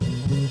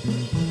Welcome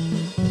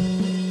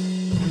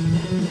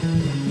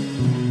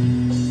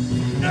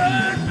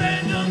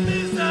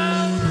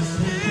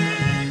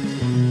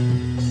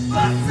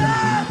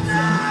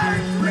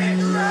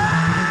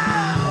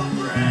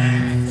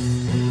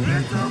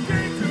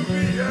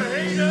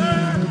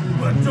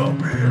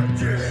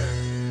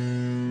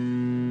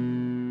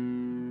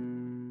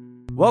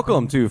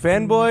to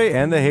Fanboy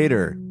and the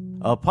Hater,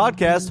 a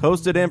podcast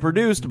hosted and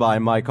produced by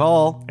Mike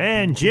Hall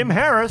and Jim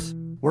Harris,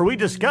 where we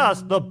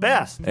discuss the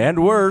best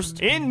and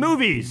worst in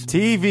movies,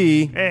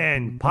 TV,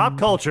 and pop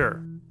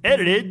culture.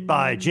 Edited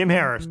by Jim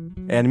Harris.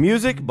 And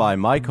music by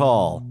Mike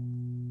Hall.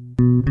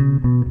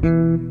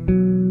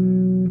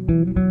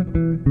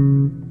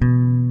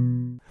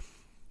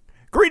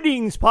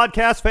 Greetings,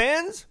 podcast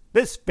fans.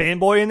 This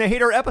Fanboy and the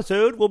Hater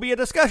episode will be a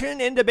discussion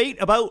and debate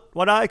about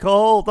what I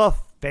call the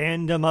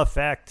Fandom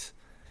Effect.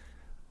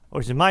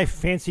 Which is my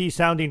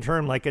fancy-sounding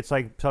term, like it's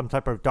like some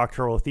type of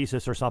doctoral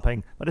thesis or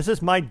something. But this is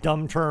my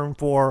dumb term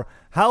for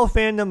how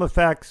fandom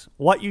affects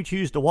what you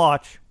choose to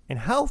watch and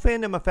how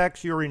fandom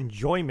affects your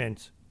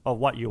enjoyment of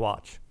what you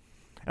watch.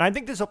 And I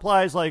think this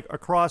applies like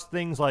across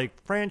things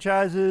like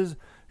franchises,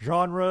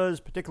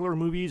 genres, particular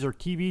movies or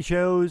TV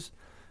shows.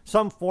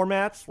 Some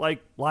formats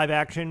like live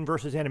action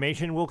versus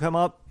animation will come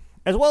up,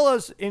 as well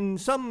as in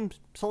some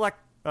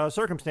select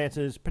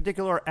circumstances,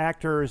 particular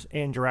actors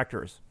and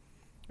directors.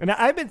 And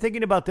I've been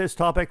thinking about this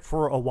topic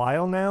for a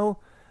while now,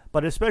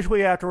 but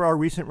especially after our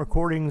recent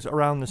recordings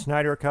around the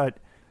Snyder Cut,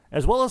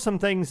 as well as some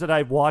things that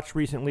I've watched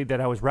recently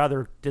that I was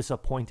rather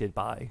disappointed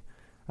by.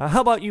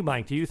 How about you,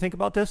 Mike? Do you think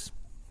about this?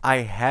 I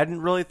hadn't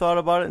really thought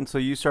about it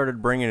until you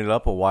started bringing it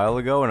up a while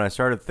ago, and I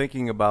started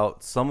thinking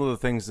about some of the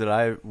things that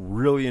I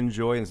really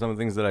enjoy and some of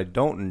the things that I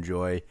don't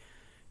enjoy.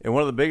 And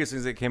one of the biggest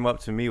things that came up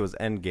to me was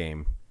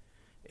Endgame,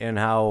 and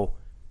how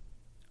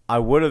I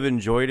would have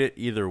enjoyed it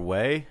either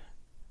way.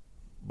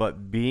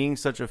 But being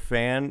such a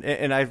fan,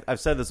 and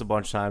I've said this a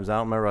bunch of times, I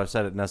don't remember if I've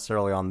said it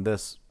necessarily on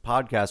this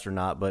podcast or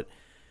not, but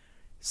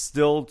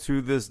still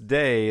to this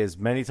day, as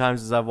many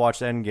times as I've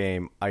watched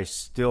Endgame, I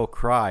still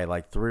cry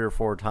like 3 or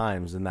 4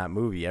 times in that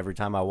movie every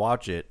time I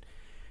watch it.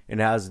 It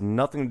has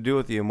nothing to do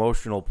with the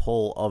emotional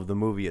pull of the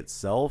movie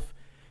itself.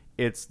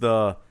 It's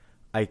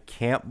I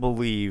can't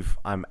believe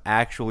I'm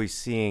actually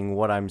seeing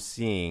what I'm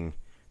seeing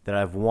that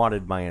I've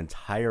wanted my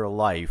entire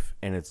life,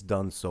 and it's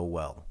done so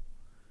well.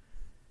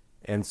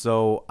 And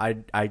so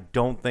I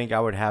don't think I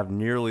would have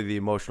nearly the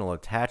emotional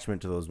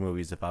attachment to those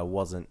movies if I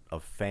wasn't a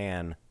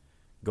fan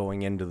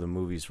going into the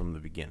movies from the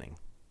beginning.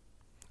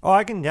 Oh,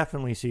 I can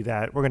definitely see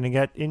that. We're going to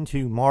get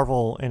into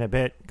Marvel in a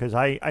bit because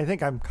I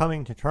think I'm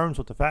coming to terms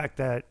with the fact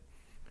that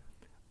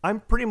I'm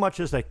pretty much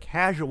just a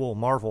casual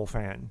Marvel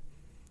fan.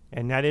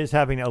 And that is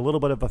having a little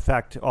bit of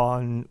effect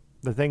on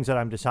the things that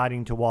I'm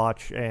deciding to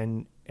watch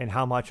and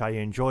how much I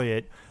enjoy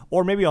it.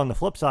 Or maybe on the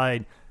flip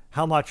side,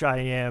 how much I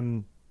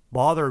am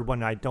bothered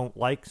when I don't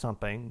like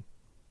something.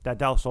 That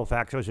also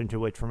factors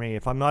into it for me.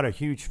 If I'm not a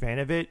huge fan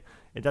of it,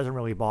 it doesn't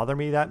really bother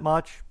me that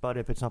much. But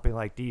if it's something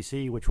like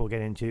DC, which we'll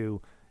get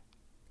into,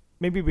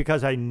 maybe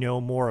because I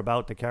know more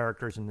about the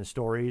characters and the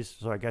stories,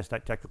 so I guess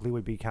that technically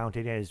would be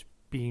counted as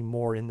being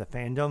more in the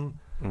fandom,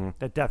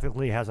 that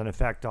definitely has an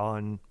effect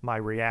on my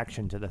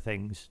reaction to the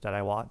things that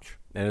I watch.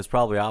 And it's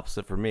probably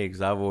opposite for me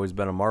because I've always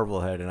been a Marvel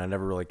head and I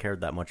never really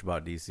cared that much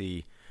about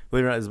DC.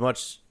 Believe it or not, as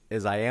much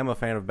as I am a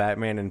fan of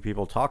Batman and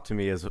people talk to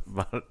me as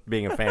about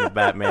being a fan of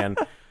Batman,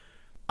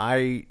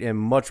 I am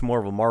much more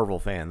of a Marvel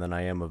fan than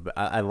I am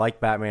I like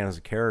Batman as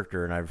a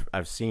character, and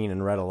I've seen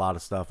and read a lot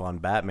of stuff on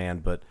Batman,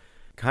 but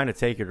kind of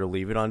take it or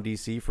leave it on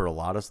DC for a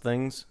lot of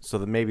things, so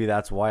that maybe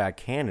that's why I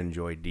can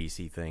enjoy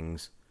DC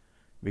things,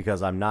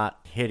 because I'm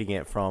not hitting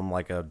it from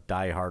like a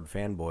diehard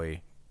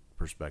fanboy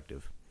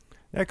perspective.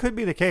 That could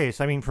be the case.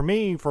 I mean, for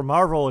me, for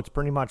Marvel, it's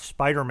pretty much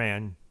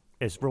Spider-Man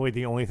is really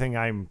the only thing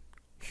I'm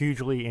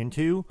hugely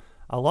into.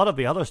 A lot of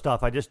the other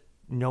stuff I just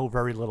know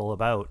very little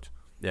about.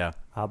 Yeah.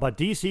 But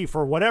DC,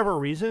 for whatever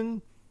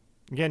reason,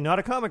 again, not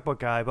a comic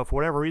book guy, but for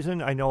whatever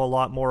reason, I know a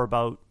lot more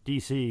about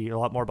DC, a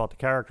lot more about the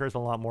characters, a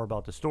lot more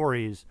about the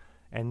stories,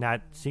 and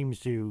that seems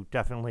to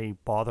definitely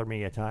bother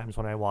me at times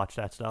when I watch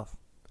that stuff.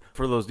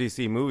 For those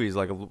DC movies,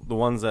 like the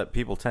ones that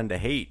people tend to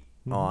hate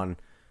on,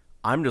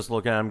 I'm just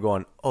looking at them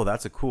going, oh,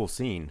 that's a cool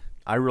scene.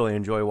 I really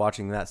enjoy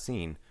watching that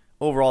scene.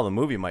 Overall, the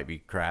movie might be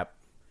crap,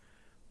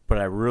 but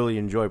I really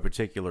enjoy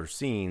particular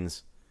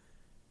scenes,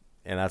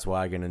 and that's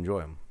why I can enjoy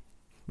them.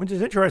 Which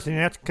is interesting,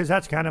 because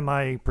that's kind of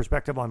my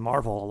perspective on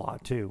Marvel a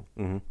lot, too.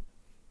 Mm-hmm.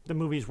 The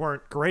movies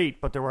weren't great,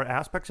 but there were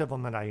aspects of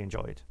them that I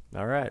enjoyed.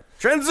 All right.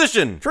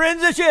 Transition!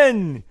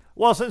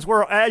 Well, since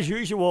we're, as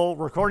usual,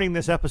 recording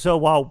this episode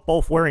while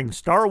both wearing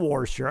Star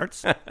Wars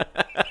shirts,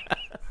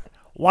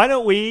 why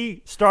don't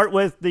we start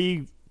with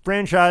the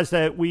franchise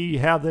that we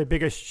have the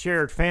biggest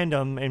shared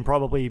fandom and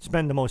probably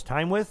spend the most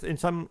time with in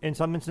some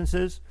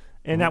instances,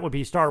 and that would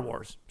be Star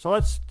Wars. So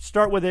let's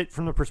start with it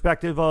from the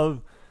perspective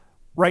of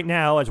right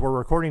now, as we're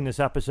recording this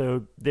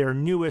episode, their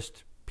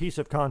newest piece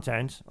of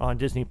content on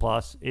Disney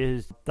Plus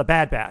is The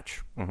Bad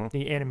Batch,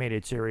 the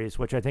animated series,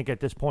 which I think at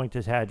this point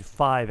has had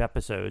 5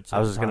 episodes. I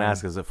was just going to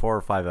ask, is it 4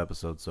 or 5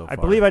 episodes so far? I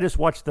believe I just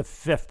watched the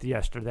 5th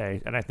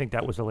yesterday, and I think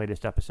that was the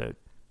latest episode.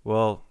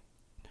 Well,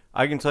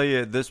 I can tell you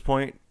at this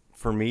point,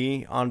 for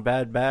me on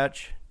Bad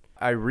Batch,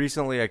 I can't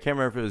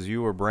remember if it was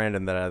you or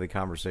Brandon that I had the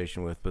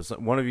conversation with,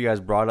 but one of you guys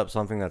brought up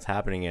something that's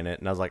happening in it,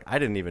 and I was like, I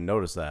didn't even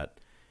notice that.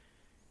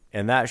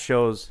 And that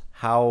shows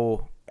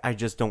how I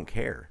just don't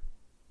care.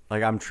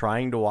 Like, I'm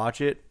trying to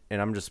watch it,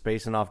 and I'm just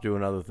spacing off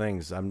doing other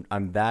things.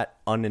 I'm that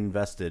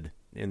uninvested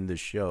in the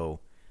show.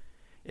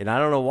 And I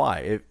don't know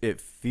why. It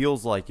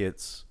feels like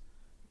it's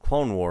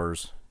Clone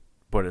Wars,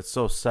 but it's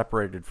so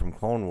separated from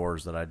Clone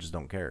Wars that I just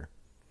don't care.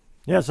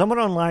 Yeah, someone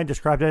online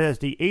described it as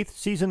the 8th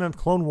season of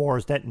Clone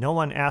Wars that no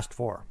one asked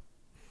for.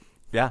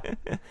 Yeah.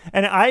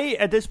 And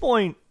at this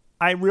point,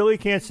 I really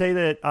can't say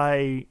that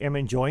I am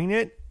enjoying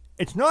it.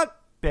 It's not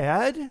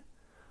bad,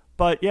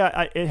 but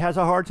yeah, it has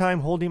a hard time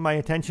holding my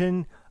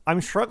attention.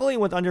 I'm struggling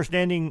with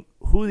understanding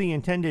who the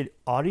intended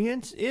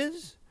audience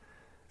is.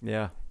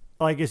 Yeah.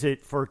 Like, is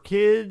it for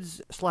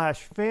kids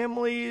 /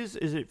 families?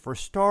 Is it for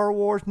Star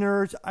Wars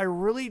nerds? I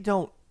really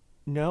don't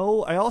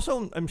know. I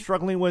also am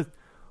struggling with,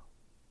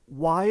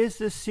 why is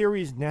this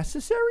series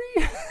necessary?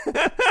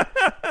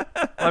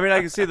 I mean, I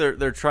can see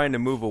they're trying to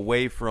move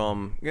away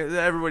from...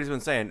 Everybody's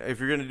been saying, if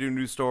you're going to do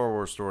new Star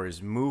Wars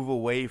stories, move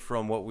away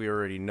from what we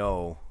already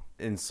know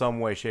in some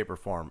way, shape, or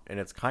form. And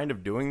it's kind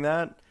of doing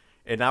that.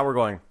 And now we're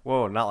going,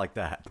 whoa, not like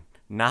that.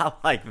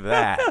 Not like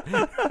that.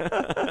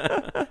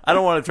 I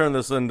don't want to turn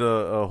this into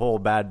a whole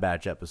Bad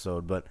Batch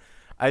episode, but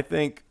I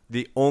think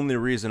the only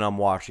reason I'm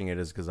watching it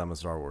is because I'm a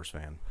Star Wars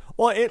fan.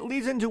 Well, it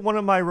leads into one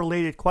of my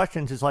related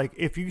questions. Is like,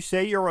 if you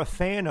say you're a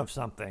fan of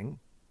something,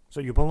 so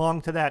you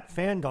belong to that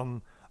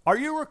fandom, are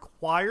you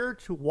required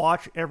to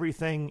watch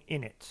everything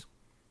in it?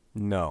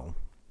 No.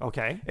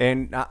 Okay.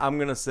 And I'm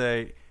going to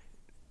say,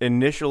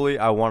 initially,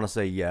 I want to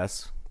say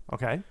yes.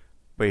 Okay.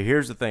 But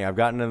here's the thing. I've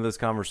gotten into this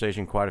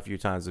conversation quite a few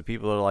times. The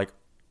people are like,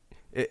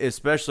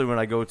 especially when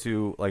I go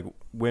to like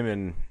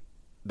women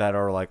that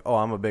are like, oh,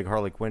 I'm a big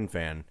Harley Quinn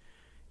fan.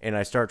 And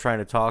I start trying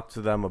to talk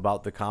to them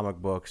about the comic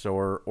books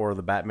or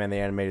the Batman the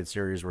Animated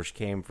Series where she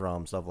came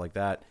from, stuff like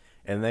that.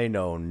 And they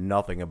know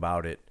nothing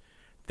about it.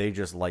 They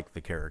just like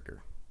the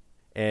character.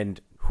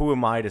 And who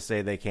am I to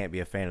say they can't be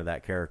a fan of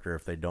that character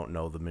if they don't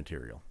know the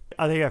material?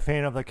 Are they a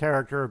fan of the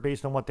character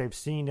based on what they've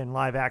seen in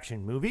live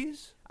action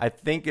movies? I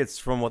think it's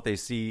from what they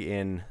see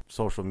in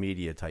social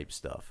media type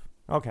stuff.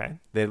 Okay.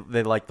 They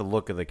like the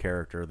look of the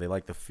character. They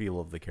like the feel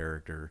of the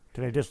character.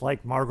 Do they just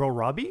like Margot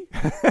Robbie?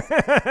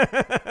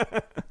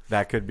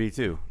 That could be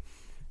too.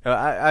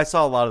 I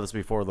saw a lot of this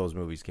before those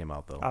movies came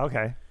out, though.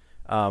 Okay.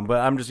 But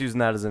I'm just using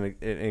that as an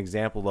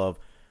example of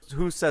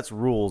who sets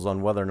rules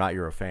on whether or not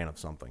you're a fan of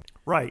something.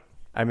 Right.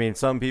 I mean,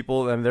 some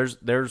people, and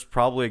there's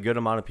probably a good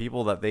amount of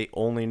people that they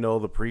only know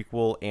the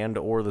prequel and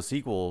or the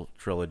sequel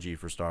trilogy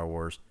for Star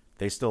Wars.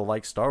 They still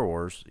like Star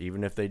Wars,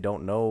 even if they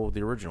don't know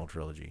the original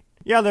trilogy.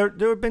 Yeah, there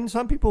have been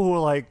some people who are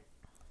like,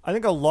 I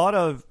think a lot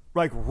of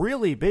like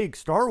really big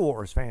Star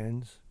Wars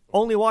fans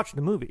only watch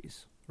the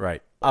movies.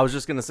 Right. I was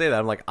just going to say that.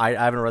 I'm like, I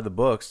haven't read the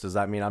books. Does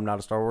that mean I'm not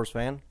a Star Wars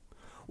fan?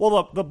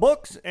 Well, the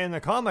books and the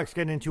comics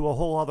get into a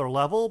whole other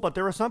level, but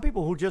there are some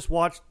people who just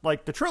watched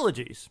like the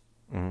trilogies.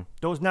 Mm-hmm.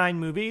 Those 9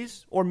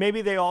 movies, or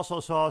maybe they also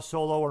saw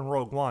Solo and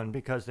Rogue One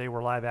because they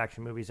were live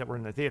action movies that were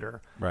in the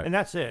theater. Right. And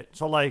that's it.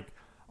 So like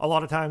a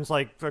lot of times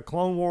like the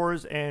Clone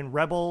Wars and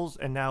Rebels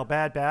and now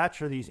Bad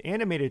Batch are these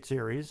animated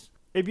series.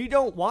 If you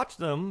don't watch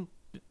them,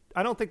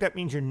 I don't think that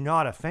means you're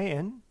not a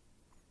fan.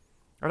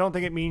 I don't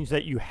think it means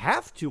that you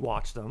have to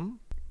watch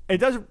them. It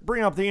does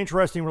bring up the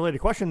interesting related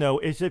question, though,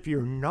 is if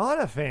you're not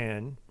a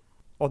fan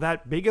or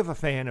that big of a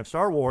fan of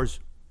Star Wars,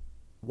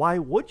 why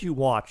would you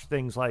watch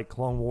things like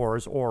Clone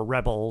Wars or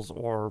Rebels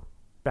or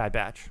Bad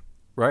Batch?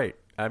 Right.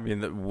 I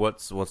mean,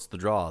 what's the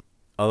draw?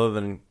 Other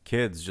than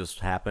kids just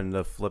happen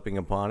to flipping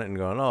upon it and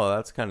going, oh,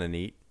 that's kind of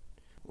neat.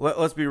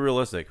 Let's be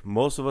realistic.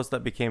 Most of us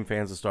that became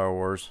fans of Star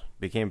Wars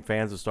became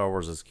fans of Star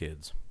Wars as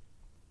kids.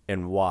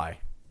 And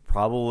why?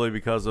 Probably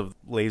because of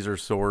laser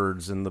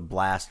swords and the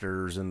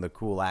blasters and the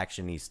cool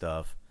action-y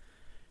stuff.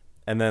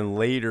 And then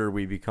later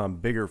we become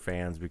bigger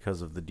fans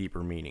because of the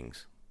deeper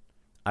meanings.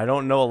 I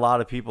don't know a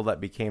lot of people that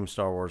became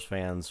Star Wars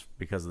fans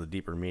because of the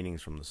deeper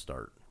meanings from the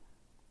start.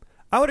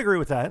 I would agree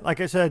with that. Like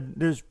I said,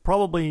 there's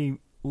probably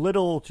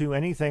little to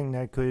anything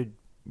that could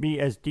be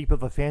as deep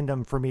of a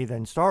fandom for me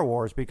than Star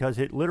Wars because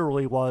it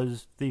literally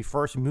was the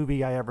first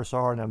movie I ever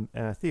saw in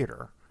a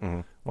theater.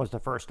 Mm-hmm. Was the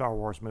first Star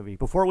Wars movie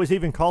before it was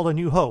even called A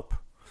New Hope.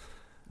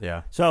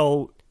 Yeah.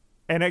 So,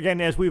 and again,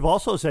 as we've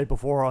also said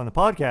before on the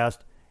podcast,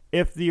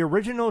 if the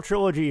original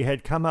trilogy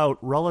had come out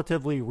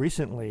relatively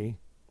recently,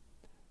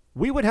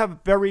 we would have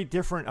very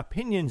different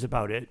opinions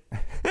about it.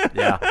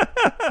 Yeah.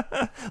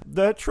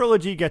 The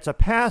trilogy gets a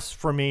pass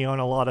for me on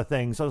a lot of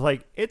things. I was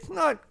like,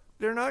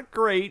 they're not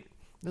great.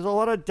 There's a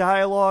lot of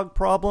dialogue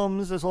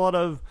problems. There's a lot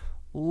of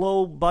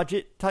low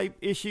budget type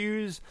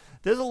issues.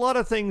 There's a lot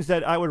of things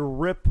that I would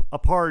rip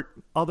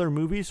apart other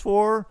movies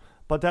for.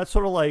 but that's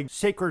sort of like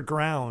sacred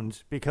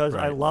ground because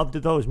I Right. loved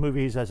those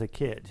movies as a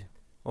kid.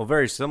 Well,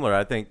 very similar.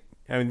 I think,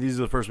 I mean, these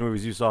are the first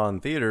movies you saw in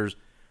theaters.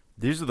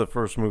 These are the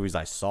first movies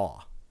I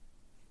saw,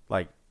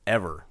 like,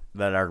 ever,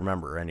 that I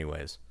remember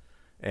anyways.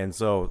 And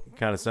so,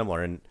 kind of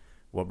similar. And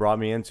what brought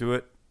me into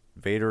it,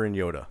 Vader and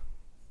Yoda.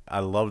 I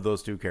loved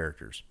those two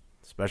characters,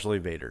 especially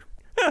Vader,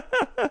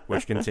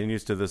 which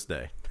continues to this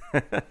day.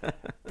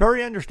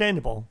 Very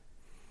understandable.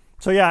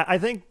 So yeah, I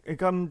think it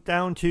comes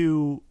down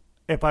to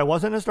if I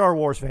wasn't a Star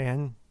Wars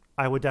fan,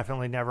 I would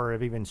definitely never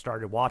have even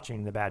started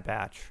watching The Bad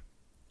Batch.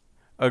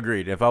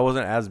 Agreed. If I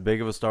wasn't as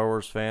big of a Star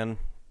Wars fan,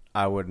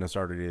 I wouldn't have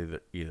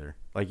started either.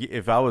 Like,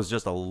 if I was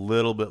just a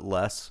little bit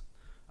less,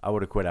 I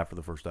would have quit after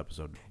the first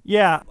episode.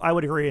 Yeah, I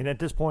would agree. And at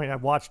this point,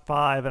 I've watched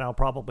 5, and I'll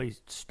probably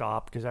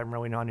stop because I'm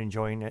really not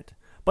enjoying it.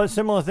 But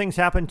similar things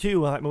happened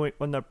too. I mean,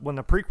 when the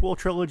prequel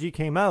trilogy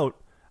came out,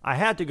 I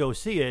had to go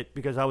see it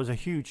because I was a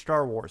huge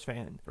Star Wars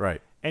fan.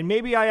 Right. And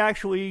maybe I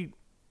actually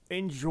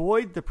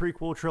enjoyed the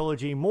prequel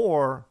trilogy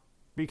more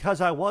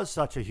because I was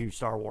such a huge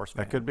Star Wars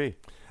fan. That could be.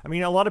 I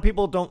mean, a lot of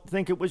people don't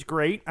think it was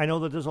great. I know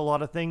that there's a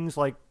lot of things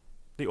like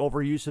the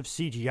overuse of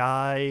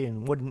CGI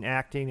and wooden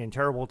acting and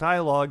terrible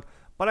dialogue,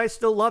 but I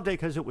still loved it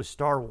because it was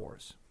Star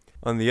Wars.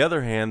 On the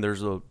other hand,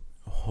 there's a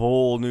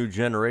whole new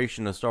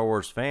generation of Star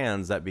Wars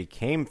fans that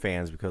became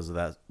fans because of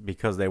that,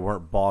 because they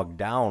weren't bogged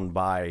down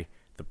by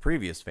the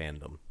previous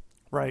fandom.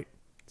 Right.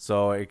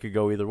 So it could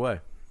go either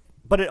way.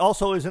 But it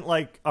also isn't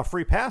like a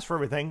free pass for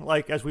everything.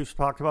 Like, as we've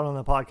talked about on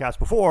the podcast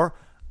before,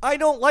 I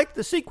don't like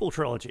the sequel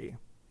trilogy.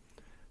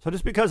 So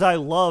just because I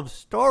love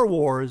Star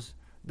Wars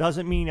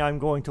doesn't mean I'm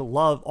going to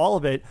love all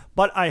of it.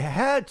 But I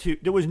had to.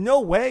 There was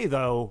no way,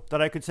 though,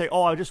 that I could say,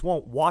 oh, I just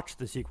won't watch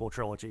the sequel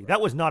trilogy. That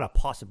was not a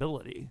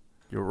possibility.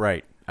 You're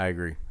right. I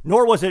agree.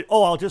 Nor was it,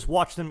 oh, I'll just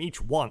watch them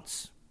each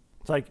once.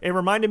 It's like, it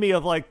reminded me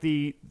of like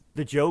the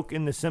joke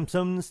in The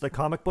Simpsons, the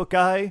comic book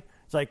guy.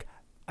 It's like,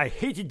 I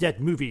hated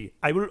that movie.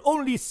 I will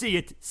only see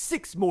it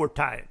 6 more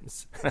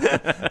times.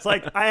 It's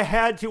like, I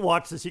had to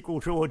watch the sequel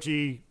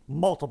trilogy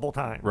multiple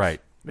times. Right.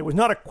 It was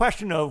not a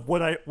question of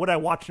would I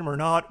watch them or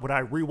not. Would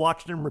I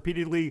rewatch them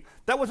repeatedly?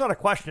 That was not a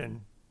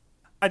question.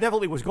 I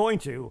definitely was going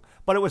to,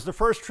 but it was the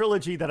first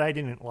trilogy that I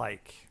didn't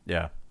like.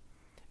 Yeah.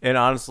 And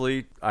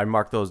honestly, I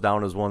mark those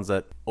down as ones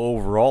that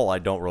overall I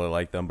don't really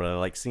like them, but I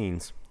like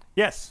scenes.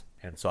 Yes.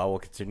 And so I will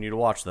continue to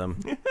watch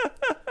them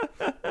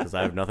because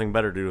I have nothing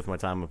better to do with my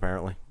time,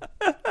 apparently.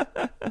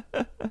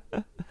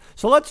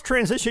 So let's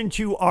transition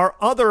to our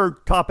other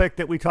topic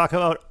that we talk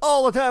about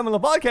all the time on the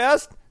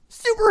podcast,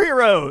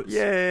 superheroes.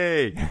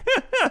 Yay!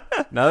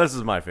 Now this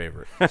is my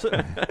favorite.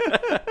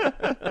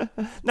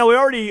 Now, we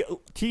already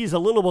teased a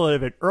little bit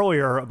of it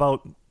earlier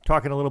about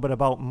talking a little bit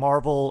about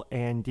Marvel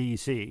and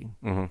DC.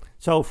 Mm-hmm.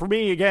 So for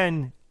me,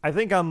 again, I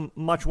think I'm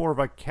much more of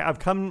I've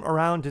come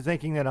around to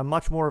thinking that I'm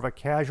much more of a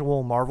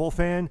casual Marvel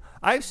fan.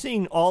 I've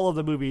seen all of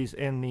the movies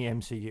in the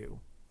MCU.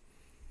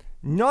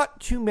 Not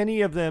too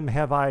many of them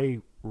have I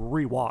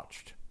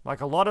rewatched.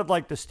 Like a lot of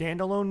like the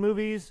standalone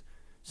movies,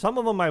 some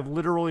of them I've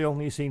literally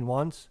only seen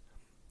once.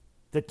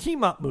 The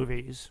team-up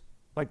movies,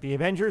 like the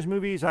Avengers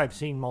movies, I've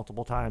seen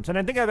multiple times. And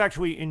I think I've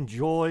actually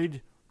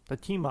enjoyed the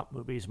team-up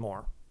movies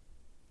more.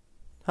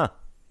 Huh.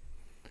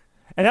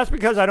 And that's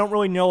because I don't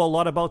really know a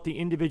lot about the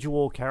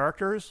individual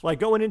characters. Like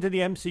going into the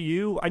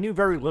MCU, I knew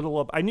very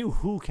little I knew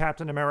who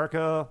Captain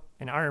America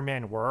and Iron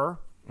Man were.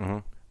 Mm-hmm.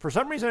 For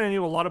some reason, I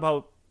knew a lot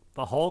about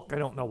the Hulk. I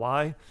don't know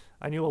why.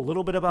 I knew a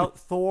little bit about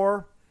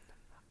Thor.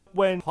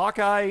 When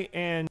Hawkeye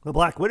and the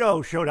Black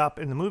Widow showed up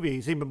in the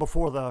movies, even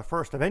before the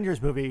first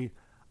Avengers movie,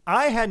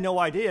 I had no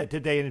idea.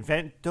 Did they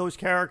invent those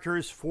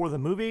characters for the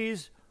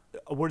movies?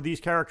 Were these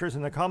characters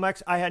in the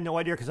comics? I had no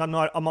idea because I'm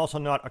also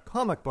not a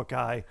comic book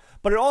guy.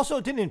 But it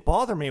also didn't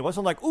bother me. It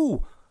wasn't like,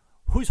 ooh,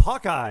 who's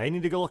Hawkeye? I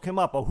need to go look him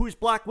up. Or who's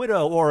Black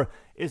Widow? Or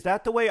is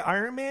that the way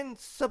Iron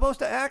Man's supposed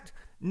to act?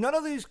 None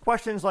of these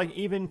questions like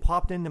even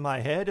popped into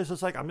my head. It's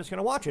just like, I'm just going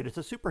to watch it. It's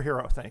a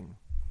superhero thing.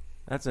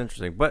 That's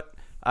interesting. But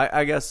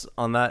I guess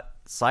on that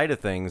side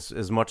of things,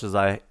 as much as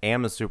I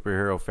am a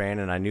superhero fan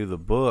and I knew the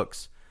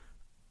books,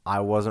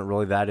 I wasn't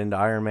really that into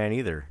Iron Man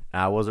either.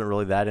 I wasn't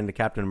really that into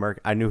Captain America.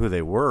 I knew who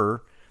they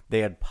were. They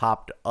had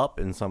popped up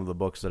in some of the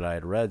books that I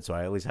had read, so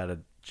I at least had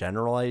a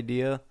general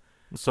idea.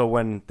 So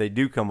when they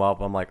do come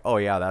up, I'm like, oh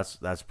yeah,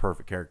 that's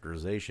perfect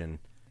characterization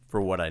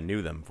for what I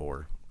knew them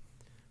for.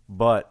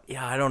 But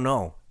yeah, I don't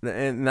know.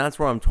 And that's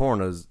where I'm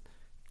torn is,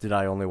 did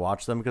I only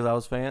watch them because I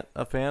was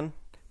a fan?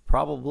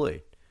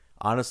 Probably.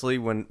 Honestly,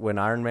 when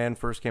Iron Man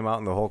first came out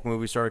and the Hulk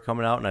movie started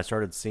coming out and I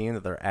started seeing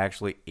that they're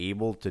actually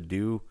able to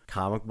do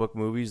comic book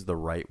movies the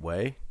right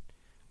way,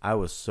 I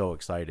was so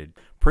excited.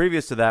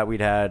 Previous to that, we'd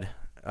had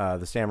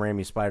the Sam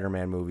Raimi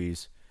Spider-Man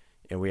movies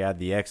and we had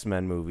the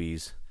X-Men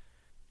movies.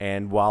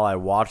 And while I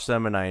watched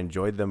them and I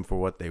enjoyed them for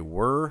what they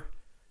were,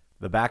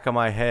 the back of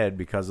my head,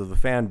 because of the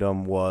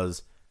fandom,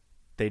 was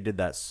they did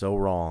that so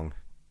wrong.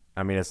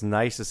 I mean, it's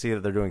nice to see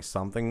that they're doing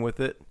something with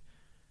it,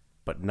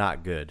 but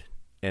not good.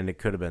 And it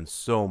could have been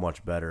so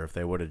much better if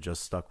they would have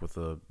just stuck with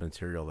the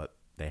material that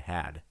they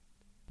had.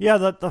 Yeah,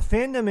 the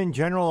fandom in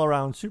general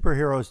around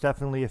superheroes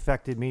definitely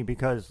affected me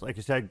because, like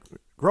I said,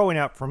 growing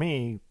up for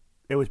me,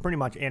 it was pretty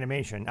much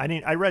animation.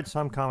 I read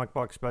some comic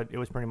books, but it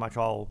was pretty much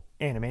all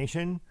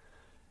animation.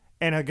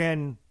 And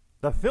again,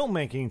 the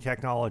filmmaking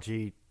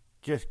technology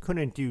just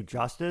couldn't do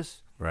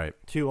justice Right.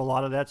 to a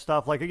lot of that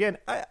stuff. Like, again,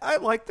 I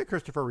like the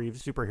Christopher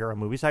Reeves superhero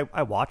movies.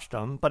 I watched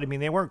them, but I mean,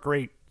 they weren't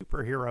great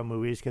superhero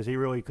movies because he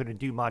really couldn't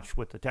do much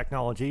with the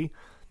technology.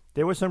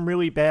 There was a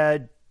really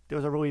bad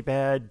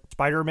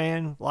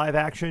Spider-Man live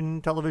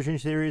action television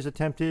series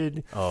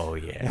attempted. Oh,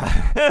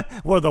 yeah.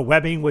 Where the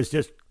webbing was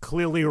just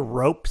clearly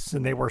ropes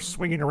and they were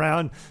swinging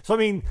around. So, I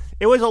mean,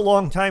 it was a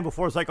long time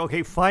before it's like,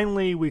 okay,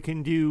 finally we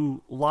can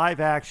do live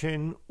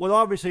action with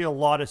obviously a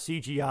lot of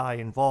CGI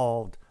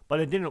involved,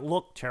 but it didn't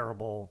look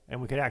terrible and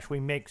we could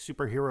actually make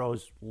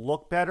superheroes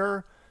look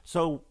better.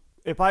 So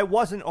if I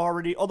wasn't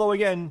already, although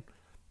again,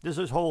 there's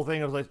this whole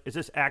thing of like, is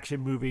this action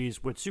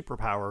movies with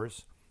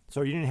superpowers?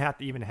 So you didn't have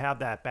to even have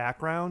that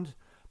background.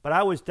 But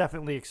I was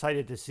definitely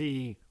excited to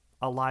see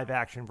a live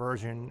action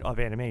version of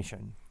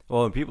animation.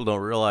 Well, and people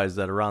don't realize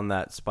that around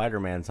that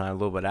Spider-Man time, a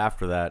little bit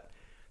after that,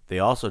 they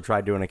also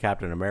tried doing a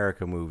Captain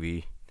America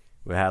movie.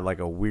 We had like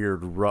a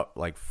weird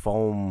like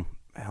foam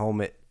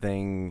helmet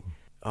thing.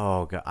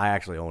 Oh god, I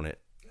actually own it.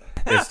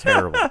 It's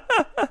terrible.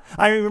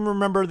 I even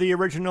remember the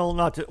original.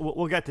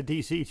 We'll get to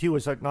DC too.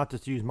 Is like not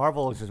just use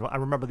Marvel. I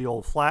remember the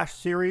old Flash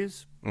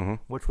series,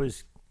 which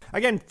was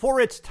again for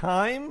its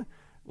time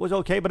was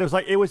okay, but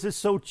it was just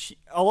so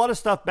a lot of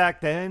stuff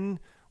back then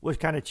was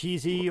kind of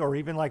cheesy, or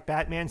even like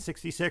Batman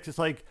 66. It's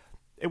like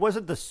it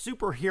wasn't the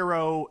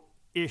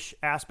superhero-ish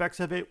aspects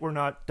of it were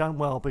not done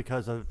well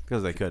because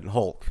they couldn't.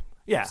 Hulk.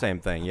 Yeah. Same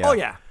thing. Yeah. Oh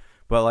yeah.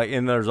 But like,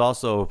 and there's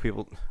also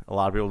a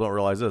lot of people don't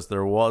realize this.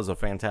 There was a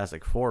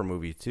Fantastic Four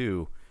movie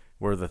too,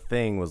 where the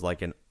Thing was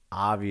like an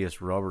obvious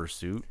rubber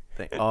suit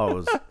thing. Oh, it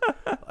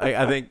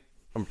was.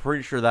 I'm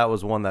pretty sure that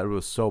was one that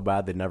was so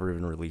bad they never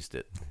even released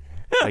it.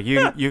 Like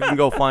you can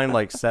go find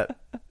like set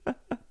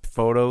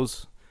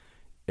photos.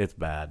 It's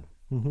bad.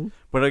 Mm-hmm.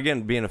 But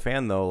again, being a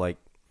fan though, like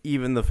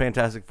even the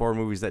Fantastic Four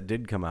movies that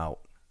did come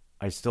out,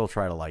 I still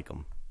try to like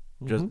them,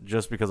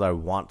 just because I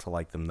want to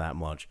like them that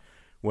much.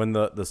 When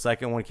the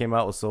second one came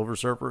out with Silver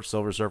Surfer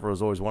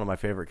was always one of my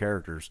favorite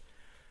characters.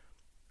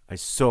 I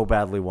so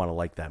badly want to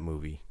like that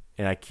movie,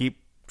 and I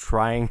keep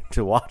trying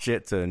to watch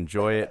it to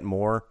enjoy it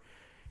more,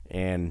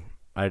 and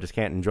I just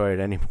can't enjoy it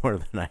any more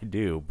than I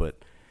do.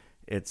 But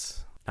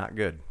it's not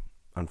good,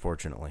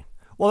 unfortunately.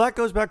 Well, that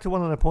goes back to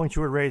one of the points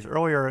you had raised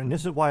earlier, and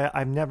this is why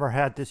I've never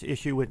had this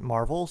issue with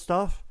Marvel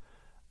stuff.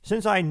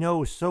 Since I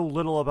know so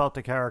little about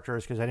the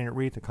characters because I didn't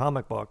read the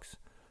comic books,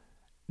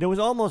 there was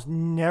almost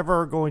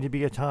never going to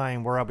be a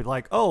time where I'll be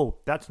like, oh,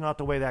 that's not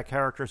the way that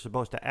character is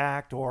supposed to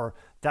act, or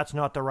that's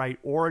not the right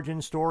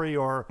origin story,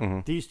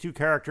 or these two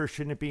characters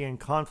shouldn't be in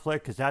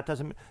conflict because that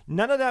doesn't...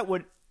 None of that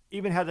would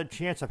even have the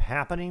chance of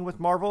happening with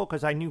Marvel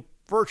because I knew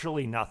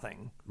virtually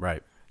nothing.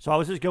 Right. So I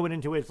was just going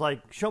into it, it's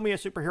like, show me a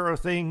superhero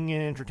thing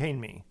and entertain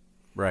me.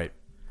 Right.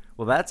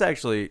 Well, that's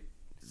actually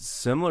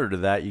similar to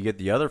that. You get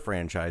the other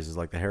franchises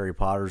like the Harry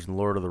Potters and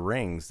Lord of the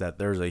Rings, that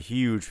there's a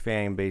huge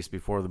fan base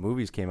before the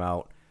movies came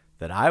out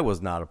that I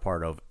was not a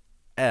part of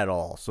at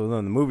all. So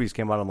then the movies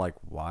came out, I'm like,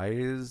 why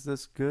is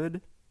this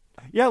good?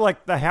 Yeah,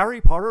 like the Harry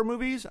Potter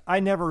movies,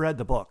 I never read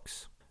the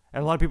books.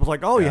 And a lot of people's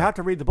like, oh, you have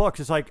to read the books.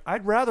 It's like,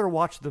 I'd rather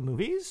watch the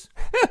movies.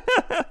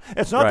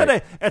 It's not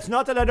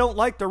that I don't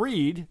like to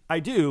read. I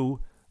do.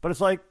 But it's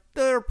like,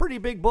 they're pretty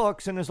big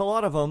books and there's a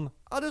lot of them.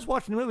 I'll just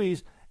watch the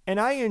movies. And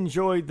I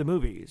enjoyed the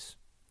movies.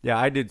 Yeah,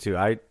 I did too.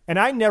 And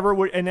I never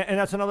would. And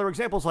that's another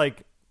example. It's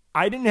like,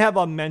 I didn't have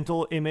a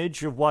mental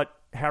image of what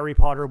Harry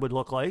Potter would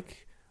look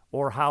like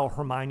or how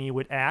Hermione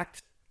would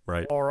act.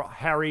 Right. Or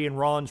Harry and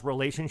Ron's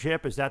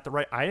relationship. Is that the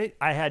right?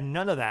 I had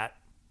none of that.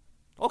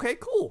 Okay,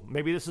 cool.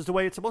 Maybe this is the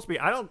way it's supposed to be.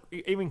 I don't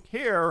even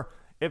care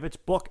if it's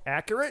book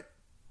accurate.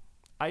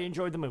 I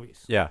enjoyed the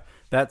movies. Yeah,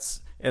 that's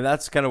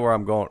kind of where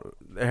I'm going.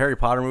 The Harry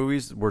Potter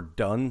movies were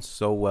done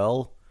so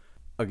well.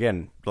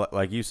 Again,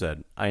 like you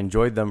said, I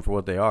enjoyed them for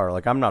what they are.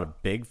 Like, I'm not a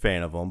big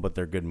fan of them, but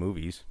they're good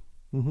movies.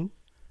 Mm-hmm.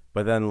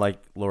 But then,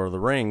 like Lord of the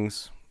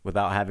Rings,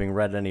 without having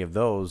read any of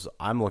those,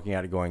 I'm looking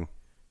at it going,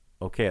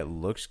 okay, it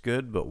looks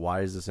good, but why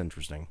is this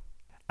interesting?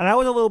 And I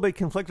was a little bit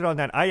conflicted on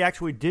that. I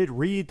actually did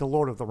read The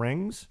Lord of the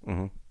Rings,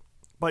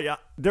 but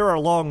there are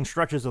long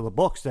stretches of the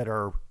books that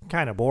are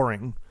kind of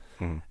boring.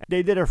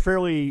 They did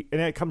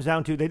and it comes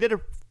down to, they did a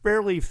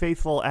fairly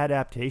faithful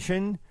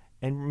adaptation,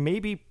 and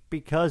maybe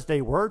because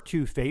they were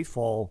too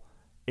faithful,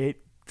 it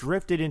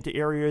drifted into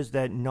areas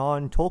that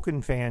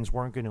non-Tolkien fans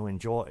weren't going to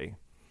enjoy.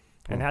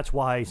 And that's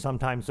why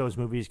sometimes those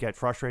movies get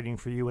frustrating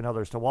for you and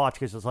others to watch,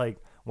 because it's like,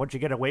 once you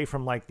get away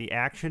from like the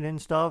action and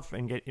stuff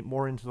and get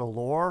more into the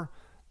lore,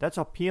 that's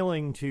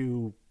appealing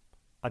to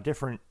a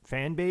different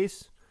fan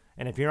base.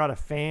 And if you're not a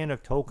fan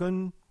of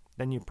Tolkien,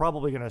 then you're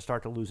probably going to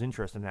start to lose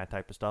interest in that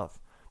type of stuff.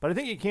 But I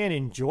think you can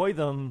enjoy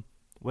them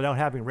without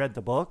having read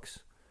the books.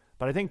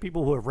 But I think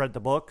people who have read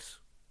the books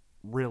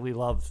really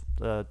love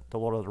the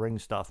Lord of the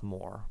Rings stuff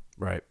more.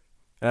 Right.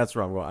 And that's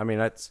where I'm going. I mean,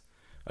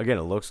 again,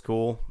 it looks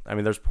cool. I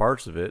mean, there's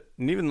parts of it,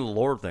 and even the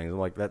lore things. I'm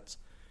like, that's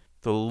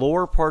the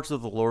lore parts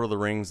of the Lord of the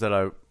Rings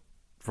that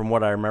from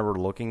what I remember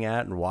looking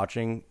at and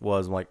watching,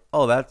 was I'm like,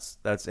 oh,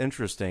 that's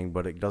interesting,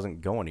 but it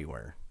doesn't go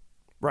anywhere.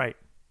 Right.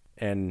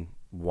 And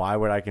why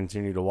would I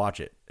continue to watch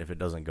it if it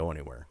doesn't go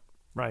anywhere?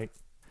 Right.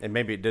 And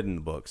maybe it did in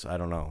the books. I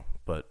don't know,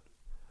 but.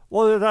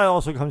 Well, that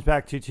also comes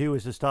back to, too,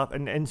 is the stuff,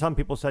 and some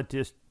people said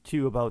this,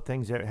 too, about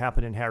things that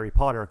happen in Harry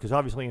Potter, because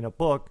obviously in a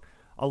book,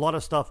 a lot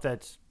of stuff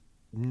that's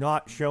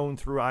not shown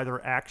through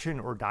either action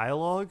or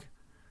dialogue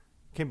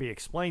can be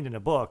explained in a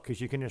book,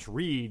 because you can just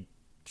read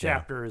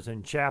chapters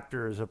and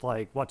chapters of,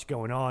 like, what's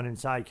going on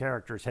inside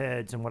characters'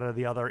 heads and what are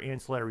the other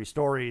ancillary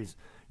stories.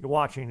 You're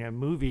watching a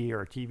movie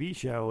or a TV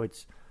show,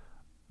 it's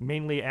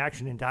mainly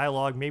action and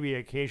dialogue. Maybe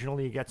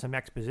occasionally you get some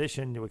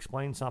exposition to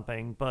explain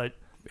something, but...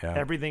 Yeah.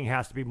 Everything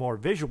has to be more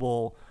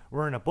visual.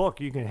 Where in a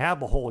book, you can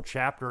have a whole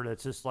chapter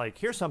that's just like,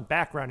 here's some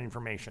background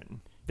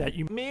information that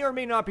you may or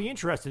may not be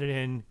interested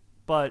in,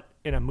 but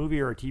in a movie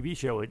or a TV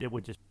show, it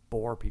would just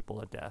bore people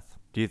to death.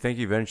 Do you think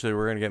eventually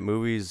we're going to get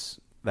movies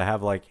that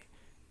have like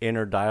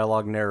inner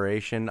dialogue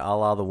narration a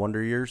la the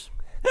Wonder Years?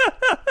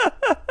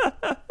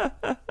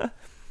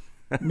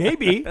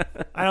 Maybe.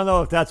 I don't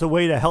know if that's a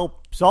way to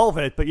help solve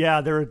it, but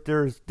yeah,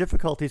 there's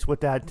difficulties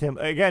with that, Tim.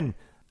 Again,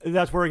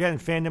 that's where, again,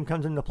 fandom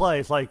comes into play.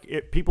 It's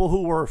like people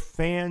who were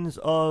fans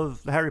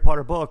of the Harry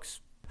Potter books,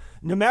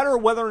 no matter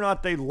whether or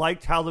not they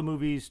liked how the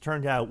movies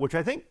turned out, which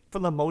I think for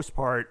the most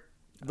part,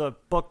 the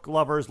book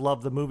lovers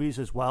love the movies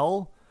as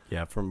well.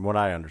 Yeah, from what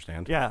I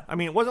understand. Yeah, I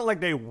mean, it wasn't like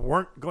they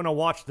weren't going to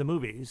watch the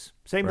movies.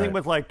 Same thing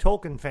with like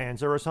Tolkien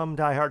fans. There were some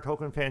diehard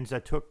Tolkien fans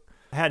that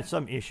had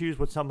some issues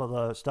with some of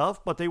the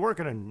stuff, but they weren't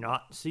going to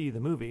not see the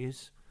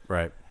movies.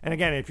 Right. And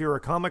again, if you're a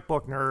comic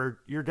book nerd,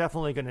 you're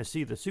definitely going to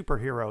see the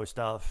superhero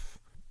stuff.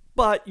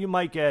 But you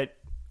might get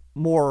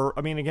more.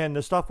 I mean, again,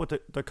 the stuff with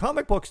the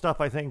comic book stuff,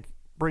 I think,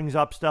 brings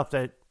up stuff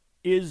that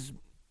is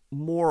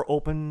more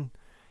open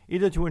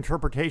either to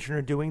interpretation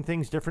or doing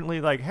things differently.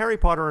 Like Harry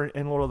Potter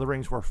and Lord of the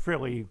Rings were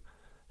fairly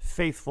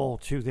faithful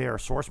to their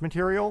source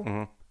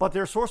material, but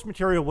their source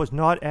material was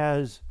not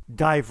as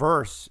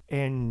diverse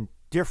and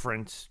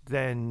different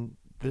than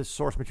the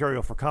source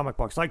material for comic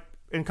books. Like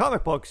in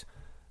comic books,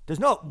 there's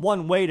not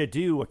one way to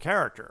do a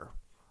character.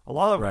 A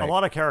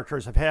lot of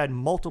characters have had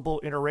multiple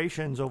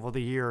iterations over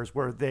the years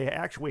where they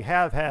actually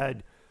have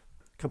had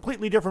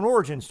completely different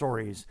origin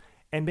stories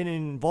and been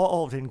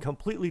involved in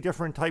completely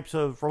different types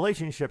of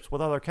relationships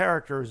with other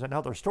characters and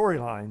other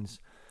storylines.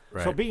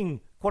 Right. So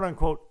being quote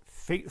unquote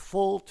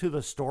faithful to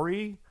the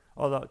story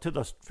or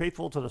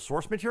faithful to the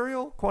source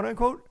material, quote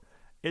unquote,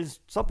 is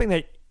something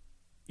that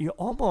you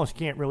almost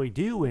can't really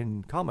do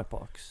in comic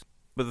books.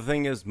 But the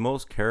thing is,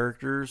 most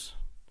characters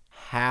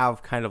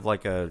have kind of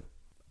like a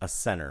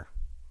center.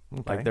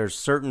 Okay. Like there's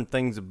certain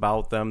things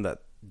about them that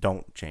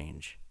don't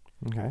change.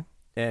 Okay.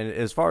 And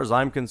as far as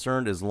I'm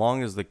concerned, as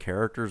long as the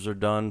characters are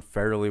done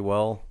fairly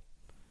well,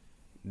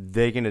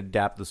 they can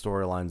adapt the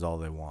storylines all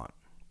they want.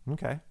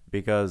 Okay.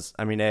 Because,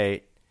 I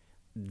mean,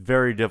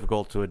 very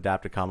difficult to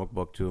adapt a comic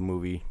book to a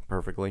movie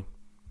perfectly.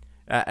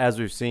 As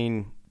we've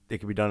seen, it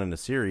can be done in a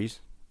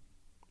series,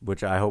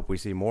 which I hope we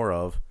see more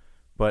of.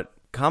 But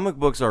comic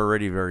books are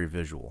already very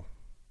visual,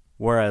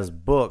 whereas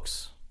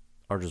books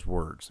are just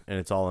words, and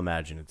it's all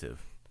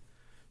imaginative.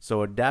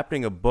 So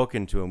adapting a book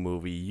into a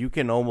movie, you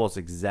can almost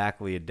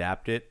exactly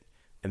adapt it,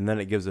 and then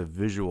it gives a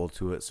visual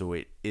to it, so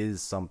it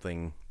is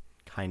something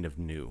kind of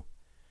new.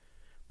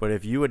 But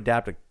if you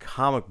adapt a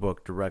comic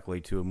book directly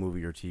to a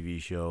movie or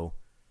TV show,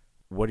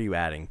 what are you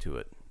adding to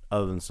it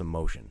other than some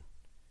motion?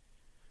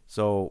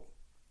 So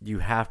you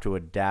have to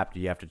adapt,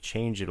 you have to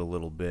change it a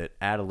little bit,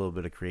 add a little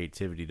bit of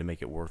creativity to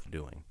make it worth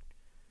doing.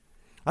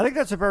 I think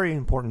that's a very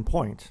important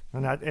point,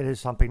 and that it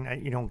is something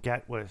that you don't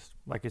get with,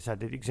 like I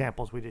said, the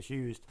examples we just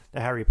used, the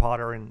Harry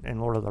Potter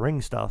and Lord of the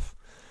Rings stuff.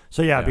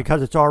 So yeah,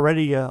 because it's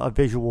already a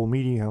visual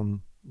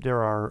medium,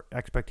 there are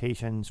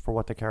expectations for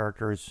what the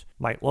characters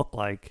might look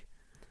like.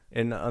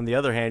 And on the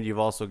other hand, you've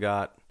also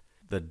got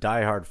the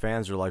diehard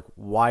fans who are like,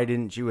 why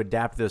didn't you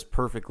adapt this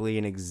perfectly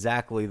in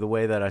exactly the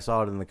way that I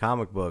saw it in the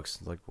comic books?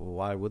 It's like, well,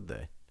 why would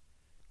they?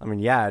 I mean,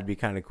 yeah, it'd be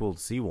kind of cool to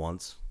see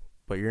once,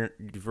 but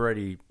you've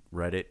already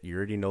read it. You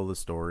already know the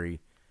story.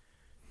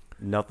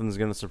 Nothing's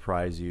going to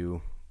surprise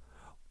you.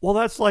 Well,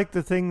 that's like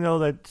the thing, though,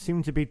 that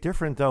seems to be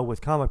different, though,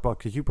 with comic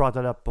books, because you brought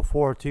that up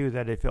before, too,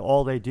 that if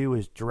all they do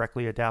is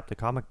directly adapt the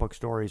comic book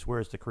stories,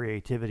 where's the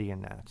creativity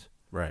in that?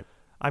 Right.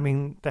 I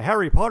mean, the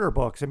Harry Potter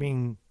books, I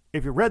mean,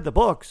 if you read the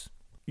books,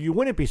 you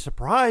wouldn't be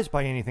surprised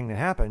by anything that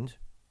happened.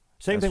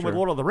 Same thing with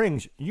Lord of the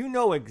Rings. You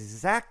know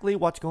exactly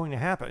what's going to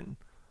happen.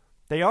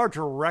 They are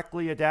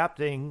directly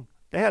adapting.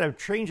 They had to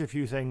change a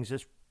few things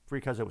just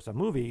because it was a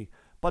movie,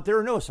 but there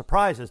are no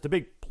surprises. The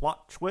big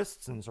plot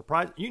twists and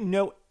surprises. You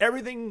know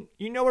everything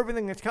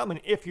that's coming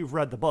if you've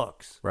read the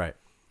books. Right.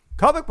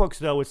 Comic books,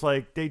 though, it's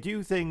like they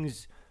do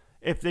things.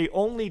 If they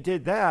only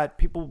did that,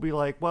 people would be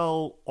like,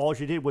 well, all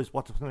you did was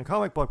what's in the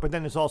comic book. But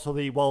then there's also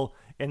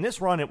in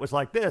this run it was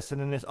like this,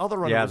 and in this other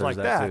run it was like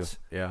that. Too.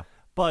 Yeah.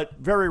 But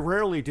very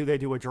rarely do they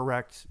do a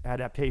direct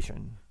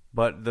adaptation.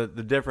 But the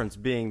difference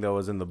being, though,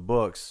 is in the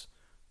books,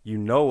 you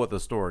know what the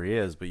story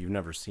is, but you've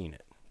never seen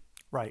it.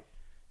 Right.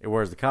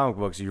 Whereas the comic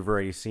books, you've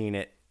already seen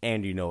it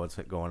and you know what's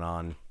going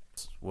on.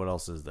 What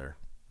else is there?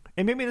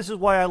 And maybe this is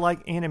why I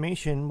like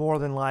animation more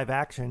than live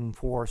action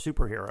for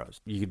superheroes.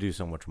 You could do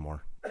so much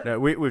more. No,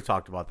 we've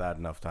talked about that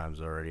enough times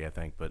already, I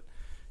think. But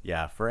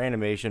yeah, for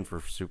animation, for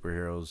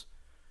superheroes,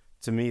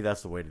 to me,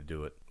 that's the way to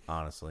do it,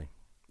 honestly.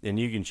 And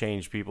you can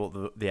change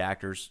people, the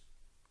actors.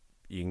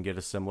 You can get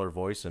a similar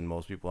voice, and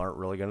most people aren't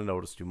really going to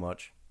notice too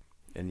much.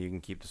 And you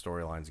can keep the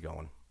storylines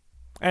going.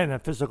 And the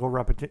physical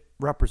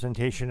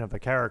representation of the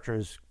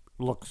characters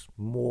looks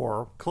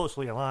more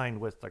closely aligned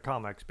with the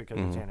comics because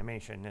it's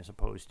animation as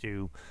opposed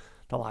to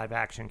the live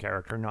action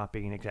character not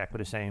being exactly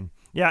the same.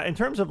 Yeah, in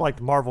terms of like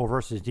Marvel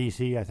versus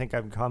DC, I think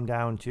I've come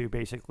down to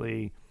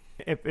basically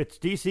if it's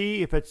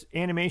DC, if it's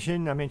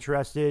animation, I'm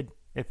interested.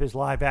 If it's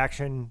live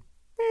action,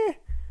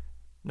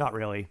 not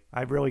really.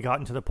 I've really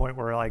gotten to the point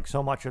where like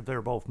so much of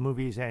their both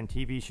movies and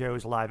TV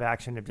shows, live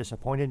action, have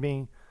disappointed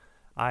me.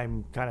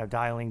 I'm kind of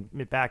dialing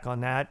it back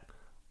on that.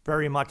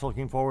 Very much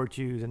looking forward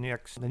to the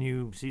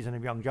new season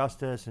of Young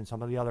Justice and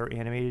some of the other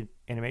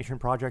animation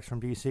projects from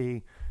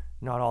DC.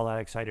 Not all that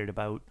excited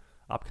about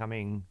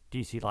upcoming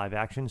DC live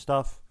action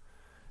stuff.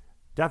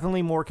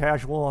 Definitely more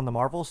casual on the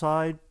Marvel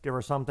side. There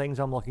are some things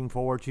I'm looking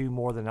forward to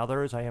more than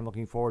others. I am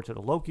looking forward to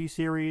the Loki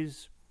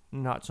series.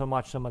 Not so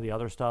much some of the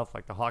other stuff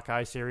like the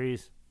Hawkeye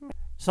series.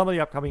 Some of the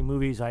upcoming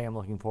movies I am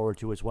looking forward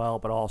to as well,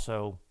 but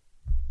also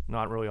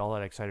not really all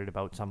that excited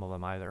about some of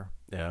them either.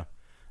 Yeah.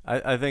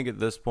 I think at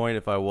this point,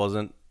 if I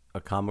wasn't a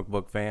comic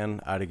book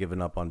fan, I'd have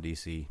given up on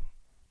DC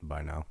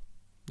by now.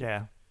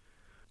 Yeah.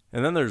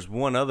 And then there's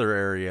one other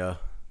area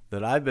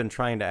that I've been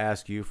trying to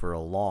ask you for a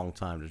long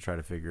time to try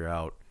to figure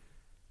out.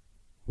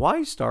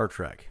 Why Star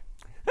Trek?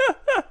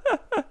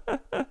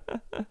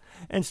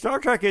 And Star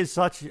Trek is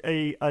such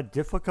a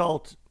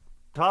difficult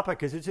topic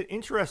because it's an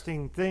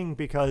interesting thing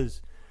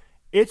because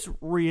it's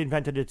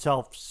reinvented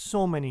itself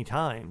so many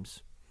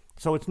times.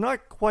 So it's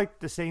not quite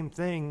the same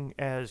thing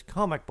as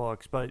comic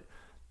books, but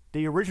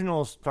the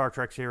original Star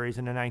Trek series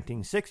in the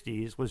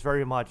 1960s was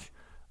very much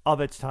of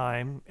its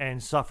time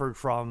and suffered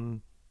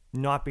from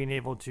not being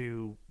able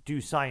to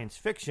do science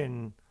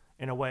fiction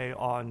in a way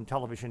on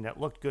television that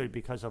looked good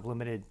because of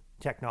limited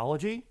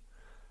technology.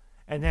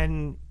 And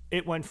then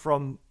it went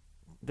from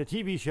the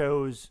TV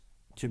shows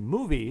to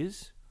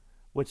movies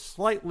with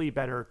slightly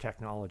better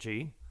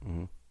technology,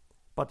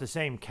 but the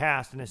same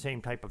cast and the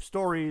same type of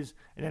stories.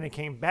 And then it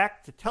came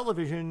back to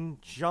television,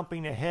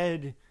 jumping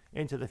ahead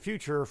into the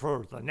future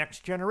for the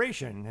next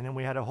generation. And then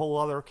we had a whole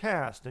other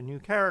cast and new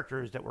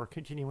characters that were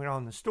continuing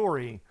on the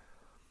story.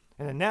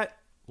 And then that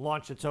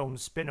launched its own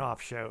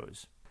spin-off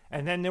shows.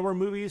 And then there were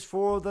movies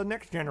for the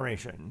next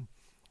generation.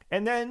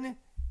 And then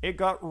it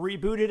got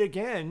rebooted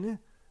again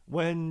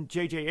when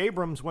J.J.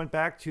 Abrams went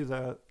back to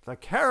the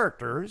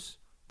characters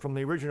from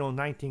the original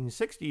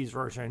 1960s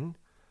version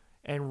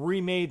and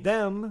remade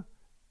them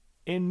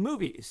in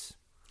movies.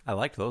 I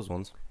liked those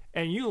ones.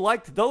 And you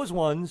liked those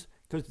ones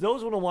because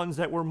those were the ones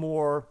that were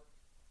more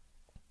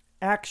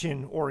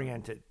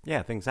action-oriented.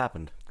 Yeah, things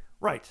happened.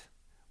 Right.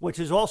 Which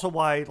is also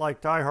why, like,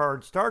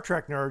 diehard Star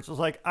Trek nerds was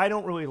like, I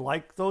don't really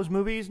like those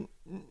movies.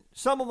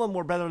 Some of them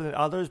were better than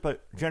others,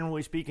 but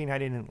generally speaking, I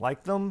didn't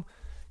like them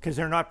because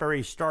they're not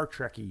very Star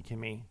Trek-y to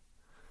me.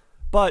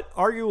 But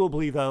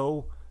arguably,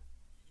 though,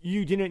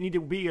 you didn't need to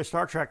be a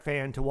Star Trek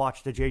fan to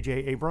watch the J.J.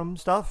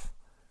 Abrams stuff.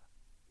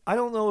 I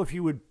don't know if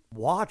you would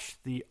watch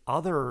the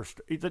other,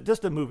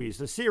 just the movies.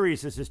 The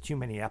series is just too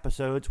many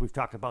episodes. We've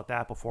talked about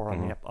that before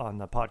on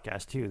the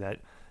podcast too,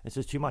 that it's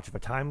just too much of a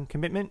time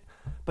commitment.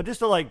 But just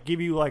to like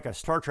give you like a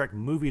Star Trek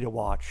movie to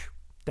watch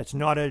that's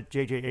not a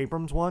J.J.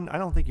 Abrams one, I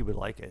don't think you would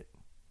like it.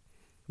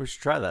 We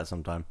should try that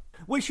sometime.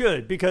 We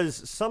should,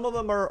 because some of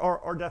them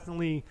are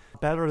definitely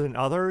better than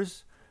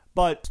others.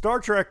 But Star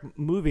Trek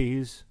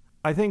movies,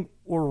 I think,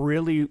 were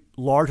really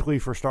largely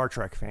for Star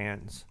Trek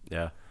fans.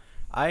 Yeah.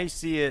 I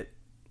see it.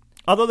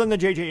 Other than the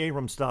J.J.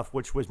 Abrams stuff,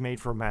 which was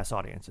made for mass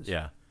audiences.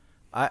 Yeah.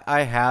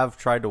 I have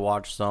tried to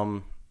watch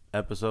some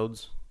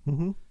episodes,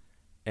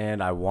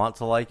 and I want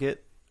to like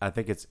it. I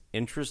think it's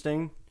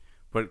interesting,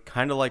 but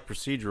kind of like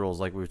procedurals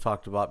like we've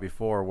talked about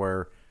before,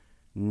 where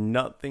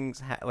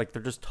nothing's like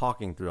they're just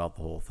talking throughout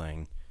the whole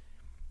thing.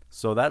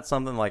 So that's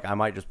something like I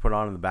might just put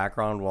on in the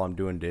background while I'm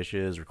doing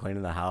dishes or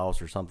cleaning the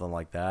house or something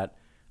like that.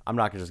 I'm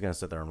not just going to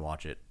sit there and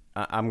watch it.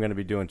 I'm going to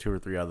be doing 2 or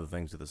 3 other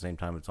things at the same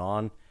time it's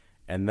on,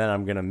 and then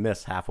I'm going to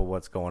miss half of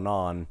what's going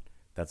on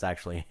that's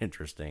actually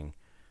interesting.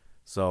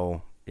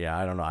 So, yeah,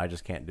 I don't know. I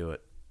just can't do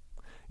it.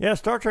 Yeah,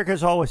 Star Trek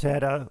has always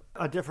had a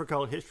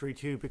difficult history,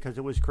 too, because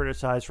it was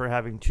criticized for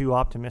having too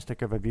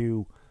optimistic of a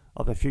view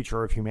of the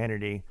future of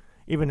humanity,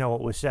 even though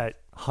it was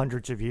set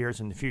hundreds of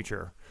years in the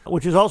future,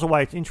 which is also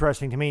why it's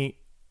interesting to me.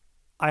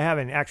 I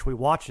haven't actually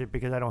watched it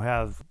because I don't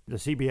have the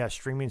CBS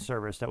streaming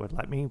service that would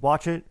let me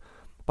watch it.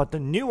 But the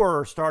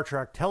newer Star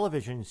Trek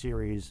television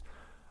series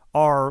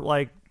are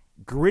like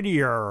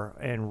grittier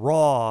and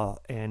raw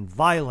and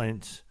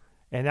violent.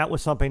 And that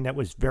was something that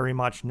was very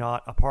much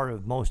not a part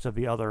of most of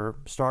the other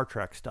Star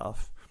Trek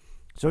stuff.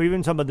 So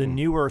even some of the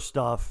newer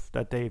stuff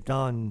that they've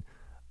done,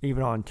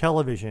 even on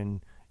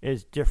television,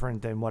 is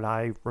different than what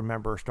I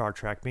remember Star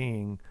Trek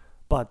being.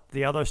 But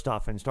the other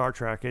stuff in Star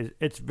Trek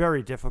it's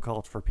very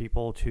difficult for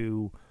people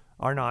who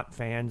are not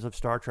fans of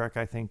Star Trek,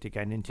 I think, to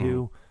get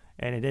into.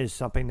 And it is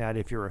something that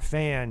if you're a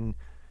fan,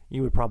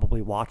 you would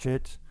probably watch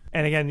it.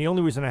 And again, the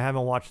only reason I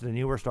haven't watched the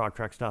newer Star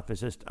Trek stuff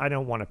is just I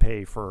don't want to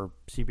pay for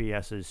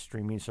CBS's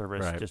streaming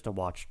service just to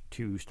watch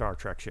 2 Star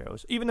Trek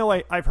shows. Even though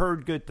I've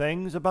heard good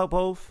things about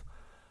both,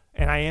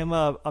 and I am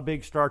a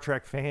big Star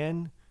Trek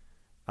fan,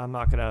 I'm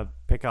not going to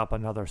pick up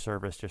another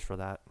service just for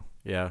that.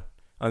 Yeah.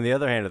 On the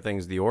other hand of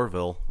things, the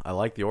Orville. I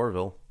like the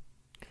Orville.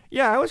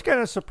 Yeah, I was kind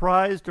of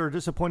surprised or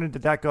disappointed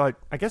that got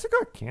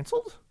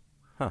canceled.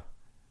 Huh.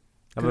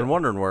 I've been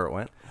wondering where it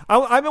went.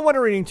 I've been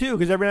wondering too,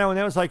 because every now and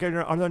then it's like,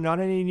 are there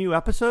not any new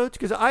episodes?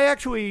 Because I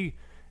actually,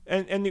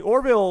 and the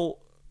Orville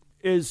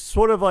is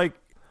sort of like,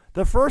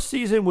 the first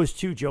season was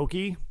too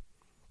jokey,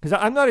 because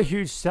I'm not a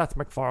huge Seth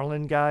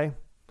MacFarlane guy.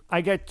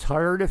 I get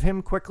tired of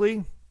him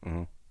quickly.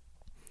 Mm-hmm.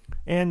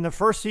 And the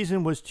first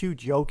season was too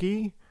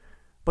jokey,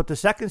 but the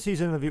second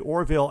season of the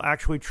Orville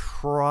actually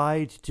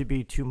tried to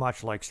be too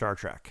much like Star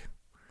Trek.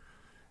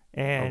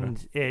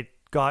 And it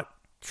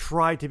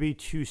tried to be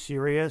too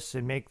serious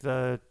and make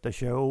the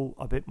show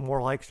a bit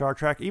more like Star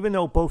Trek, even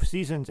though both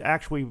seasons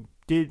actually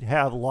did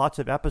have lots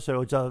of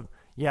episodes of,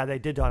 they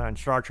did that on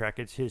Star Trek.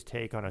 It's his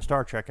take on a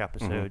Star Trek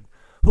episode,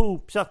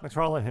 who Seth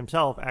MacFarlane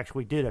himself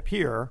actually did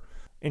appear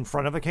in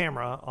front of a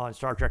camera on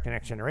Star Trek The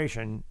Next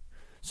Generation.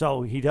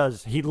 So he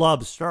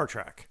loves Star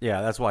Trek.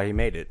 Yeah, that's why he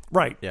made it.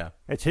 Right. Yeah.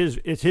 It's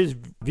his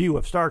view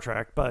of Star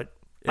Trek, but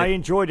I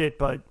enjoyed it,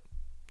 but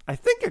I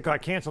think it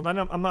got canceled.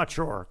 I'm not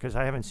sure because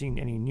I haven't seen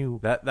any new.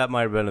 That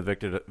might have been a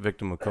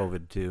victim of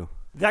COVID too.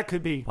 That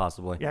could be.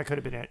 Possibly. Yeah, it could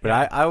have been it. But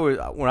I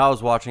when I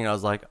was watching, I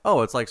was like,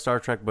 oh, it's like Star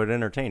Trek, but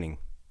entertaining.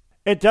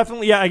 It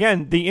definitely,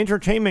 again, the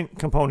entertainment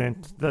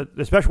component,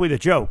 especially the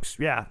jokes,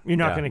 you're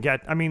not going to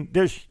get,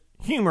 there's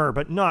humor,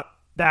 but not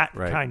that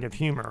kind of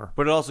humor.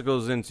 But it also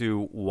goes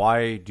into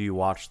why do you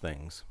watch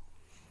things?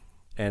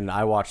 And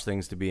I watch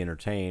things to be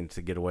entertained,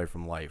 to get away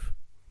from life.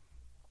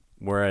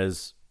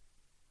 Whereas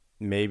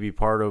maybe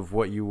part of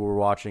what you were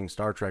watching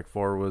Star Trek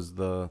for was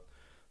the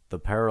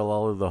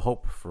parallel or the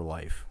hope for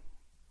life.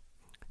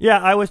 Yeah,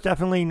 I was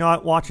definitely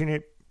not watching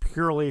it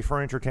purely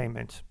for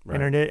entertainment.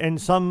 Right. And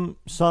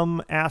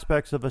some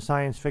aspects of the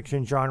science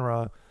fiction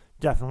genre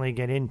definitely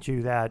get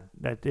into that.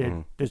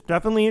 There's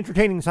definitely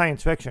entertaining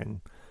science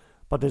fiction,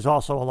 but there's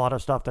also a lot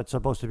of stuff that's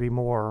supposed to be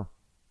more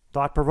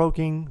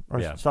thought-provoking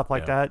or stuff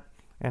like that.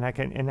 And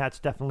that's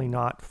definitely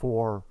not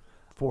for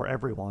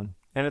everyone.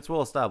 And it's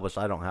well established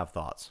I don't have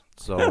thoughts.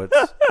 So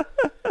it's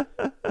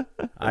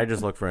I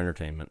just look for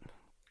entertainment.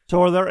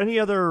 So are there any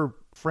other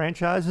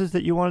franchises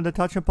that you wanted to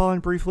touch upon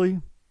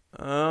briefly?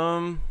 There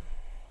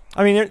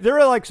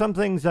are like some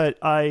things that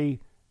I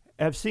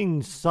have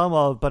seen some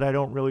of, but I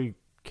don't really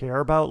care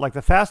about. Like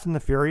the Fast and the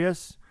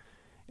Furious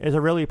is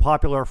a really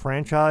popular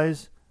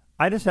franchise.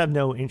 I just have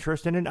no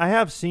interest in it. I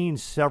have seen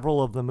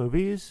several of the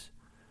movies,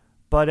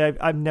 but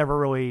I've never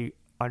really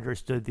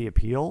understood the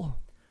appeal.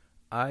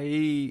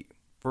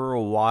 For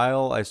a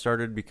while, I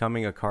started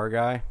becoming a car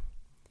guy.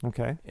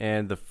 Okay.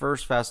 And the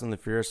first Fast and the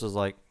Furious was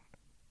like,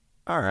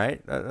 all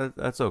right,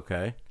 that's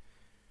okay.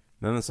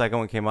 Then the second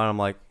one came out, I'm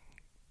like,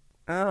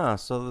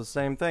 so the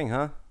same thing,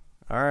 huh?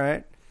 All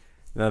right.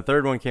 Then the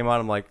third one came out,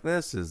 I'm like,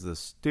 this is the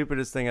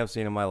stupidest thing I've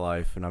seen in my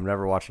life, and I'm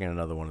never watching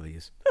another one of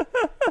these.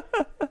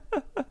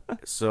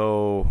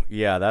 So,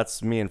 yeah,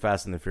 that's me and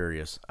Fast and the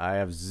Furious. I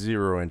have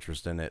zero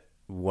interest in it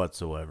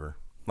whatsoever.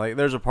 Like,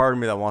 there's a part of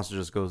me that wants to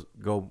just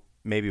go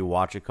maybe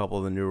watch a couple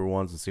of the newer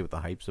ones and see what the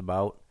hype's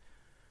about.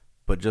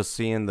 But just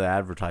seeing the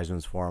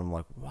advertisements for them, I'm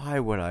like, why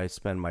would I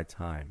spend my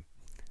time?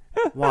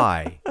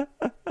 Why?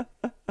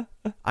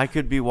 I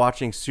could be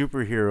watching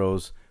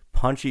superheroes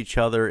punch each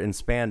other in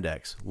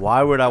spandex.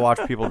 Why would I watch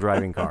people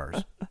driving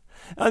cars?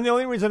 And the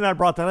only reason I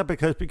brought that up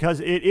because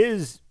it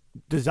is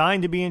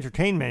designed to be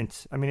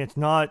entertainment. It's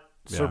not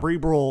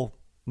cerebral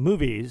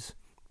movies,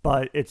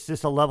 but it's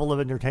just a level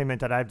of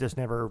entertainment that I've just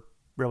never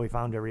really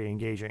found very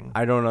engaging.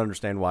 I don't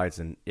understand why it's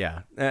kind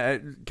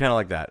of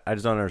like that. I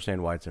just don't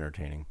understand why it's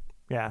entertaining.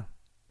 Yeah.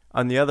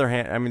 On the other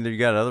hand, you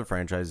got other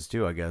franchises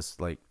too, I guess,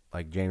 like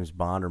James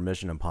Bond or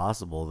Mission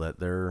Impossible, that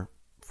they're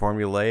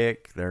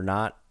formulaic.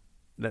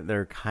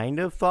 They're kind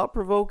of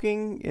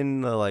thought-provoking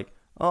in the like,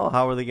 oh,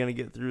 how are they going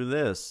to get through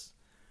this?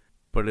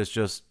 But it's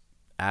just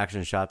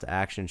action shot to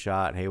action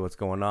shot. Hey, what's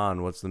going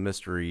on? What's the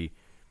mystery?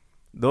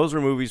 Those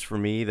are movies for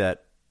me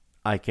that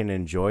I can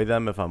enjoy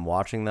them if I'm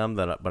watching them,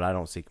 but I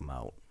don't seek them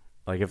out.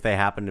 Like if they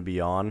happen to be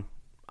on,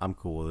 I'm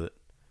cool with it.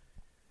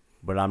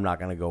 But I'm not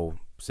going to go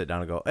sit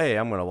down and go, hey,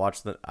 I'm going to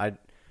watch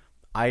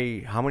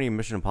how many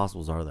Mission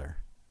Impossibles are there?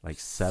 Like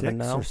 7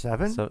 now? 6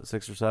 or 7?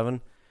 6 or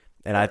 7?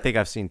 And I think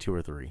I've seen 2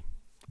 or 3.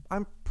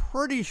 I'm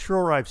pretty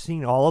sure I've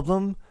seen all of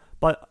them,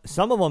 but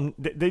some of them,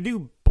 they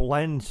do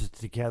blend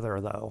together,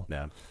 though.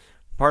 Yeah.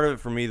 Part of it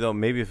for me, though,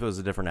 maybe if it was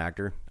a different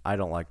actor, I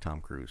don't like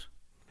Tom Cruise.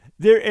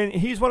 And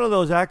he's one of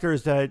those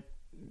actors that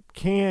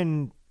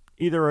can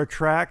either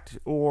attract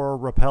or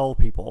repel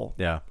people.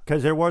 Yeah.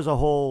 Because there's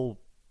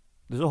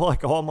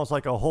like almost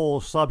like a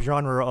whole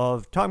subgenre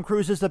of Tom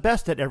Cruise is the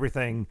best at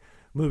everything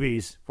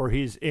movies, where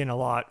he's in a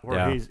lot,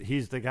 where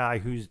he's the guy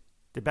who's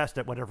the best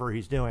at whatever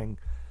he's doing.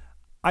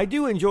 I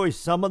do enjoy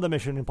some of the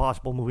Mission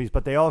Impossible movies,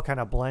 but they all kind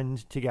of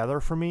blend together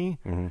for me.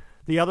 Mm-hmm.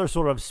 The other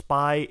sort of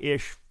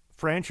spy-ish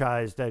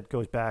franchise that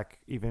goes back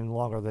even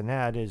longer than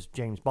that is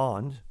James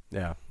Bond.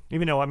 Yeah.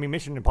 Even though, I mean,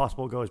 Mission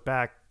Impossible goes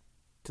back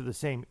to the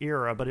same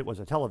era, but it was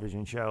a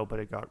television show, but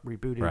it got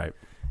rebooted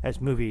as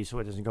movies, so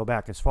it doesn't go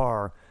back as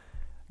far.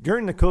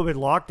 During the COVID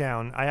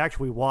lockdown, I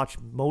actually watched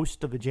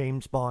most of the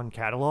James Bond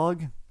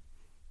catalog,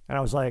 and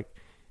I was like,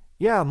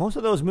 yeah, most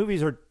of those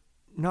movies are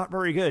not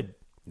very good.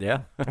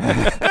 Yeah.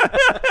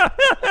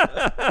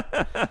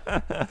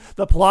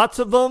 The plots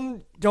of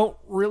them don't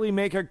really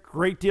make a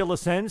great deal of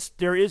sense.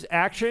 There is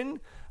action,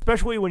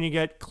 especially when you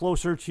get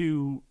closer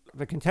to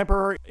the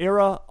contemporary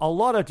era, a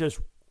lot of just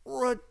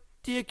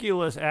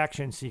ridiculous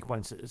action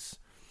sequences.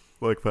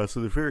 Like Fast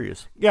and the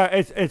Furious. Yeah,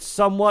 it's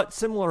somewhat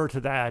similar to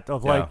that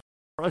of like,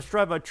 let's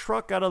drive a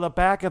truck out of the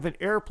back of an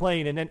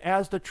airplane, and then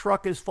as the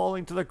truck is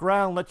falling to the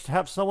ground, let's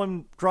have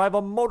someone drive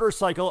a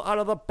motorcycle out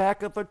of the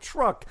back of the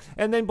truck.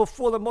 And then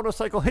before the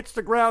motorcycle hits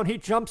the ground, he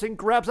jumps and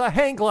grabs a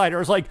hang glider.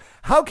 It's like,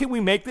 how can we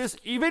make this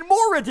even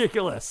more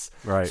ridiculous?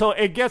 Right. So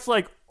it gets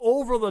like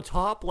over the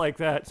top like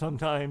that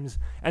sometimes.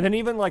 And then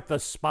even like the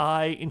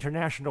spy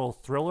international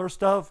thriller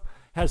stuff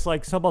has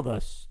like some of the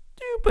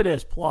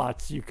stupidest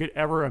plots you could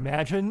ever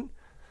imagine.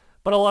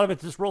 But a lot of it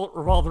just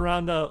revolved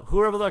around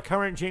whoever the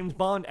current James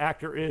Bond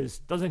actor is.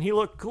 Doesn't he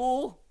look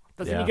cool?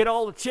 Doesn't he get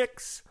all the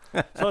chicks?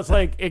 So it's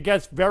like, it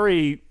gets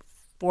very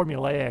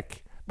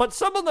formulaic. But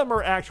some of them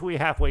are actually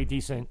halfway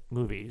decent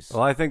movies.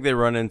 Well, I think they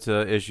run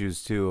into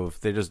issues, too, if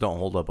they just don't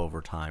hold up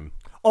over time.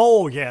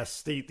 Oh,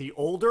 yes. The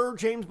older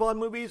James Bond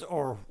movies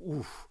are,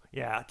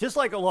 yeah. Just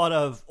like a lot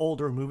of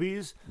older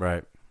movies.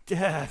 Right.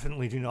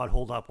 Definitely do not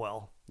hold up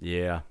well.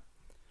 Yeah.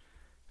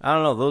 I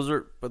don't know.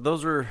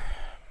 Those are...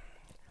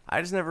 I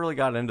just never really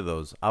got into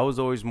those. I was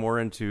always more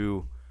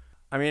into,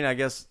 I mean, I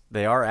guess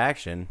they are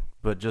action,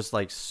 but just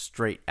like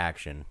straight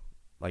action,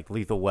 like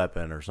Lethal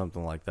Weapon or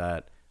something like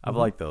that. I've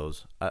liked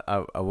those.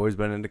 I've always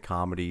been into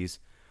comedies.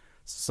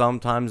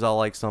 Sometimes I'll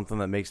like something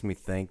that makes me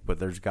think, but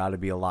there's got to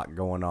be a lot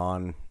going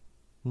on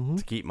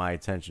to keep my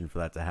attention for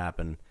that to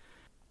happen.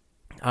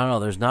 I don't know.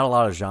 There's not a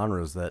lot of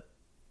genres that,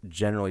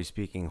 generally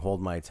speaking,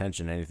 hold my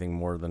attention anything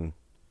more than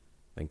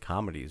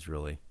comedies,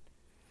 really.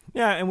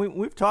 Yeah, and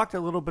we've talked a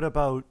little bit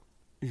about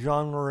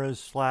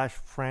genres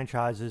 /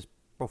 franchises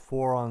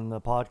before on the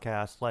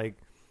podcast. Like,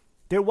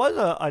 there was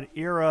an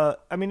era,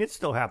 I mean, it's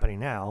still happening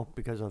now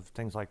because of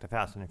things like the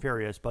Fast and the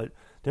Furious, but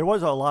there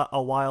was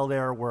a while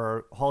there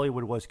where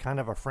Hollywood was kind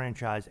of a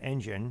franchise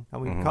engine.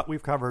 And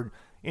we've covered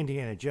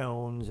Indiana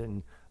Jones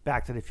and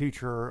Back to the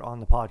Future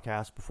on the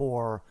podcast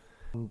before.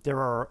 There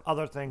are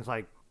other things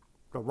like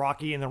the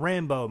Rocky and the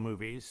Rambo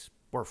movies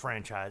were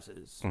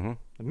franchises. The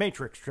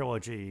Matrix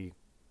trilogy.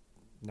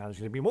 Now there's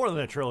going to be more than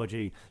a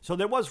trilogy. So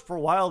there was for a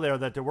while there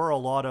that there were a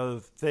lot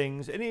of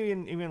things, and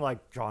even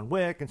like John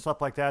Wick and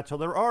stuff like that. So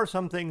there are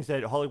some things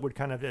that Hollywood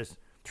kind of just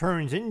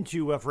turns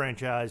into a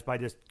franchise by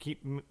just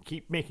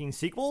keep making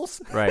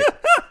sequels. Right.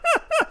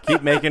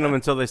 Keep making them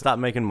until they stop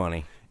making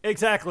money.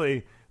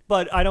 Exactly.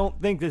 But I don't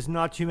think there's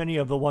not too many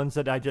of the ones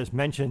that I just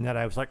mentioned that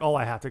I was like, oh,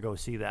 I have to go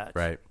see that.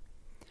 Right.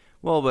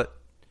 Well, but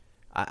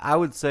I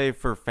would say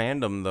for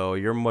fandom, though,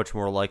 you're much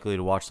more likely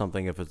to watch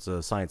something if it's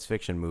a science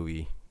fiction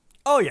movie.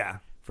 Oh, yeah.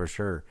 For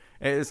sure.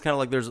 It's kind of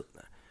like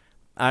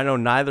I know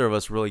neither of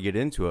us really get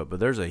into it,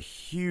 but there's a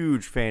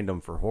huge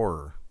fandom for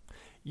horror.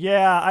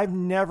 Yeah, I've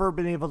never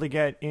been able to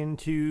get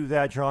into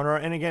that genre.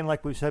 And again,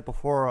 like we've said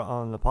before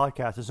on the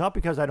podcast, it's not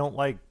because I don't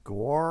like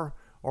gore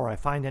or I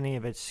find any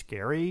of it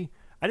scary.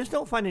 I just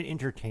don't find it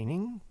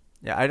entertaining.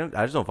 Yeah, I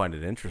just don't find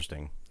it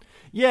interesting.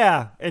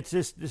 Yeah,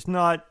 it's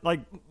not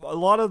like a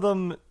lot of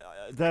them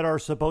that are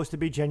supposed to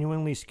be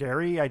genuinely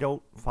scary, I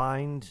don't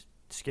find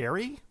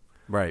scary.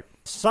 Right.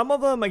 Some of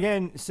them,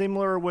 again,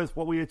 similar with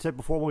what we had said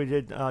before when we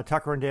did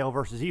Tucker and Dale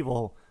versus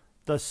Evil,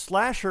 the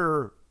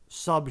slasher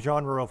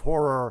subgenre of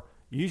horror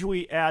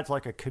usually adds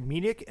like a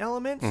comedic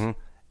element,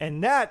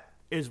 and that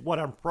is what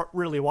I'm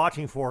really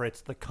watching for.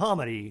 It's the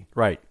comedy,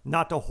 right?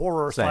 Not the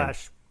horror Same.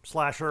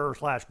 slasher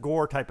 /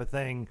 gore type of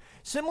thing.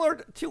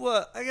 Similar to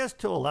I guess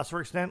to a lesser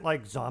extent,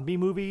 like zombie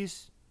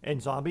movies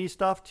and zombie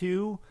stuff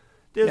too.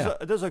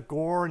 There's a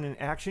gore and an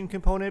action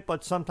component,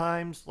 but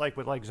sometimes, like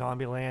with like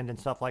Zombieland and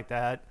stuff like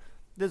that,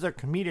 there's a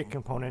comedic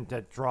component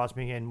that draws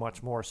me in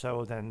much more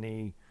so than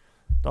the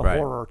right.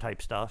 horror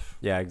type stuff.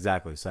 Yeah,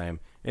 exactly. Same.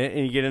 And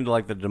you get into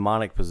like the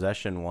demonic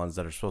possession ones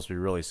that are supposed to be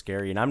really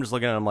scary. And I'm just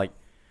looking at them like,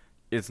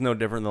 it's no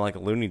different than like a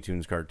Looney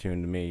Tunes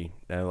cartoon to me.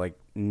 And like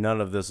none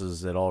of this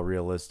is at all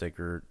realistic,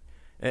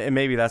 and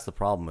maybe that's the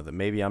problem with it.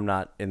 Maybe I'm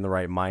not in the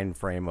right mind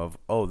frame of,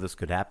 oh, this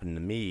could happen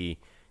to me.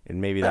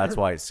 And maybe that's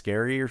why it's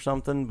scary or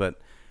something.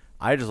 But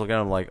I just look at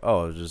them like,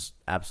 oh, it's just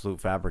absolute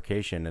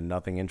fabrication and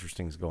nothing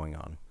interesting is going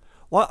on.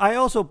 Well, I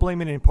also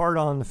blame it in part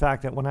on the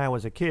fact that when I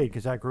was a kid,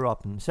 because I grew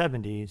up in the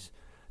 70s,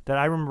 that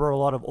I remember a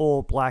lot of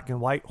old black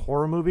and white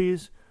horror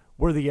movies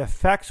where the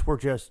effects were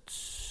just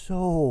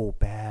so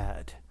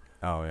bad.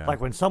 Oh, yeah. Like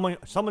when someone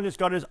just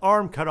got his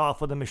arm cut off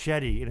with a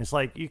machete, and it's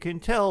like you can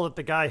tell that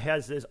the guy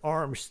has his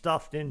arm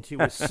stuffed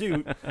into a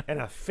suit,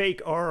 and a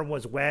fake arm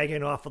was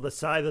wagging off of the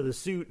side of the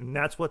suit, and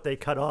that's what they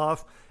cut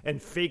off,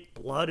 and fake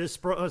blood is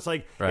sprung. It's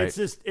like It's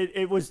just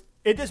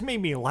it just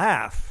made me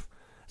laugh.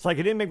 It's like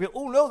it didn't make me,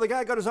 oh no, the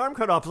guy got his arm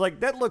cut off. It's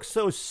like that looks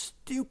so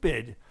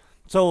stupid.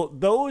 So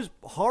those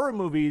horror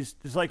movies,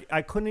 it's like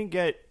I couldn't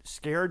get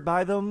scared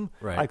by them.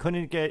 Right. I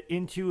couldn't get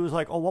into. It was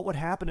like, oh, what would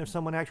happen if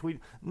someone actually?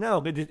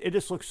 No, it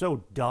just looks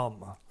so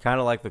dumb.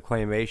 Kind of like the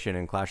claymation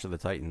in Clash of the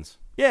Titans.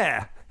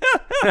 Yeah,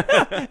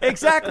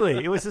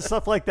 exactly. It was just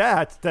stuff like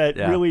that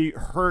really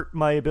hurt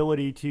my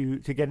ability to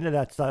get into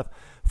that stuff.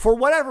 For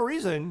whatever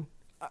reason,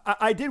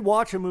 I did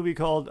watch a movie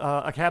called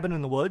A Cabin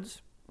in the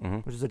Woods,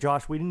 which is a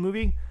Joss Whedon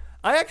movie.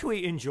 I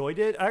actually enjoyed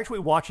it. I actually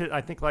watched it,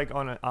 I think, like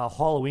on a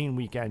Halloween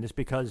weekend just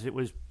because it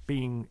was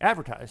being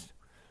advertised.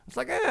 It's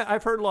like,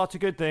 I've heard lots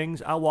of good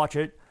things. I'll watch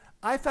it.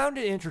 I found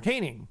it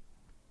entertaining.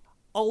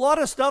 A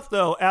lot of stuff,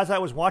 though, as I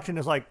was watching,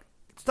 is like,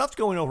 stuff's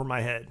going over my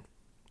head.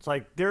 It's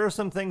like, there are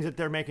some things that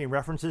they're making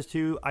references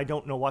to. I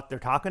don't know what they're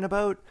talking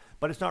about,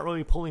 but it's not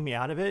really pulling me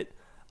out of it.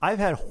 I've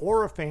had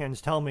horror fans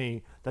tell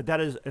me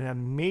that is an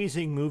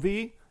amazing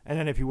movie, and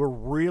then if you were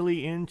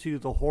really into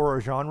the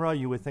horror genre,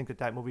 you would think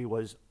that movie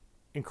was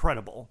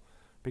incredible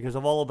because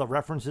of all of the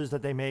references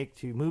that they make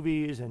to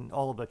movies and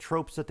all of the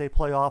tropes that they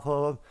play off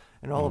of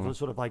and all of the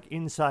sort of like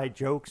inside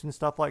jokes and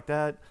stuff like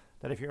that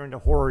if you're into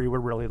horror, you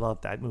would really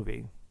love that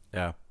movie.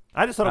 Yeah.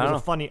 I just thought it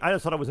was I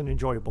just thought it was an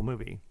enjoyable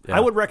movie. Yeah. I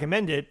would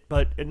recommend it,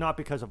 but not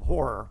because of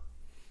horror.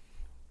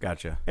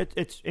 Gotcha.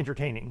 It's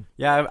entertaining.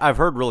 Yeah, I've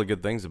heard really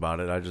good things about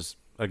it. I just,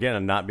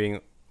 again, not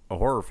being a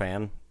horror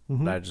fan,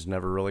 I just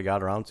never really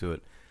got around to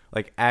it.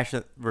 Like Ash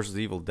versus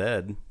Evil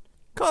Dead.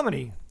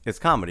 Comedy. It's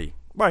comedy.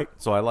 Right.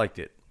 So I liked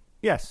it.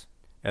 Yes.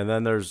 And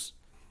then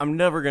I'm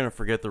never going to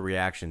forget the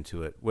reaction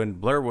to it when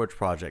Blair Witch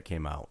Project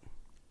came out.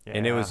 Yeah.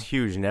 And it was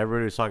huge, and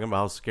everybody was talking about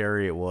how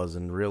scary it was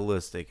and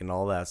realistic and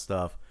all that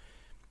stuff.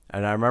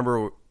 And I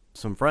remember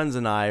some friends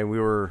and we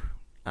were,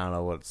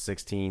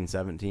 16,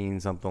 17,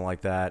 something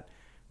like that.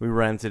 We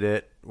rented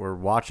it. We're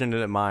watching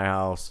it at my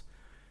house.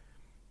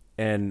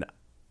 And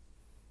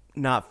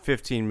not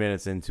 15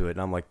 minutes into it,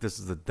 and I'm like, this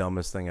is the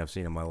dumbest thing I've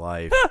seen in my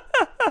life.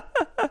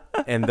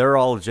 And they're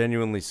all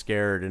genuinely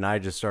scared, and I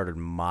just started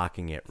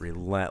mocking it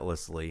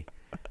relentlessly.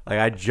 Like,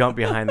 I jumped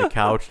behind the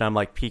couch, and I'm,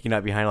 like, peeking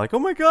up behind, like, oh,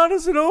 my God,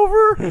 is it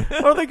over?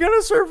 Are they going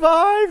to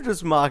survive?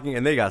 Just mocking.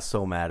 And they got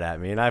so mad at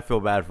me, and I feel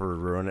bad for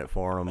ruining it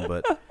for them,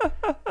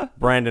 but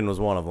Brandon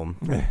was one of them.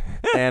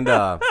 And,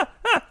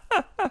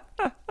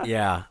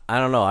 yeah, I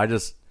don't know.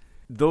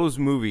 Those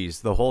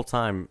movies, the whole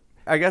time,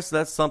 I guess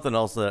that's something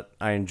else that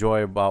I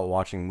enjoy about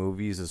watching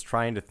movies is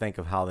trying to think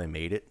of how they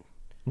made it.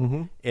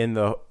 Mm-hmm. In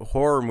the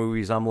horror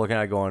movies, I'm looking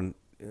at going,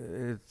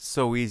 it's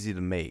so easy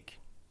to make.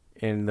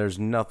 And there's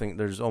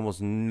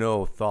almost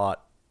no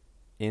thought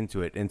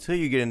into it until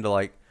you get into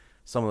like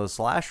some of the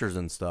slashers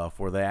and stuff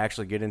where they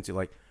actually get into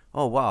like,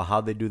 oh wow,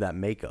 how'd they do that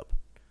makeup?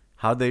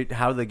 How do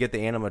they get the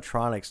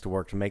animatronics to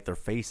work to make their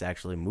face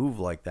actually move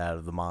like that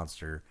of the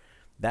monster?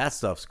 That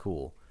stuff's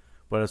cool.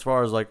 But as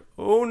far as like,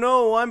 oh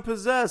no, I'm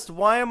possessed.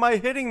 Why am I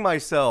hitting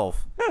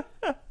myself?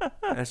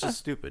 That's just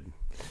stupid.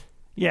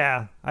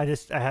 Yeah, I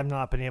have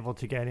not been able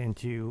to get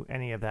into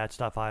any of that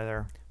stuff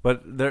either.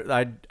 But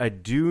I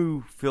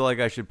do feel like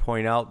I should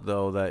point out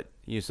though that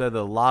you said that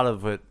a lot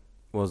of it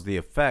was the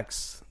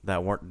effects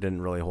that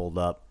didn't really hold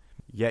up.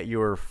 Yet you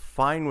were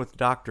fine with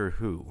Doctor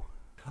Who.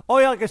 Oh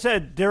yeah, like I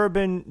said, there have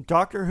been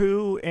Doctor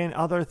Who and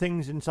other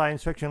things in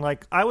science fiction.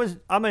 Like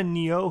I'm a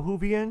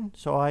neo-Whovian,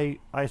 so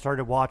I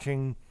started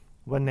watching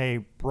when they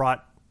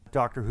brought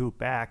Doctor Who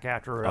back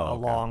after a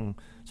long.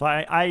 So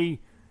I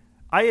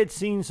had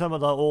seen some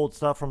of the old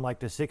stuff from like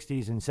the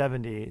 60s and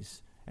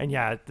 70s, and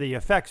yeah, the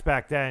effects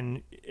back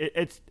then.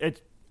 It's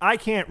I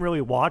can't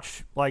really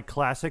watch like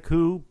classic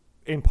Who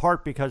in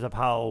part because of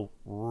how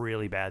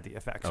really bad the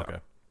effects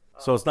are.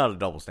 So it's not a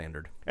double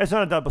standard. It's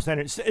not a double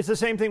standard. It's the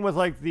same thing with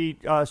like the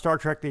Star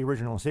Trek, the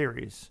original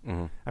series.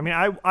 Mm-hmm. I mean,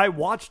 I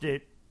watched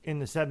it in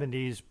the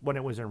 70s when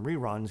it was in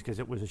reruns because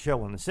it was a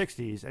show in the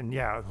 60s, and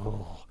yeah,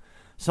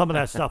 some of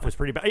that stuff was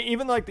pretty bad.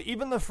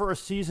 Even the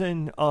first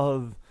season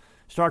of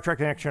Star Trek: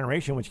 The Next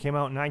Generation, which came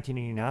out in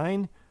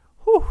 1989,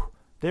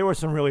 there were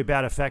some really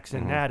bad effects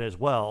in that as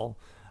well.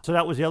 So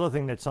that was the other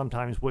thing that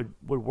sometimes would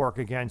work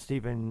against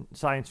even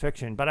science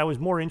fiction. But I was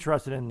more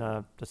interested in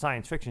the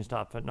science fiction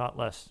stuff, but not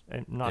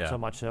so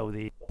much so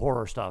the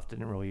horror stuff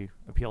didn't really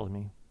appeal to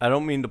me. I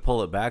don't mean to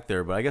pull it back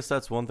there, but I guess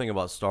that's one thing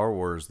about Star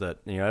Wars that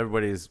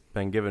everybody's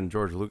been giving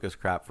George Lucas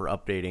crap for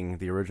updating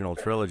the original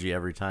trilogy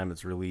every time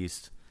it's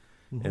released.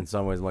 Mm-hmm. In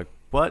some ways, I'm like,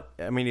 but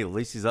I mean, at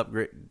least he's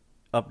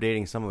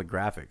updating some of the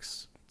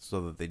graphics so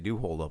that they do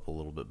hold up a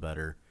little bit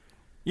better.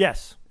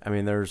 Yes, I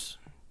mean there's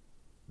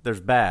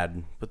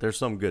bad, but there's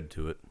some good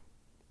to it.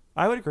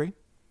 I would agree.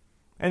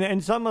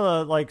 And some of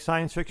the like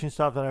science fiction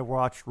stuff that I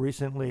watched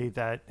recently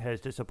that has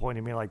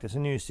disappointed me, like there's a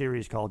new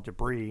series called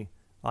Debris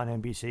on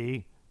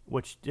NBC,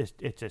 which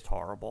it's just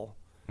horrible.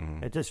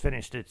 Mm-hmm. It just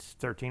finished its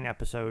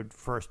 13-episode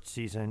first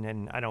season,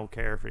 and I don't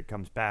care if it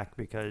comes back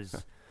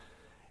because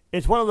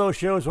it's one of those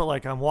shows where,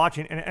 like, I'm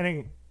watching,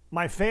 and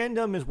my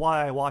fandom is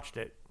why I watched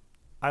it.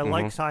 I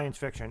like science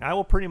fiction. I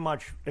will pretty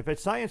much, if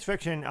it's science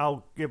fiction,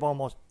 I'll give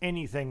almost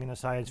anything in the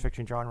science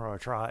fiction genre a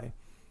try.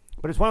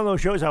 But it's one of those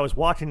shows I was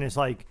watching, it's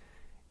like,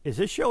 is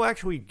this show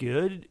actually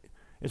good?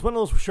 It's one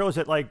of those shows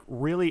that, like,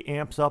 really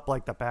amps up,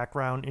 like, the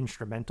background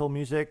instrumental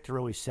music to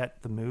really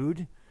set the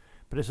mood.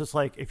 But it's just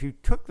like, if you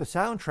took the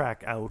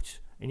soundtrack out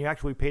and you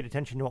actually paid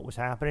attention to what was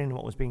happening and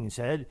what was being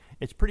said,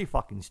 it's pretty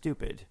fucking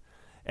stupid.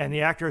 And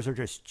the actors are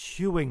just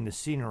chewing the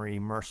scenery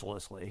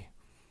mercilessly.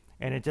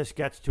 And it just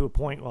gets to a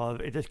point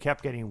where it just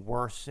kept getting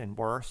worse and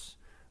worse.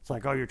 It's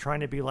like, oh, you're trying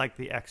to be like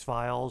the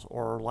X-Files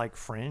or like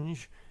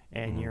Fringe,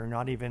 and you're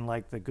not even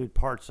like the good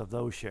parts of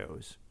those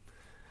shows.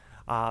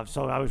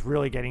 So I was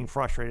really getting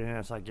frustrated, and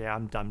it's like, yeah,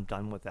 I'm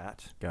done with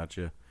that.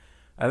 Gotcha.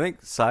 I think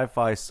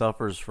sci-fi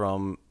suffers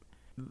from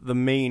the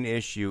main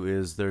issue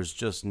is there's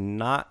just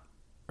not,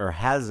 or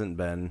hasn't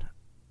been,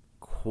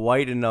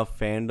 quite enough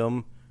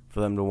fandom for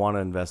them to want to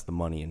invest the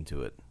money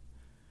into it.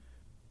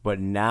 But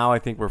now I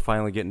think we're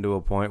finally getting to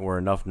a point where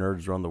enough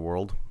nerds run the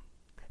world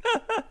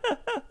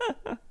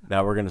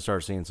that we're going to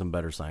start seeing some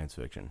better science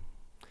fiction.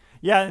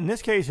 Yeah, in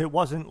this case, it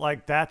wasn't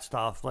like that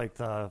stuff, like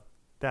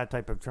that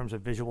type of terms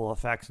of visual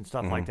effects and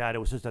stuff like that. It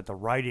was just that the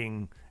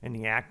writing and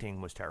the acting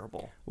was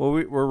terrible. Well,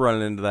 we're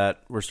running into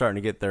that. We're starting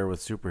to get there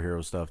with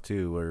superhero stuff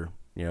too, where,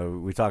 you know,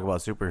 we talk about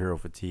superhero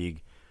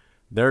fatigue.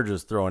 They're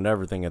just throwing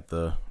everything at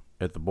the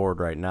board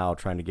right now,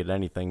 trying to get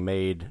anything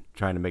made,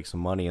 trying to make some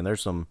money, and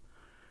there's some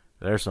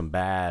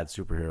bad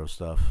superhero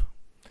stuff.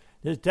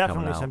 There's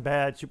definitely some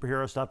bad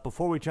superhero stuff.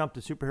 Before we jump to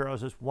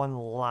superheroes, just one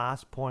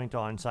last point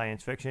on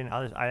science fiction.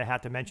 I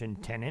have to mention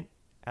Tenet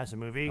as a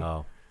movie.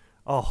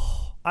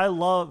 Oh, I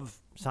love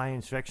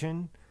science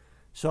fiction,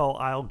 so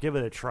I'll give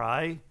it a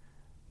try.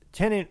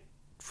 Tenet,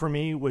 for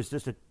me, was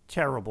just a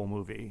terrible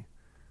movie.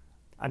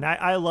 And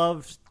I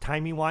love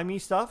timey-wimey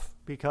stuff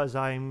because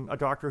I'm a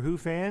Doctor Who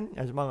fan,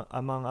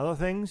 among other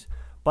things.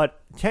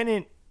 But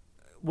Tenet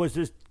was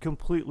just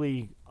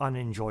completely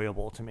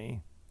unenjoyable to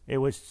me. It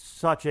was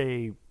such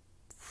a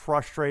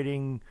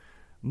frustrating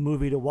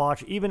movie to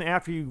watch. Even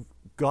after you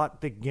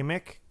got the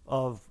gimmick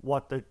of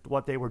what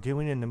they were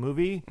doing in the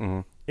movie,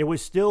 it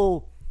was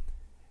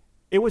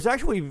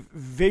actually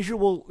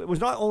visual. It was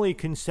not only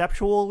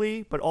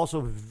conceptually, but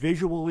also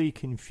visually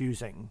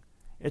confusing.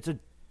 It's a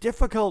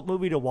difficult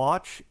movie to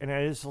watch, and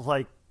it is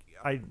like,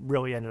 I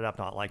really ended up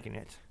not liking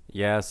it.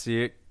 Yeah,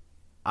 see,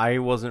 I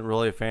wasn't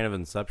really a fan of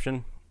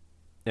Inception.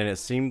 And it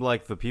seemed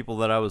like the people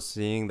that I was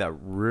seeing that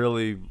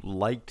really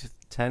liked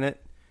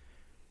Tenet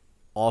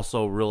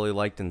also really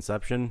liked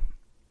Inception.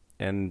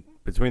 And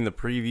between the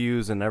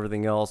previews and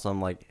everything else,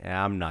 I'm like,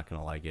 I'm not going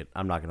to like it.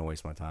 I'm not going to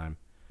waste my time.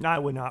 I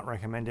would not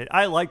recommend it.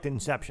 I liked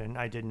Inception.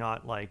 I did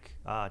not like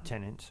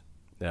Tenet.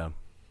 Yeah.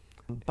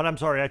 But I'm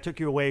sorry, I took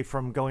you away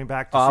from going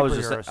back to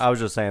superheroes. I was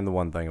just saying the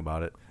one thing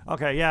about it.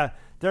 Okay, yeah.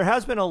 There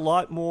has been a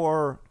lot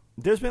more.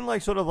 There's been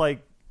like sort of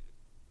like,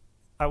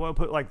 I want to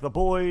put like The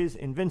Boys,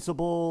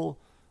 Invincible,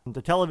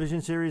 the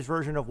television series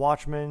version of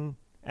Watchmen,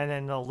 and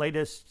then the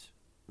latest,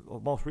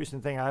 most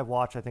recent thing I've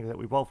watched, I think that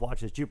we both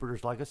watched, is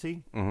Jupiter's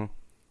Legacy.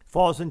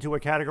 Falls into a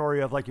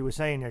category of, like you were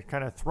saying, they're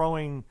kind of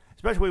throwing,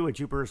 especially with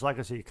Jupiter's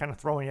Legacy, kind of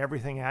throwing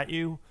everything at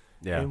you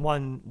in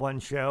one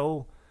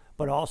show.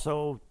 But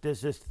also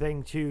there's this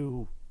thing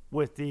too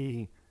with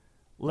the,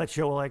 let's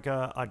show like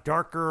a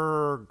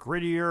darker,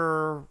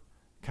 grittier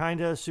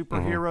kind of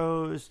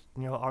superheroes.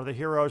 You know, are the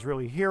heroes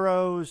really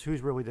heroes?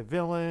 Who's really the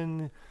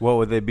villain? What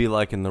would they be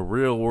like in the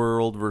real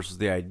world versus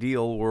the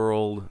ideal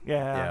world?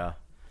 Yeah.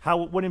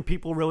 How wouldn't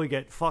people really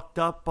get fucked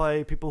up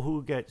by people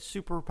who get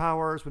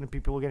superpowers? Wouldn't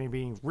people getting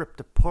being ripped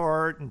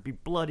apart and be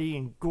bloody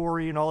and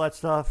gory and all that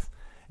stuff?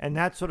 And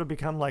that sort of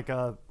become like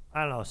a,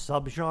 I don't know,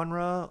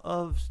 subgenre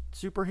of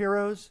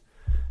superheroes.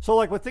 So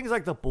like with things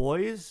like The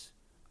Boys,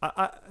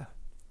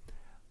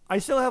 I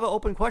still have an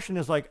open question.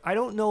 Is like, I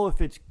don't know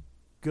if it's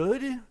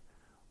good,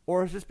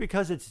 or is just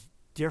because it's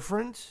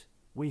different,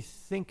 we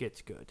think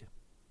it's good.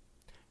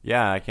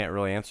 Yeah, I can't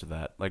really answer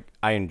that. Like,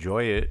 I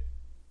enjoy it,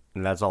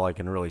 and that's all I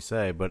can really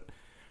say, but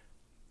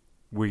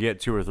we get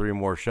 2 or 3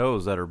 more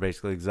shows that are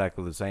basically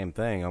exactly the same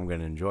thing, I'm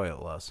going to enjoy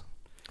it less.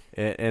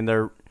 And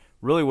they're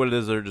really what it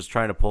is, they're just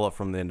trying to pull it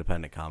from the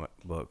independent comic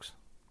books.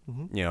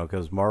 You know,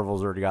 because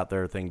Marvel's already got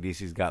their thing,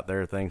 DC's got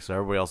their thing, so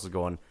everybody else is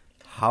going,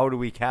 how do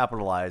we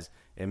capitalize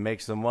and make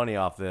some money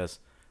off this?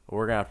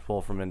 We're going to have to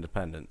pull from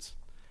independents.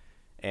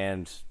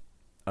 And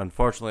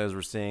unfortunately, as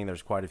we're seeing,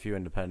 there's quite a few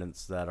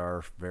independents that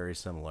are very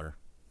similar.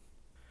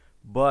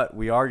 But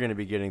we are going to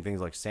be getting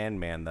things like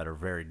Sandman that are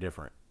very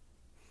different.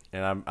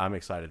 And I'm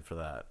excited for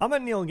that. I'm a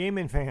Neil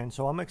Gaiman fan,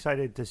 so I'm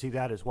excited to see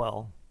that as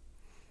well.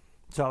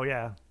 So,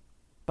 yeah.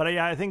 But,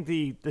 yeah, I think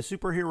the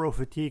superhero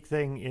fatigue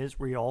thing is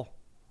real.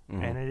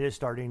 And it is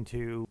starting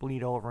to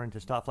bleed over into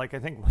stuff. Like, I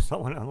think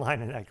someone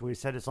online had actually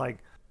said, it's like,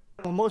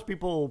 When most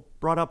people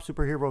brought up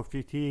superhero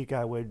fatigue,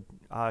 I would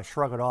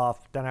shrug it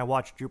off. Then I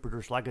watched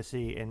Jupiter's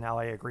Legacy, and now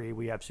I agree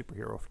we have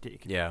superhero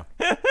fatigue. Yeah.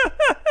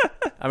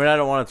 I mean, I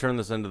don't want to turn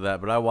this into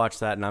that, but I watched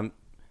that, and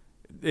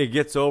it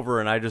gets over,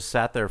 and I just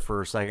sat there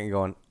for a second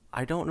going,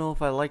 I don't know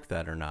if I like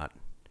that or not.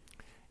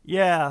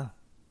 Yeah.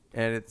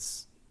 And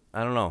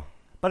I don't know.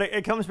 But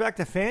it comes back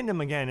to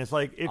fandom again. It's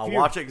like if I'll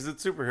you're... watch it because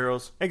it's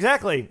superheroes.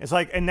 Exactly. It's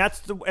like, and that's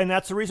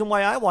the reason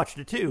why I watched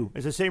it too.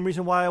 It's the same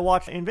reason why I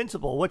watched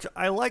Invincible, which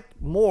I liked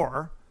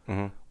more.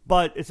 Mm-hmm.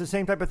 But it's the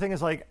same type of thing.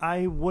 It's like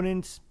I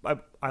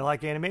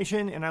like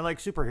animation and I like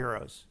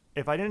superheroes.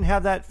 If I didn't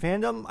have that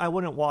fandom, I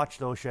wouldn't watch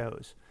those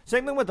shows.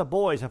 Same thing with The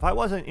Boys. If I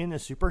wasn't into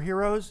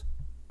superheroes,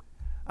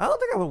 I don't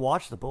think I would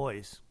watch The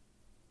Boys.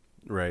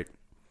 Right.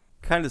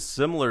 Kind of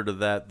similar to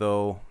that,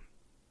 though.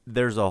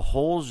 There's a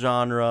whole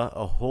genre,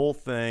 a whole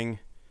thing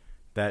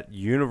that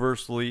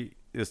universally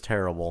is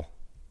terrible,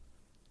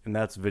 and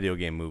that's video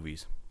game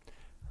movies.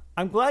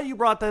 I'm glad you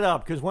brought that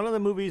up because one of the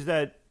movies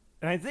that,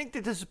 and I think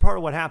that this is part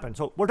of what happened.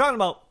 So we're talking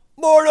about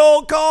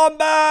Mortal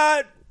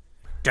Kombat.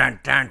 Dun,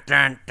 dun,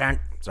 dun, dun.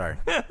 Sorry.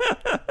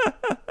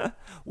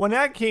 When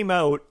that came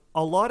out,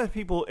 a lot of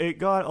people, it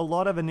got a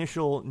lot of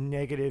initial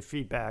negative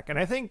feedback. And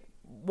I think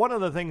one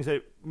of the things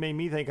that made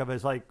me think of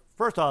is like,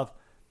 first off,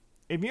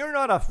 if you're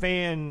not a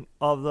fan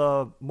of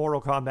the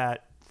Mortal Kombat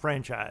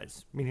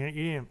franchise, meaning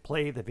you didn't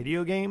play the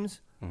video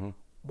games,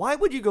 why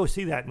would you go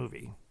see that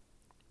movie?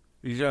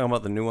 You talking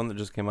about the new one that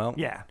just came out?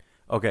 Yeah.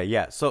 Okay,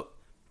 yeah. So,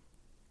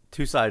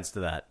 two sides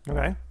to that.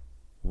 Okay.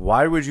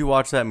 Why would you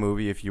watch that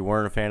movie if you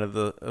weren't a fan of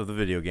the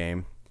video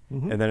game?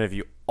 Mm-hmm. And then if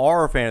you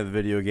are a fan of the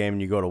video game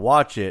and you go to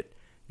watch it,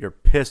 you're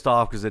pissed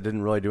off because it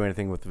didn't really do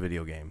anything with the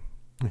video game.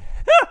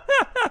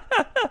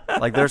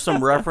 Like, there's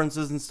some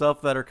references and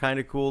stuff that are kind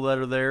of cool that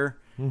are there.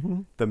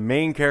 Mm-hmm. The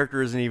main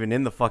character isn't even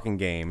in the fucking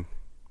game.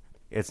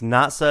 It's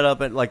not set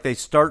up, and like they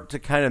start to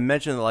kind of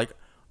mention like,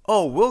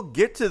 oh, we'll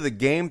get to the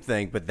game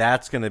thing, but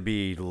that's going to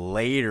be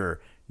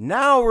later.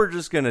 Now we're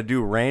just going to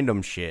do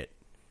random shit.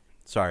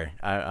 Sorry,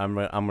 I'm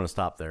going to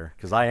stop there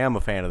because I am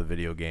a fan of the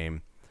video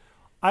game.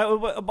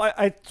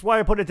 That's why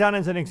I put it down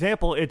as an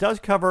example. It does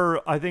cover,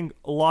 I think,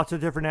 lots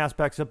of different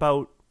aspects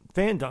about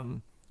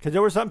fandom. Because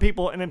there were some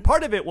people, and then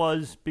part of it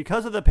was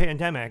because of the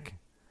pandemic,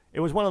 it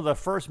was one of the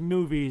first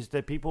movies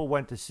that people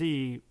went to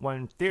see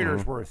when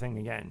theaters were a thing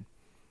again.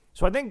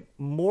 So I think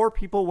more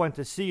people went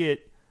to see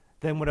it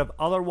than would have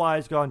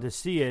otherwise gone to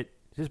see it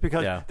just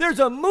because there's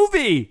a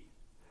movie.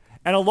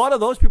 And a lot of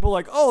those people were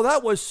like, oh,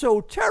 that was so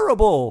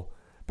terrible.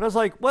 But I was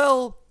like,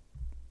 well,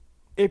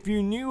 if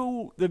you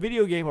knew the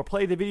video game or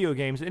played the video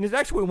games, and it's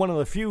actually one of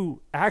the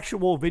few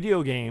actual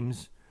video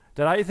games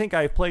that I think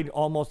I've played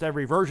almost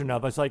every version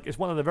of. It's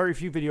one of the very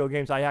few video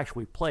games I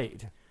actually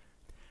played.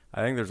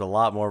 I think there's a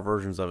lot more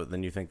versions of it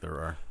than you think there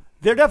are.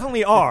 There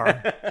definitely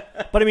are.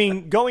 But I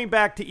mean, going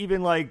back to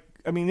even like,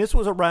 I mean, this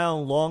was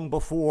around long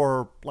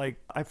before, like,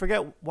 I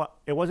forget what,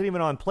 it wasn't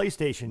even on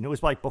PlayStation. It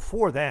was like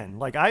before then.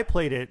 Like, I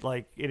played it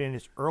like in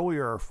its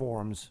earlier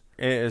forms.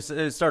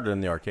 It started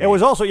in the arcade. It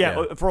was also,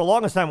 for the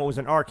longest time, it was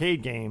an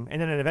arcade game. And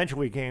then it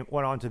eventually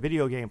went on to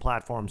video game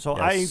platforms. So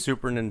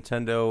Super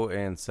Nintendo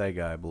and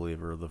Sega, I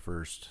believe, are the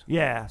first.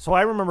 Yeah. So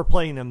I remember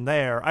playing them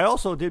there. I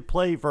also did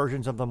play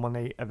versions of them when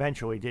they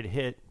eventually did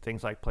hit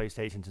things like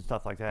PlayStations and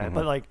stuff like that. Mm-hmm.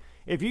 But like,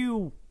 if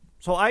you...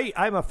 So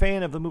I'm a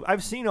fan of the movie.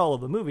 I've seen all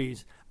of the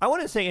movies. I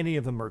wouldn't say any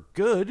of them are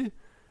good,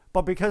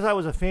 but because I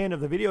was a fan of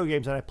the video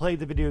games and I played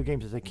the video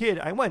games as a kid,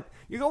 I went,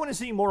 you're going to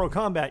see Mortal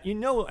Kombat. You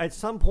know, at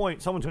some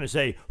point, someone's going to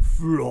say,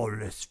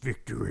 flawless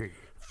victory.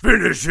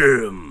 Finish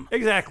him.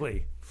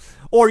 Exactly.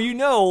 Or, you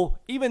know,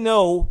 even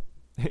though,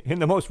 in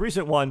the most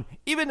recent one,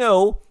 even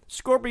though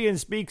Scorpion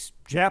speaks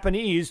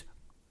Japanese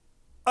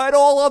at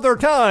all other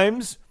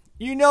times,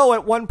 you know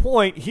at one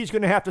point he's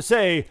going to have to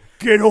say,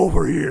 get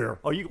over here.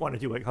 Oh, you want to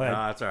do it. Go ahead.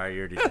 No, that's all right. You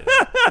already did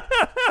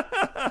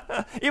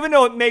it. Even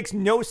though it makes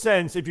no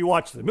sense if you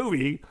watch the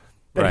movie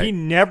that he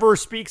never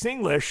speaks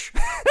English.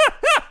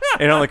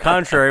 And on the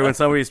contrary, when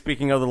somebody's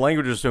speaking other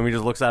languages to him, he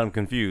just looks at him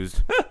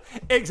confused.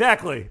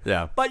 Exactly.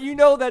 Yeah. But you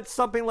know that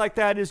something like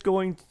that is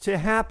going to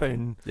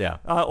happen. Yeah.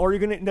 Or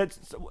you're going to...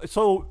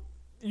 So...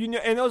 You know,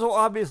 and those are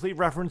obviously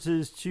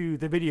references to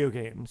the video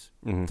games.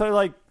 Mm-hmm.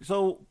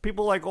 So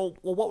people are like, oh,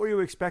 well, what were you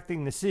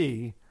expecting to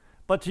see?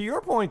 But to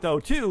your point,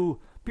 though, too,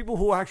 people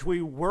who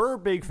actually were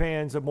big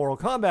fans of Mortal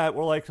Kombat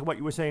were like what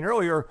you were saying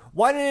earlier.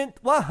 Why didn't?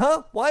 What?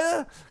 Huh?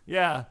 Why?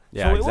 Yeah.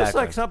 So it was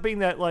like something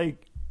that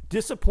like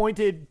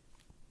disappointed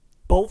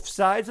both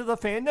sides of the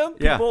fandom.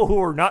 People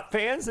who are not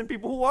fans and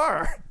people who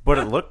are. But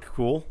it looked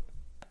cool.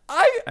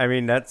 I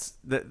mean, that's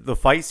the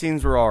fight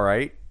scenes were all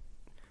right,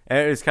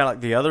 and it's kind of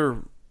like the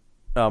other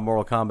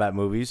Mortal Kombat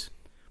movies.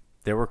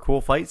 There were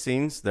cool fight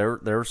scenes. There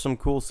were some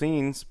cool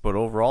scenes, but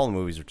overall the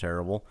movies are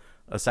terrible.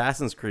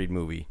 Assassin's Creed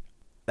movie.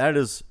 That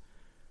is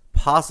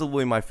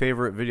possibly my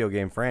favorite video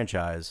game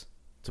franchise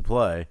to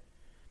play.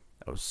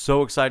 I was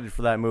so excited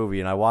for that movie,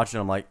 and I watched it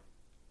and I'm like,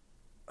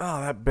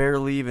 oh, that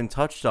barely even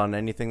touched on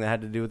anything that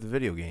had to do with the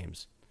video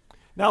games.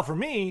 Now for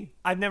me,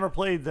 I've never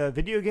played the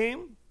video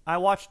game. I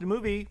watched the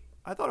movie.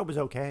 I thought it was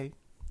okay.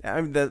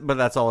 I mean, but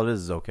that's all it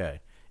is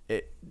okay.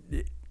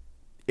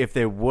 If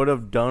they would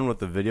have done what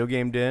the video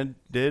game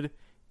did,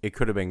 it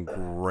could have been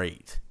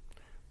great.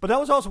 But that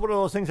was also one of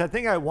those things. I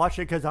think I watched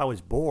it because I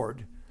was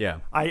bored. Yeah.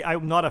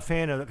 I'm not a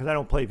fan of it because I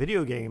don't play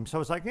video games. So I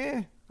was like,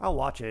 I'll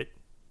watch it.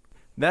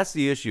 That's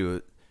the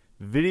issue.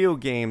 Video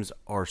games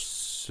are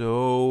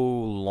so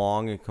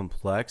long and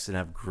complex and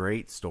have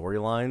great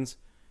storylines.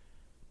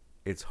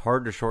 It's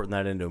hard to shorten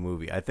that into a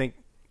movie. I think,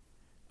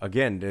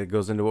 again, it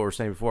goes into what we were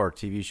saying before,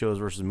 TV shows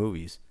versus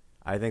movies.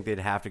 I think they'd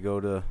have to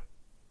go to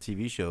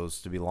TV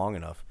shows to be long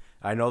enough.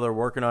 I know they're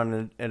working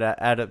on an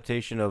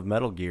adaptation of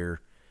Metal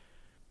Gear.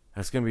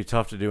 That's going to be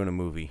tough to do in a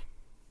movie.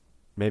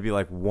 Maybe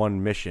like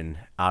one mission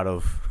out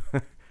of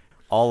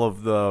all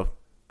of the,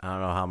 I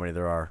don't know how many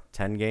there are,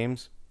 10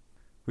 games?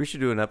 We should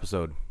do an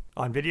episode.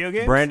 On video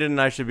games? Brandon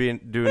and I should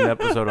do an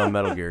episode on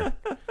Metal Gear.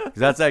 Because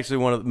that's actually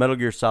one of the Metal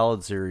Gear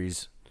Solid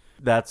series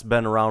that's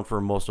been around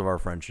for most of our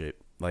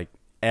friendship. Like,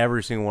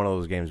 every single one of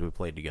those games we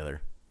played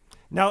together.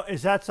 Now,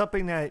 is that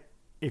something that,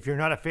 if you're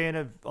not a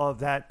fan of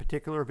that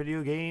particular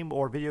video game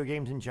or video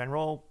games in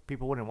general,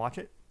 people wouldn't watch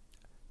it?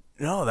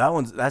 No,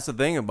 that's the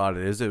thing about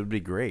it, is it would be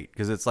great.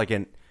 Because it's like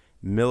a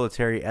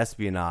military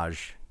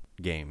espionage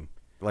game.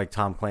 Like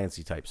Tom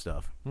Clancy type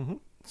stuff. Mm-hmm.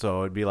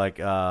 So it'd be like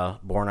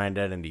Born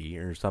Identity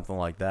or something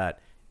like that.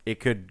 It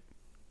could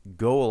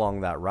go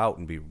along that route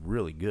and be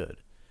really good.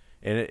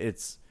 And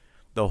it's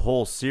the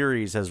whole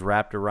series has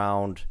wrapped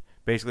around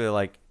basically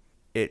like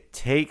it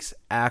takes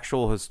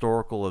actual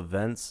historical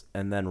events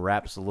and then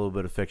wraps a little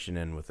bit of fiction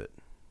in with it.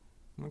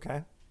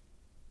 Okay.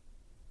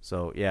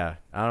 So yeah,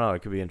 I don't know.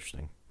 It could be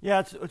interesting. Yeah,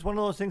 it's one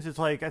of those things. It's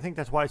like, I think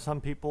that's why some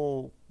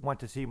people went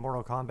to see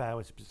Mortal Kombat.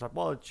 It's just like,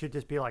 well, it should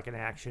just be like an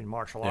action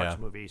martial arts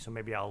movie, so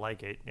maybe I'll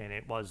like it. And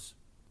it was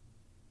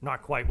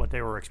not quite what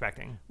they were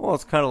expecting. Well,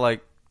 it's kind of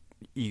like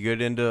you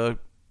get into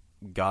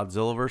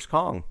Godzilla vs.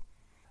 Kong.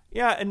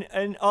 Yeah,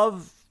 and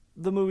of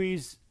the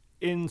movies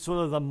in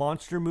sort of the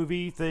monster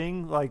movie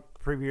thing, like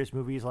previous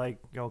movies like,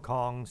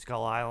 Kong,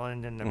 Skull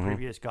Island, and the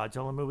previous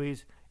Godzilla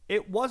movies,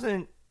 it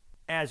wasn't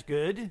as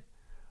good.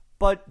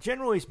 But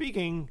generally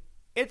speaking,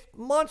 it's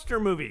monster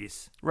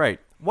movies. Right.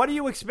 What are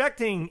you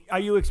expecting? Are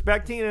you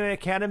expecting an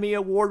Academy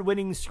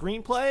Award-winning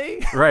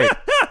screenplay? Right.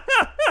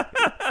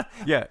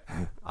 Yeah.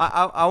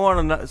 I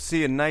want to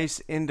see a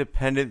nice,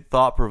 independent,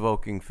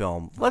 thought-provoking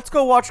film. Let's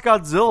go watch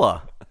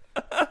Godzilla.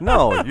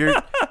 No,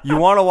 you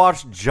want to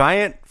watch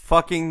giant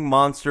fucking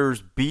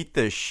monsters beat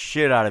the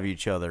shit out of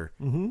each other.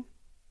 Mm-hmm.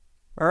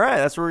 All right,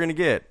 that's what we're going to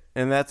get.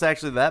 And that's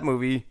actually, that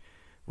movie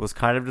was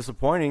kind of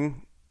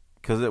disappointing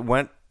because it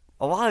went...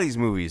 A lot of these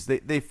movies,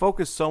 they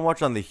focus so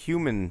much on the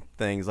human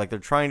things. Like, they're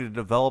trying to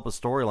develop a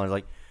storyline.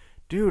 Like,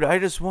 dude, I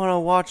just want to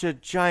watch a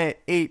giant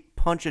ape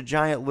punch a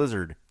giant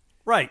lizard.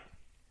 Right.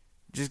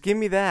 Just give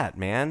me that,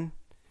 man.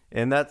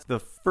 And that's the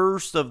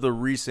first of the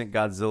recent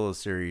Godzilla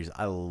series.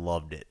 I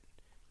loved it.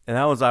 And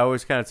that was, I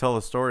always kind of tell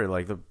the story.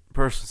 Like, the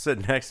person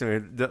sitting next to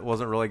me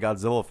wasn't really a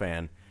Godzilla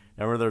fan.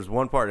 I remember there's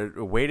one part, it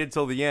waited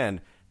till the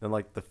end. Then,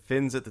 like, the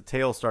fins at the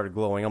tail started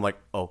glowing. I'm like,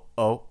 oh.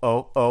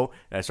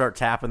 And I start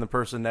tapping the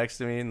person next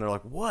to me, and they're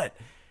like, what?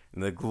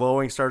 And the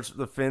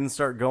the fins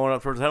start going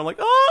up towards the head. I'm like,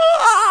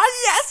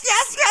 oh, yes.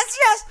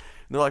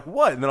 And they're like,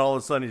 what? And then all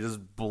of a sudden, he just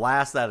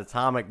blasts that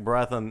atomic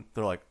breath, and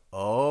they're like,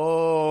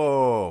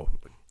 oh,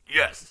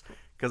 yes.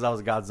 Because I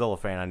was a Godzilla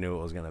fan, I knew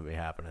it was going to be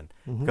happening.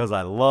 Because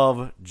I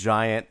love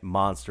giant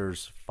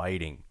monsters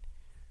fighting.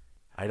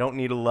 I don't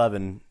need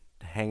 11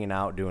 hanging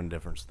out doing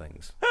different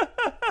things.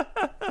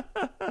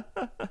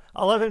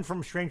 11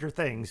 from Stranger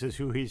Things is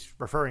who he's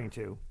referring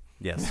to.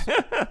 Yes.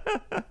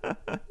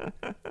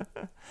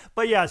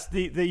 But yes,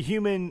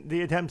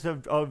 the attempts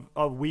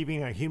of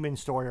weaving a human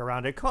story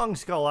around it. Kong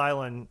Skull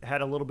Island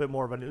had a little bit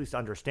more of an at least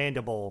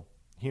understandable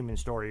human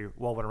story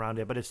woven around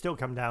it, but it still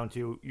come down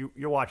to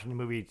you're watching the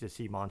movie to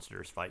see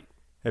monsters fight.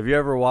 Have you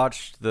ever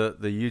watched the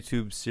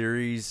YouTube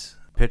series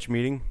Pitch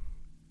Meeting?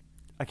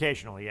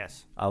 Occasionally,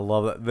 yes. I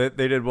love it.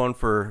 They did one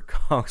for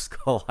Kong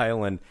Skull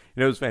Island,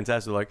 and it was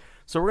fantastic. Like,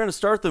 so we're going to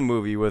start the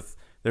movie with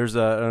there's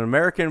an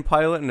American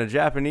pilot and a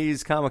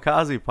Japanese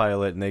kamikaze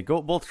pilot, and they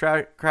both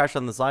crash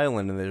on this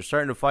island, and they're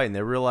starting to fight, and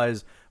they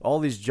realize all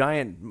these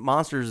giant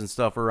monsters and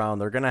stuff around.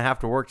 They're going to have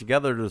to work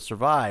together to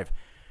survive.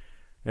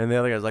 And the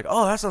other guy's like,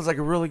 oh, that sounds like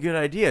a really good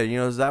idea.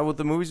 Is that what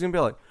the movie's going to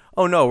be like?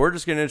 Oh, no, we're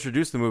just going to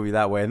introduce the movie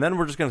that way, and then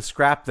we're just going to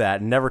scrap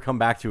that and never come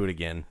back to it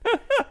again.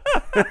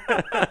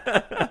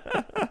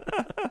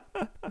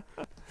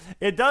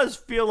 It does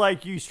feel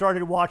like you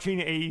started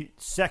watching a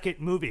second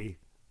movie.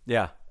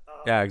 Yeah.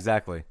 Yeah,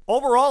 exactly.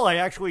 Overall, I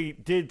actually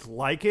did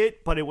like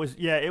it, but it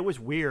was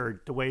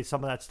weird the way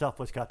some of that stuff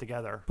was got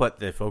together. But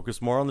they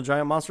focused more on the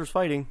giant monsters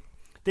fighting.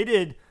 They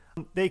did.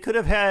 They could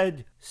have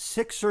had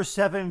 6 or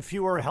 7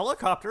 fewer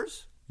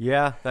helicopters.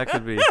 Yeah, that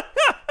could be.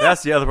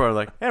 That's the other part.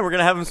 Like, hey, we're going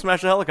to have him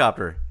smash a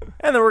helicopter.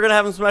 And then we're going to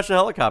have him smash a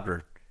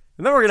helicopter.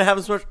 And then we're going to have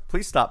him smash...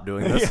 Please stop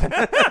doing this.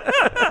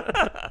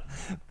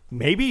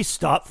 Maybe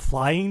stop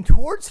flying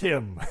towards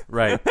him.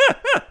 Right.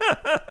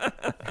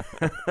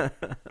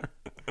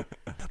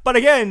 But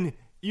again,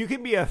 you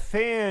can be a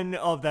fan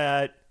of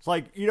that It's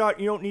like you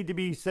don't need to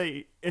be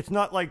it's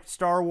not like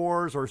Star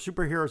Wars or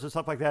superheroes and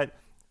stuff like that.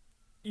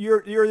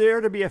 You're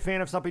there to be a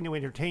fan of something to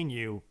entertain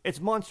you. It's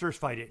monsters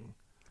fighting.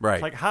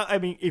 Right. It's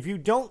like if you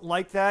don't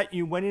like that,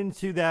 you went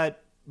into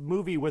that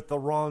movie with the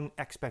wrong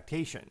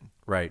expectation.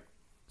 Right.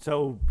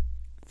 So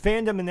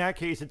fandom in that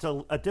case, it's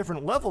a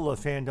different level of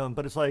fandom,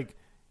 but it's like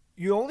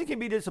you only can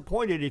be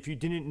disappointed if you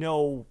didn't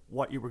know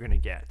what you were going to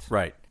get.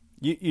 Right.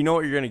 You know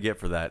what you're going to get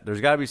for that.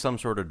 There's got to be some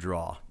sort of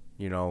draw.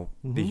 The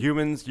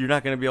humans, you're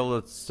not going to be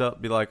able to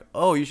be like,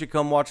 oh, you should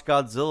come watch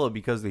Godzilla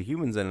because the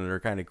humans in it are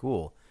kind of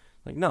cool.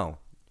 Like, no.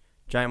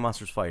 Giant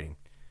monsters fighting.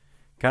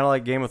 Kind of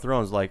like Game of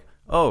Thrones. Like,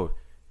 oh,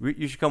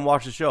 you should come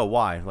watch the show.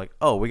 Why? Like,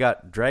 oh, we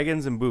got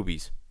dragons and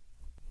boobies.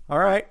 All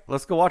right,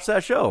 let's go watch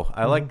that show.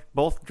 I like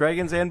both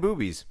dragons and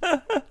boobies.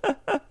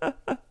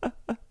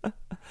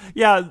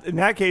 Yeah, in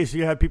that case,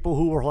 you have people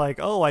who were like,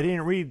 oh, I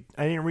didn't read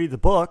the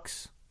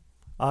books.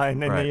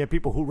 And then you have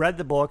people who read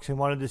the books and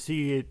wanted to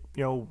see it,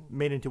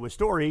 made into a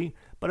story.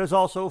 But it's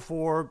also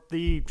for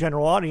the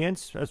general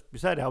audience. As we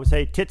said, I would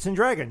say tits and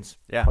dragons.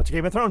 Yeah. What's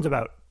Game of Thrones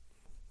about?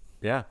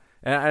 Yeah.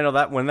 And I know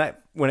that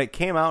when it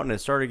came out and it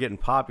started getting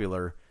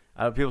popular,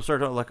 people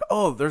started like,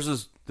 oh,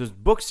 there's this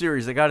book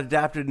series that got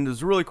adapted into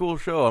this really cool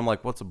show. I'm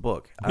like, what's a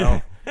book? I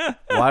don't.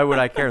 Why would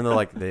I care? And they're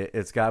like,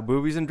 it's got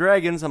boobies and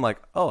dragons. I'm like,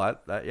 oh,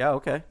 yeah,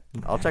 okay,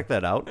 I'll check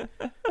that out.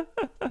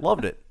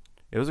 Loved it.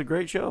 It was a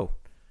great show.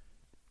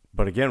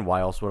 But again,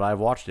 why else would I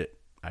have watched it?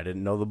 I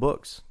didn't know the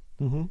books.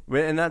 Mm-hmm.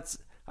 And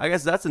I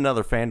guess that's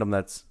another fandom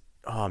that's,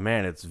 oh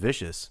man, it's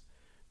vicious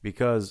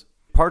because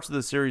parts of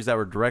the series that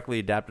were directly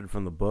adapted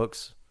from the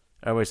books,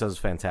 everybody says is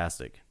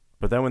fantastic.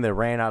 But then when they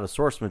ran out of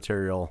source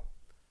material,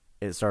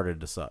 it started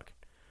to suck.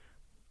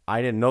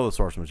 I didn't know the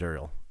source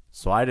material,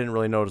 so I didn't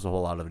really notice a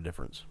whole lot of a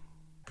difference.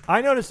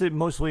 I noticed it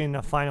mostly in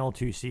the final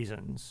 2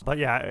 seasons. But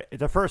yeah,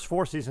 the first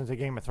 4 seasons of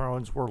Game of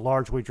Thrones were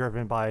largely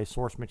driven by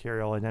source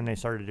material, and then they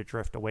started to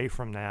drift away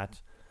from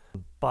that.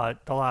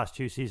 But the last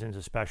 2 seasons,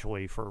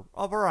 especially for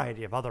a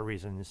variety of other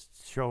reasons,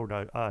 showed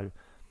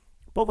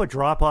both a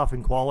drop-off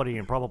in quality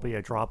and probably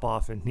a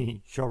drop-off in the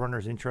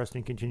showrunner's interest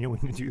in continuing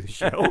to do the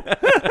show.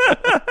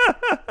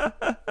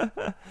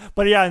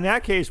 But yeah, in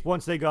that case,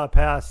 once they got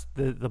past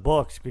the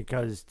books,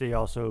 because they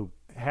also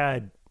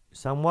had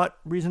somewhat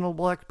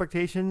reasonable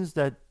expectations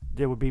that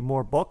there would be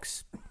more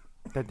books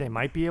that they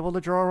might be able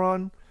to draw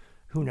on.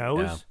 Who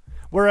knows? Yeah.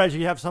 Whereas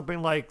you have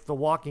something like The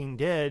Walking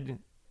Dead.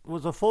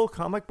 Was a full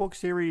comic book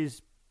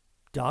series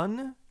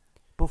done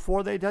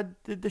before they did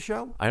the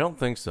show? I don't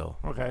think so.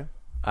 Okay.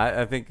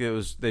 I think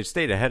they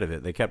stayed ahead of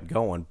it. They kept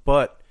going.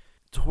 But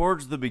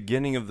towards the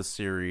beginning of the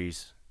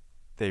series,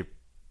 they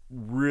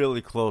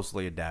really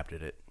closely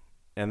adapted it.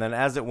 And then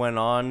as it went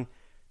on,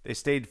 they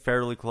stayed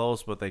fairly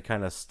close, but they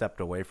kind of stepped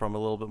away from it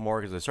a little bit more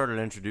because they started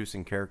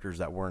introducing characters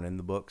that weren't in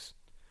the books.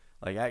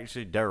 Like,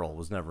 actually, Daryl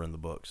was never in the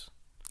books.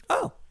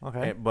 Oh,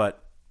 okay.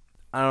 But,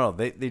 I don't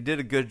know. They did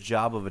a good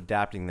job of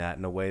adapting that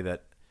in a way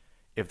that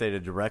if they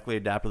had directly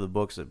adapted the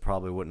books, it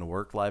probably wouldn't have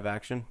worked live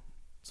action.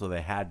 So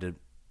they had to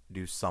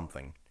do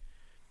something.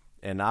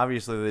 And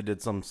obviously, they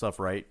did some stuff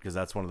right because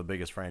that's one of the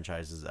biggest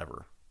franchises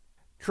ever.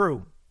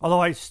 True.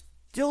 Although I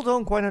still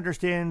don't quite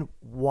understand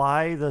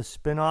why the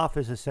spinoff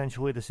is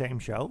essentially the same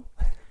show.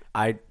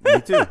 Me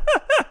too.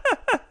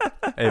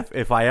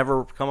 If I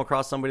ever come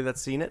across somebody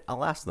that's seen it,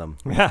 I'll ask them.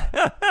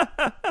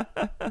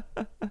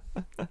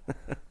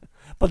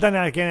 But then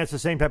again, it's the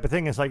same type of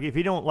thing. It's like, if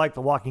you don't like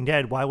The Walking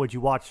Dead, why would you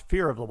watch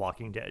Fear of the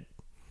Walking Dead?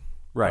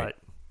 Right.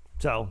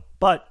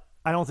 But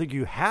I don't think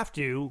you have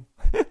to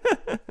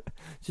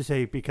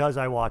say, because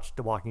I watched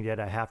The Walking Dead,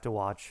 I have to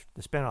watch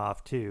the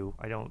spinoff too.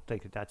 I don't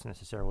think that that's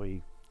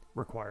necessarily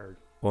required.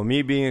 Well,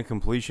 me being a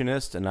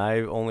completionist, and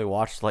I only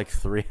watched like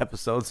 3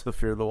 episodes of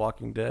Fear the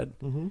Walking Dead,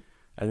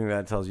 I think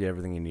that tells you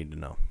everything you need to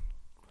know.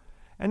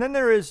 And then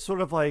there is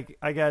sort of like,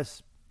 I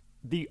guess,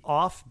 the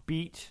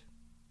offbeat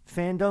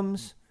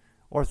fandoms,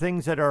 or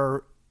things that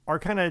are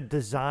kind of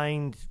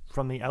designed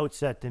from the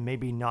outset to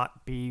maybe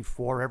not be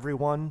for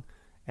everyone,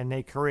 and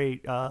they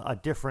create a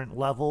different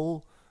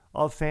level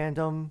of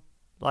fandom.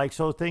 Like,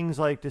 so things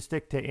like, to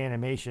stick to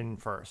animation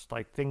first,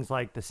 like things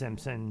like The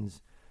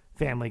Simpsons,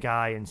 Family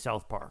Guy, and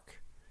South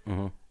Park.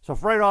 Mm-hmm. So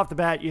right off the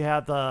bat, you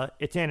have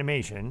it's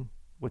animation,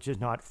 which is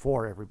not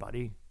for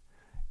everybody,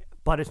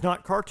 but it's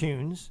not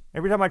cartoons.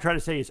 Every time I try to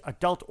say it's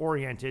adult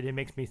oriented, it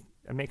makes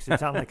it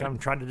sound like I'm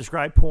trying to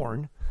describe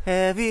porn.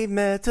 Heavy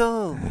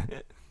metal.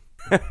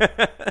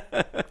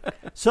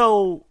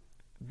 So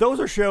those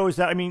are shows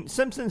that,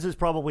 Simpsons is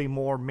probably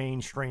more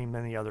mainstream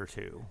than the other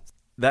two.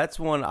 That's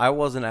one I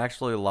wasn't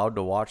actually allowed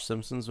to watch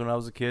Simpsons when I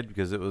was a kid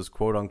because it was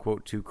quote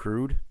unquote too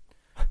crude.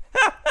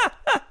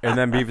 And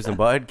then Beavis and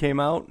Butthead came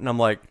out, and I'm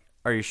like,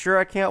 are you sure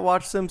I can't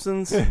watch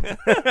Simpsons?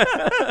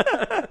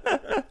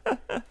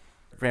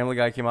 Family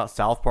Guy came out.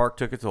 South Park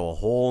took it to a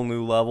whole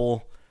new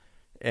level.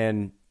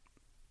 And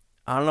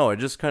I don't know, it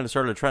just kind of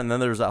started a trend. And then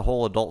there's that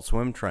whole Adult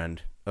Swim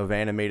trend of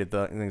animated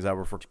things that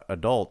were for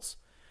adults.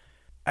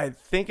 I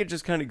think it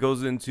just kind of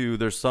goes into,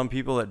 there's some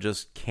people that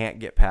just can't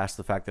get past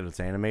the fact that it's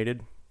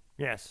animated.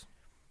 Yes.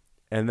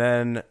 And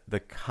then the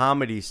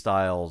comedy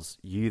styles,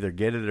 you either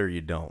get it or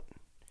you don't.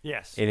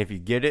 Yes. And if you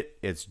get it,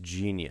 it's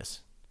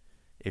genius.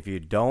 If you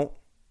don't,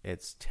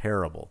 it's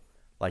terrible.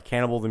 Like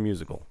Cannibal the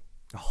Musical.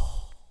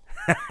 Oh.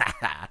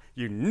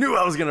 You knew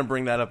I was going to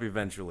bring that up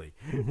eventually.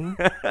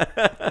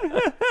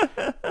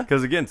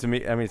 Because again, to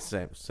me, I mean,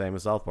 same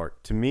as South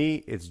Park. To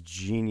me, it's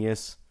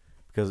genius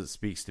because it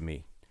speaks to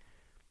me.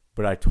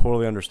 But I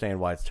totally understand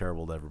why it's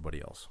terrible to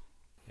everybody else.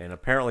 And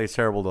apparently it's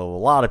terrible to a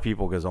lot of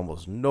people because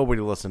almost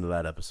nobody listened to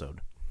that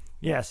episode.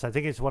 Yes, I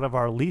think it's one of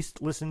our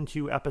least listened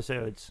to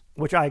episodes,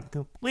 which I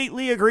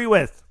completely agree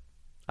with.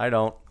 I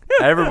don't.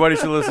 Everybody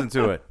should listen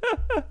to it.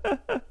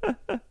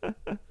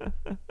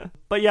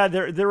 But yeah,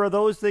 there are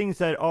those things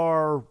that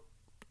are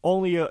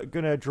only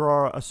going to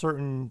draw a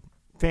certain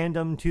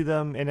fandom to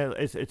them, and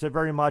it's a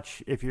very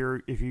much if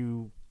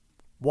you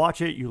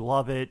watch it, you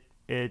love it.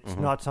 It's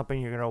not something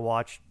you're going to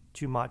watch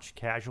too much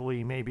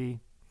casually, maybe.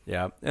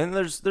 Yeah, and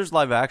there's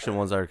live action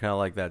ones that are kind of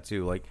like that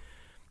too. Like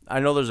I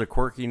know there's a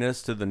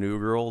quirkiness to the New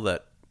Girl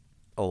that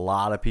a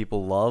lot of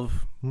people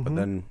love, but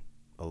then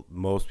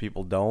most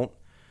people don't.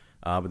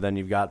 But then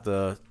you've got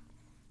the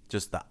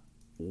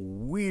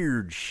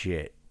weird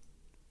shit,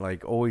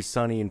 like Always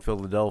Sunny in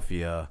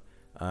Philadelphia.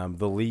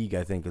 The League,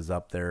 I think, is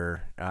up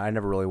there. I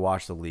never really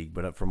watched The League,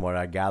 but from what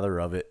I gather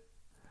of it,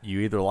 you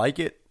either like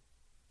it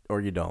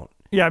or you don't.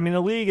 Yeah, I mean,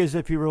 The League is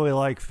if you really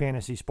like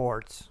fantasy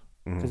sports,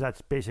 because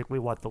that's basically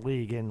what The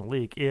League in The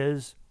League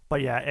is.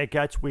 But yeah, it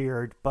gets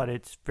weird, but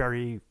it's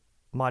very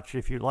much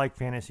if you like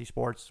fantasy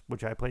sports,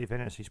 which I play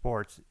fantasy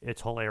sports,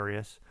 it's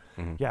hilarious.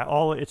 Yeah,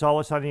 It's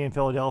Always Sunny in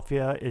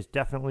Philadelphia is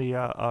definitely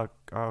a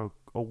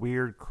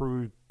weird,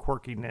 crude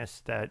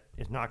quirkiness that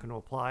is not going to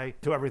apply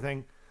to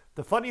everything.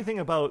 The funny thing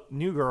about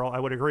New Girl, I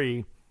would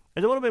agree,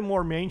 is a little bit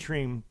more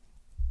mainstream,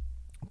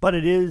 but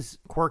it is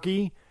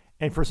quirky.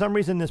 And for some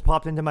reason, this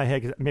popped into my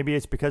head. Maybe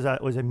it's because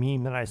it was a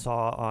meme that I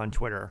saw on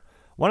Twitter.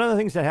 One of the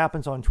things that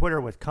happens on Twitter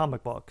with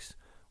comic books,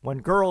 when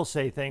girls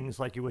say things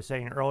like you were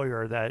saying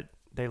earlier that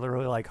they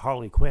literally like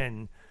Harley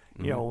Quinn,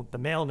 you know, the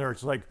male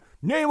nerd's like,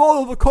 name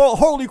all of the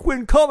Harley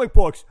Quinn comic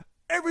books,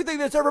 everything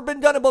that's ever been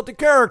done about the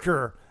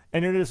character.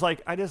 And it is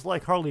like, I just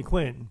like Harley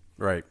Quinn.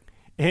 Right.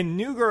 In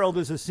New Girl,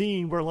 there's a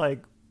scene where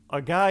like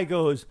a guy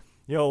goes,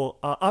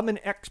 I'm an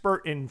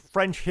expert in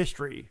French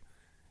history.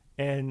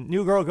 And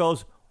New Girl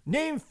goes,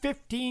 name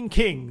 15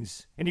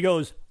 kings. And he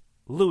goes,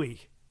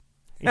 Louis.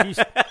 And he's...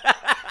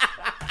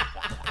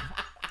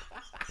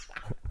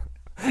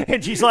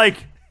 And she's like,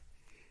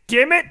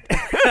 damn it.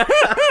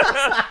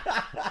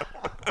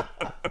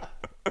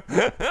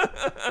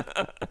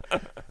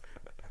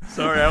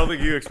 Sorry, I don't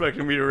think you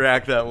expected me to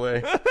react that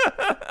way.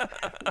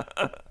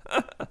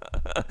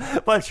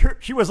 But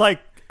she was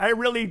like, I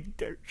really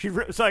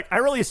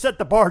set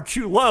the bar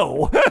too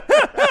low.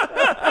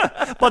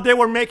 But they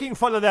were making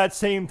fun of that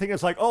same thing.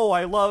 It's like, oh,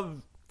 I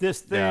love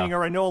this thing,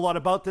 or I know a lot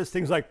about this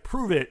thing. It's like,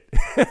 prove it.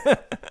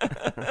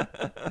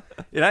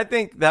 And I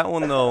think that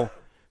one, though,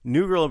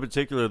 New Girl in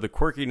particular, the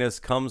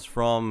quirkiness comes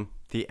from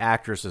the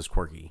actress is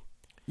quirky.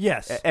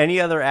 Yes. Any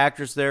other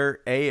actress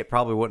there, A, it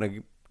probably wouldn't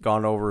have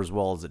gone over as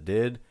well as it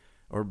did,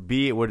 or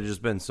B, it would have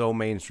just been so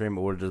mainstream,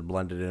 it would have just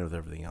blended in with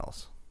everything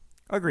else.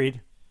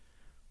 Agreed.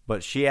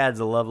 But she adds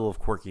a level of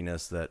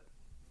quirkiness that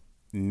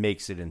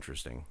makes it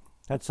interesting.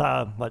 That's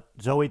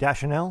Zooey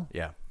Deschanel?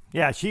 Yeah.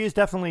 Yeah, she is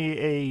definitely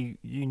a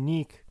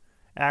unique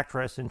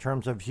actress in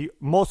terms of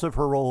most of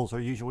her roles are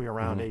usually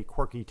around a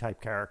quirky type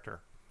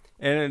character.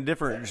 And in a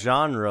different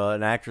genre,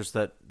 an actress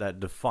that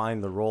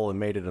defined the role and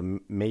made it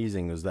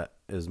amazing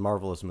is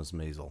Marvelous Miss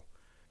Maisel.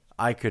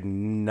 I could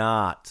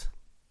not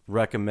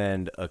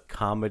recommend a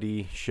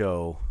comedy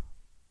show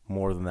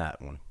more than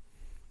that one.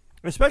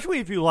 Especially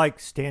if you like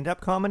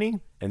stand-up comedy.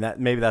 And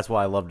maybe that's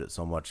why I loved it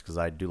so much, because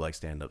I do like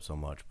stand-up so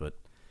much. But,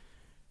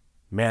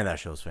 man, that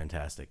show's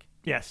fantastic.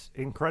 Yes,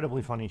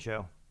 incredibly funny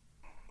show.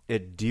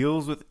 It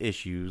deals with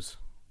issues,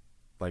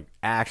 like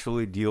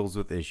actually deals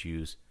with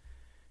issues.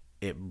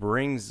 It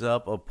brings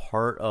up a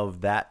part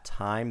of that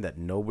time that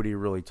nobody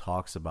really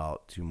talks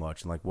about too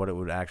much, and like what it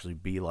would actually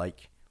be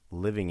like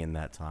living in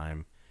that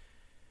time.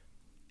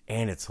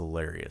 And it's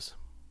hilarious.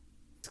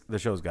 The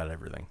show's got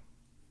everything.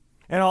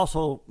 And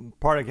also,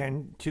 part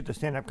again to the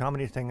stand-up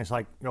comedy thing is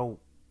like,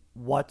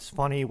 what's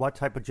funny? What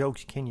type of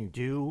jokes can you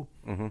do?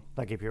 Mm-hmm.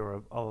 Like if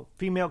you're a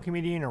female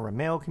comedian or a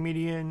male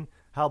comedian,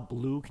 how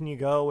blue can you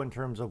go in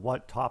terms of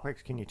what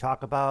topics can you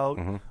talk about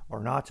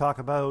or not talk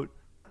about?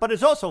 But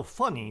it's also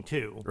funny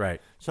too. Right.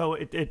 So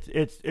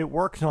it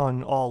works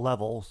on all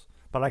levels.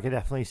 But I could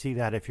definitely see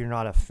that if you're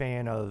not a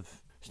fan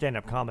of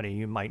stand-up comedy,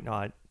 you might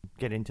not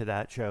get into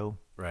that show.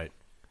 Right.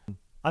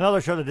 Another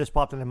show that just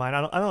popped into mind,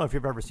 I don't know if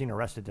you've ever seen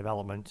Arrested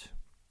Development.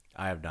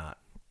 I have not.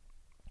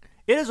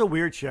 It is a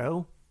weird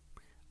show.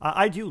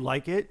 I do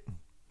like it,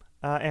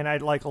 and I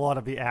like a lot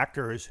of the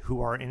actors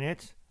who are in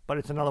it. But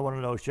it's another one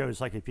of those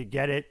shows, like if you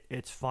get it,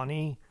 it's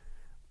funny,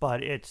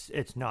 but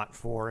it's not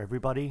for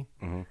everybody.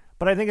 Mm-hmm.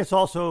 But I think it's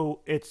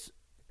also it's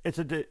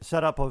a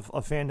setup of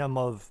a fandom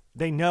of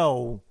they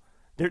know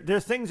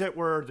there's things that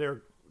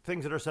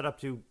are set up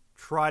to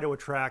try to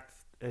attract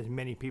as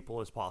many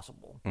people as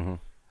possible. Mm-hmm.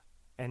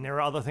 And there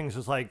are other things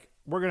that's like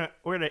we're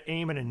gonna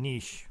aim at a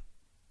niche,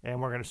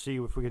 and we're gonna see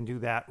if we can do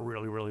that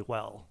really, really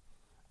well.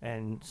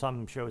 And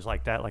some shows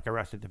like that, like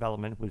Arrested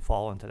Development, would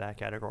fall into that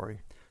category.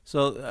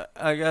 So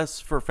I guess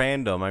for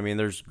fandom, I mean,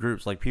 there's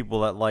groups like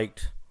people that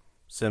liked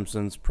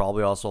Simpsons,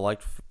 probably also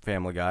liked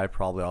Family Guy,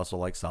 probably also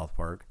liked South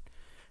Park.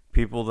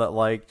 People that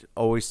liked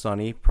Always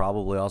Sunny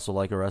probably also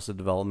like Arrested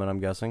Development, I'm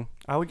guessing.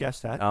 I would guess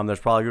that. There's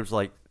probably groups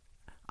like,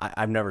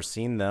 I've never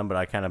seen them, but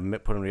I kind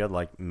of put them together,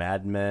 like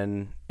Mad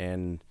Men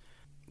and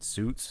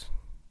Suits,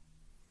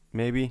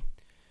 maybe.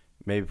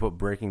 Maybe put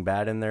Breaking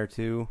Bad in there,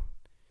 too.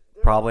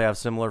 Probably have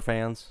similar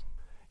fans.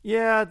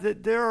 Yeah,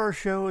 there are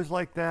shows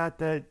like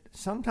that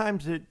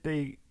sometimes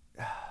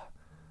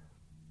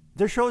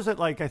there's shows that,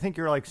 like, I think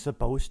you're, like,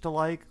 supposed to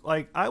like.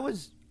 Like, I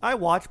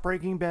watched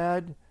Breaking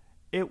Bad.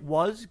 It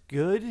was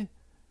good,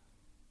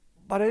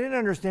 but I didn't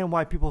understand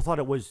why people thought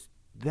it was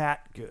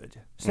that good.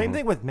 Same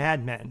thing with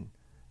Mad Men.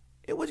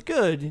 It was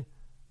good,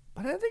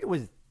 but I didn't think it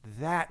was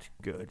that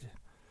good.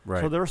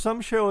 Right. So there are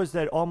some shows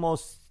that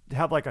almost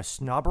have like a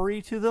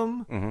snobbery to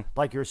them.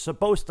 Like you're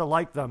supposed to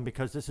like them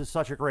because this is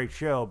such a great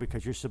show,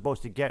 because you're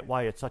supposed to get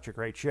why it's such a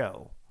great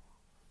show.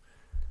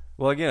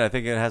 Well, again, I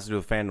think it has to do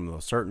with fandom, though.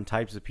 Certain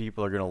types of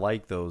people are going to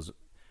like those,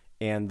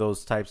 and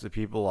those types of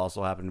people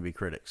also happen to be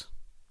critics.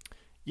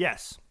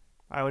 Yes,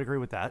 I would agree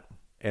with that.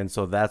 And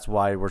so that's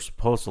why we're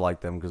supposed to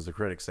like them, because the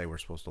critics say we're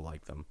supposed to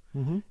like them.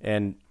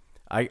 And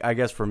I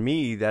guess for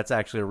me, that's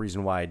actually a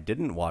reason why I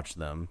didn't watch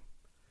them,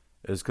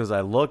 is because I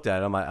looked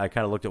at them. I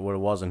kind of looked at what it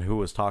was and who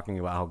was talking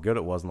about how good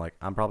it was, and like,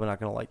 I'm probably not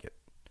going to like it.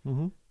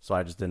 So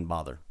I just didn't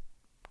bother.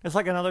 It's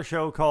like another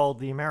show called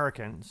The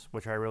Americans,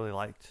 which I really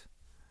liked.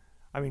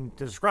 I mean,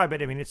 to describe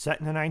it, I mean, it's set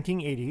in the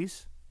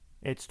 1980s.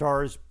 It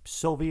stars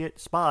Soviet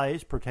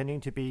spies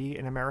pretending to be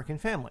an American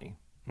family.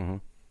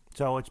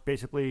 So it's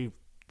basically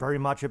very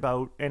much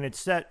about, and it's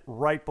set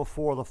right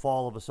before the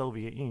fall of the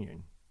Soviet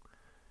Union.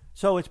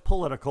 So it's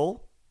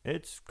political,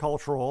 it's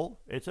cultural,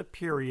 it's a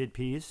period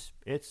piece,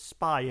 it's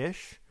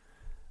spy-ish.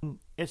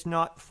 It's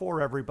not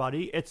for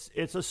everybody.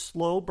 It's a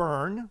slow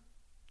burn,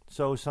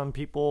 so some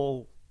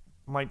people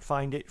might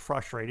find it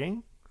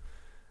frustrating.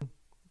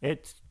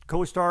 It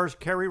co-stars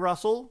Kerry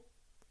Russell,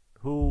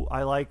 who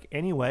I like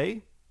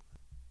anyway.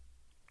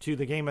 To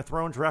the Game of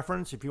Thrones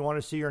reference, if you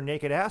want to see her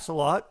naked ass a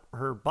lot,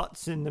 her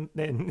butt's in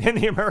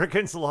the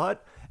Americans a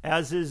lot,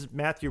 as is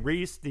Matthew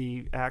Rhys,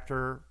 the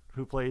actor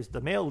who plays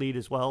the male lead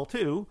as well,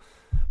 too.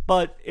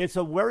 But it's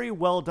a very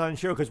well done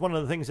show, because one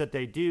of the things that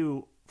they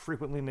do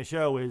frequently in the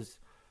show is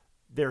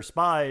they're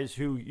spies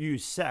who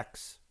use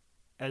sex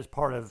as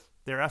part of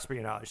their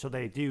espionage. So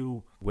they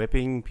do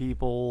Whipping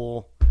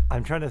people.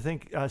 I'm trying to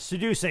think.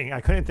 Seducing.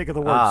 I couldn't think of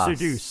the word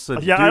seduce.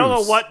 Seduce. Yeah, I don't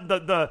know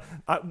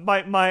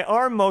what my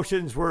arm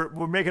motions were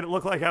making it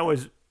look like I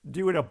was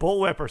doing a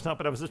bullwhip or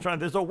something. I was just trying.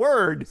 There's a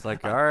word. It's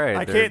like, all right.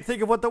 I can't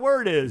think of what the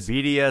word is.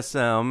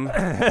 BDSM.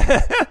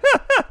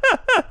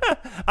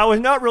 I was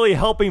not really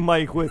helping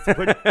Mike with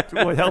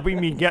helping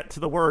me get to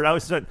the word. I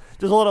was there's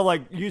a lot of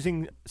like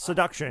using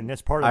seduction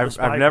as part of the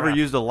spy I've never craft.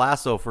 used a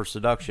lasso for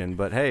seduction,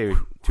 but hey,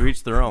 to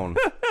each their own.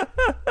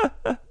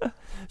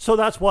 So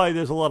that's why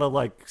there's a lot of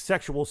like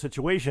sexual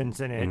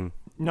situations in it,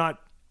 not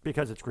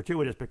because it's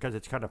gratuitous, because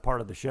it's kind of part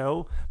of the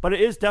show. But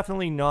it is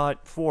definitely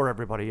not for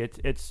everybody.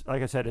 It's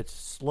like I said, it's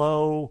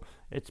slow,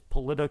 it's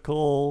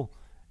political,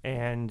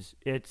 and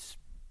it's,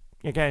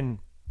 again,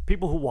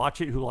 people who watch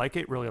it, who like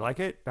it, really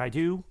like it. I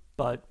do,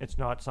 but it's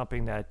not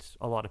something that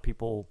a lot of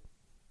people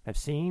have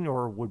seen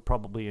or would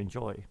probably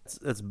enjoy.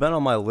 It's been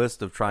on my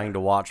list of trying to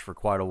watch for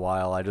quite a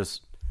while. I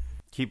just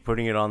keep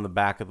putting it on the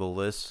back of the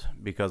list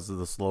because of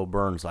the slow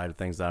burn side of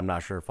things that I'm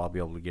not sure if I'll be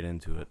able to get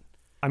into it.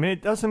 I mean,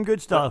 it does some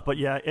good stuff, but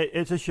yeah,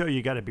 it's a show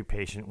you got to be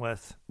patient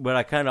with. But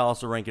I kind of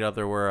also rank it up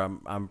there where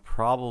I'm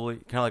probably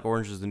kind of like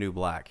Orange is the New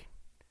Black.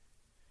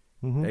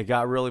 It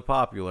got really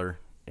popular,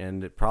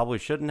 and it probably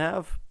shouldn't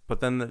have,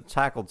 but then it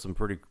tackled some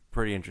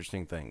pretty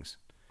interesting things.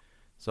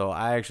 So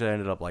I actually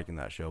ended up liking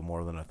that show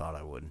more than I thought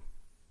I would.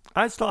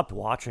 I stopped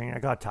watching. I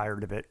got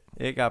tired of it.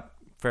 It got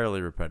fairly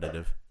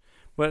repetitive.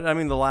 But, I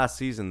mean, the last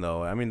season,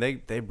 though, I mean,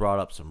 they brought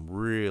up some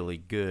really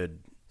good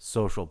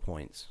social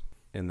points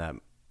in that.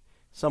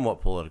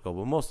 Somewhat political,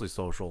 but mostly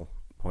social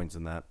points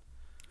in that.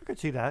 I could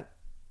see that.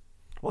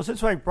 Well,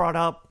 since I brought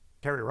up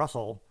Kerry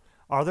Russell,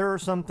 are there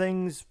some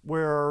things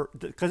where,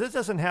 because this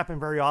doesn't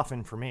happen very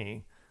often for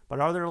me, but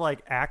are there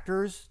like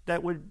actors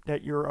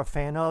that you're a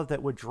fan of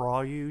that would draw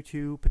you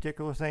to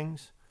particular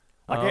things?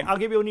 Okay, I'll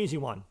give you an easy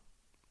one.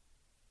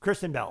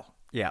 Kristen Bell.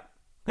 Yeah.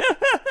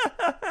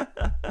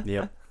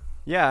 Yep.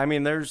 Yeah, I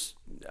mean, there's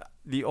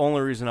the only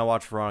reason I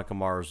watched Veronica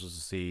Mars was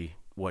to see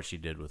what she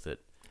did with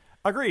it.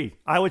 Agreed.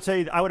 I would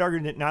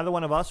argue that neither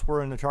one of us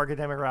were in the target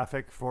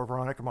demographic for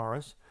Veronica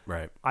Mars.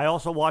 Right. I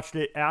also watched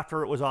it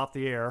after it was off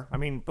the air. I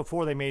mean,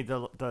 before they made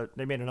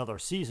they made another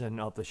season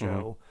of the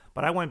show,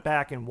 but I went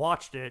back and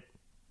watched it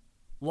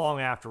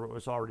long after it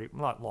was already,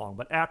 not long,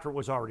 but after it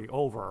was already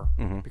over,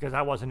 because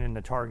I wasn't in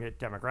the target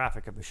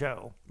demographic of the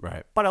show.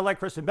 Right. But I like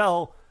Kristen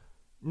Bell.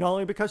 Not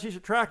only because she's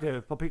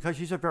attractive, but because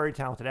she's a very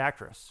talented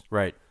actress.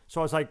 Right.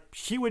 So I was like,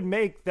 she would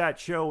make that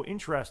show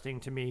interesting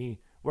to me,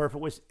 where if it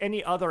was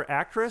any other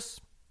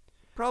actress,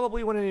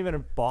 probably wouldn't even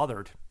have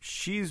bothered.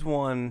 She's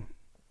one,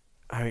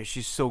 I mean,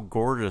 she's so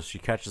gorgeous, she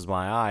catches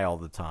my eye all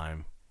the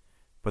time.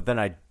 But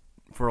then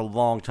for a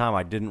long time,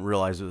 I didn't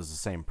realize it was the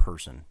same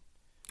person.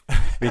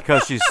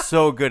 Because she's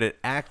so good at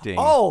acting.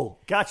 Oh,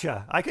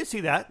 gotcha. I could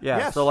see that. Yeah,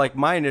 Yes. so like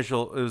my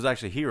initial, it was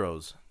actually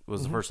Heroes,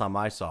 was the first time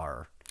I saw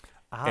her.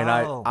 Oh. And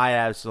I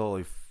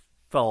absolutely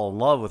fell in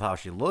love with how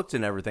she looked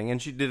and everything,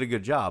 and she did a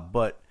good job.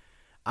 But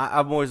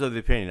I'm always of the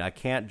opinion, I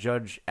can't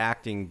judge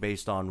acting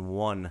based on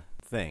one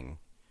thing,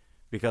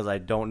 because I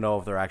don't know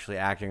if they're actually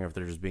acting or if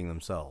they're just being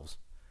themselves.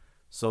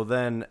 So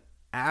then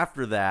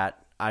after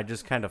that, I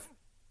just kind of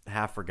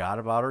half forgot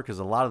about her, because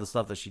a lot of the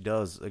stuff that she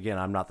does, again,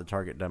 I'm not the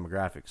target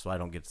demographic, so I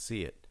don't get to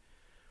see it.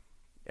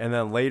 And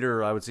then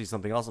later I would see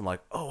something else, I'm like,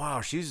 oh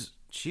wow, she's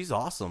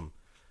awesome.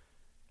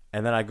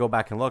 And then I go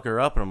back and look her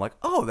up, and I'm like,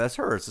 oh, that's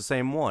her. It's the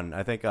same one.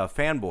 I think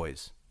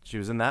Fanboys. She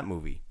was in that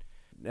movie.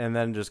 And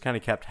then just kind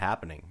of kept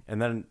happening.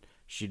 And then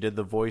she did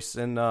the voice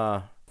in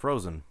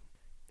Frozen.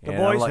 The And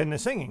voice I'm like, and the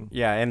singing.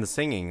 Yeah, and the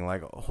singing.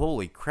 Like,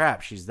 holy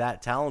crap, she's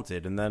that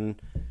talented. And then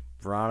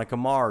Veronica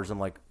Mars. I'm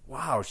like,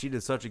 wow, she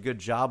did such a good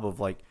job of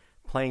like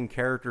playing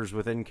characters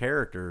within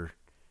character.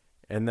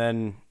 And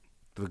then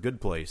The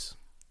Good Place.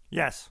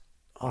 Yes.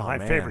 One of my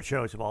man. favorite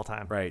shows of all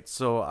time. Right.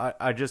 So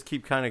I just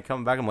keep kind of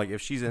coming back. I'm like,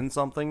 if she's in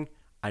something,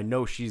 I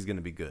know she's going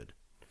to be good.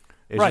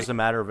 It's Right. just a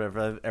matter of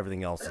if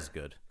everything else is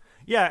good.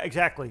 Yeah,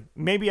 exactly.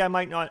 Maybe I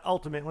might not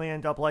ultimately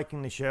end up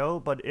liking the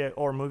show,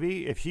 or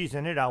movie. If she's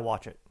in it, I'll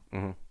watch it.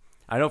 Mm-hmm.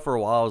 I know for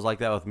a while I was like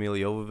that with Mila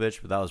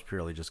Jovovich, but that was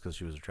purely just because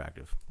she was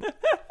attractive.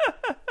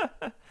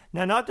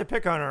 Now, not to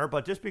pick on her,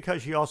 but just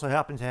because she also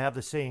happens to have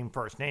the same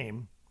first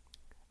name,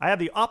 I have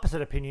the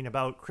opposite opinion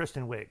about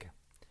Kristen Wiig.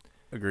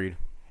 Agreed.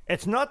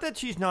 It's not that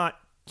she's not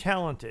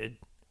talented.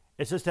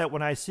 It's just that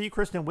when I see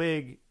Kristen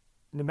Wiig,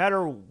 no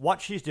matter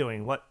what she's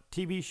doing, what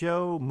TV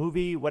show,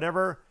 movie,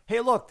 whatever,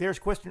 hey, look, there's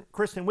Kristen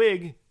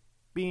Wiig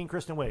being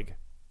Kristen Wiig.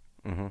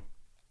 Mm-hmm.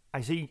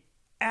 I see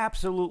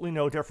absolutely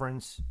no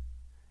difference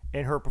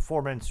in her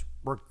performance,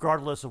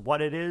 regardless of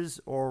what it is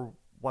or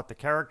what the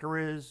character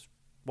is,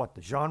 what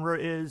the genre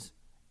is.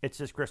 It's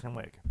just Kristen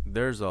Wiig.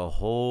 There's a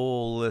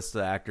whole list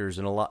of actors,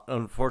 and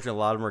unfortunately, a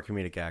lot of them are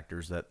comedic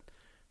actors that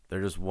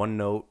they're just one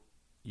note.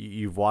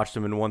 You've watched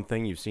them in one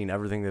thing. You've seen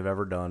everything they've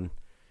ever done.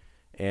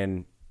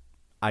 And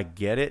I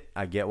get it.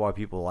 I get why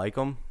people like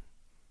them.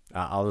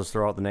 I'll just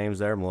throw out the names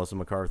there. Melissa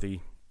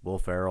McCarthy, Will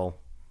Ferrell,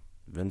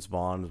 Vince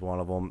Vaughn is one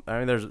of them.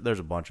 I mean, there's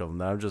a bunch of them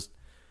that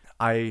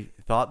I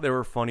thought they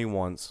were funny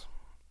once.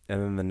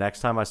 And then the next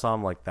time I saw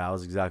them, like, that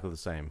was exactly the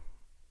same.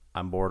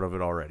 I'm bored of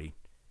it already.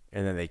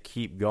 And then they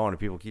keep going, and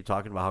people keep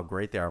talking about how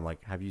great they are. I'm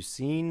like, have you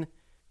seen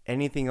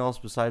anything else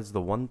besides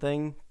the one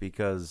thing?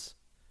 Because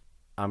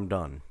I'm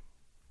done.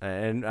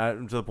 And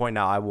to the point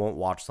now, I won't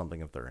watch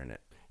something if they're in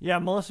it. Yeah,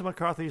 Melissa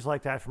McCarthy's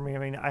like that for me. I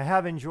mean, I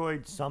have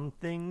enjoyed some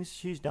things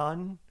she's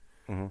done,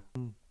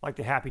 like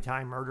the Happy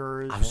Time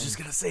Murderers. I was just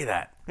going to say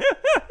that.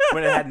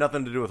 When it had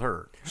nothing to do with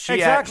her.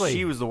 Exactly.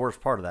 She was the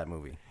worst part of that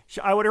movie.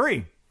 I would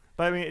agree.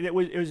 But I mean, it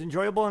was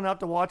enjoyable enough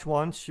to watch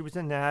once. She was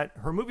in that.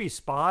 Her movie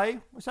Spy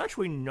was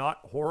actually not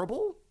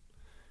horrible.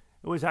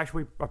 It was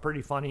actually a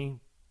pretty funny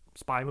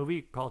spy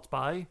movie called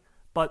Spy.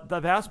 But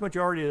the vast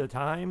majority of the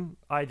time,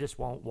 I just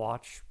won't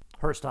watch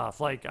her stuff.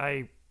 Like,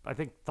 I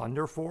think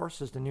Thunder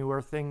Force is the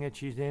newer thing that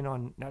she's in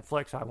on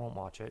Netflix. I won't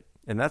watch it.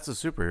 And that's a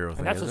superhero thing.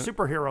 And that's a isn't it?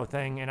 superhero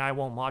thing, and I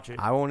won't watch it.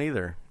 I won't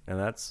either. And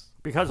that's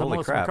because of holy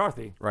Melissa crap.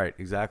 McCarthy. Right,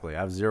 exactly. I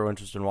have zero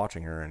interest in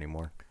watching her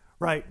anymore.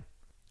 Right.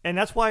 And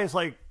that's why it's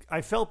like,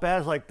 I felt bad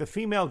as like the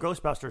female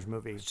Ghostbusters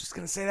movie. Just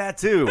going to say that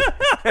too.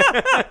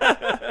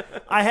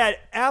 I had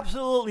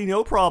absolutely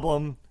no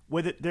problem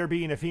with it there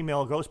being a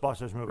female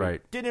Ghostbusters movie.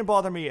 Right. Didn't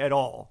bother me at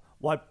all.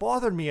 What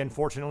bothered me,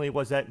 unfortunately,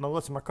 was that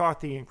Melissa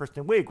McCarthy and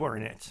Kristen Wiig were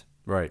in it.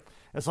 Right.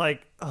 It's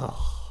like, ugh.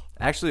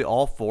 Actually,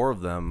 all four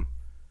of them,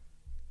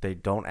 they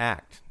don't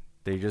act.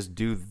 They just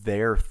do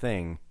their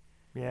thing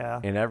Yeah.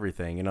 in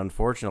everything. And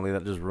unfortunately,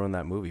 that just ruined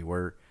that movie.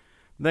 Where,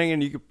 then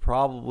again, you could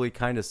probably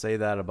kind of say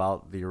that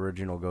about the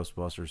original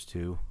Ghostbusters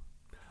too.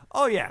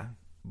 Oh, yeah.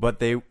 But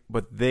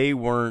they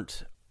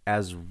weren't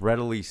as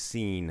readily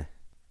seen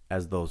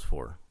as those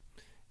four.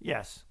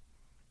 Yes.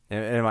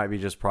 And it might be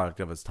just product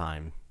of its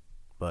time.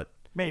 But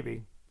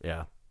Maybe.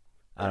 yeah,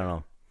 I don't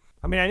know.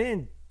 I mean, I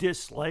didn't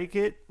dislike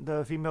it,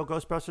 the female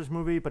Ghostbusters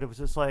movie, but it was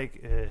just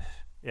like,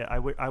 yeah,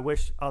 I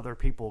wish other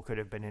people could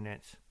have been in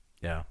it.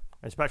 Yeah.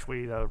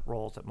 Especially the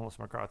roles that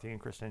Melissa McCarthy and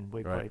Kristen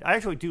Wiig Right. played. I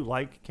actually do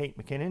like Kate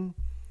McKinnon.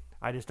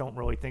 I just don't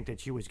really think that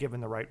she was given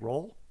the right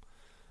role.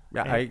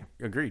 Yeah, And- I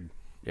agreed.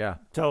 Yeah.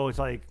 So it's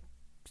like,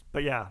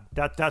 but yeah,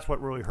 that's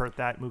what really hurt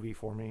that movie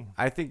for me.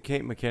 I think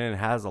Kate McKinnon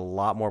has a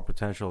lot more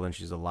potential than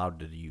she's allowed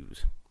to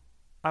use.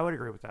 I would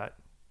agree with that.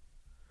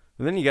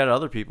 And then you got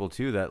other people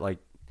too that like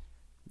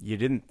you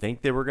didn't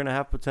think they were going to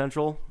have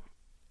potential,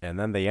 and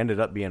then they ended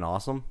up being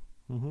awesome.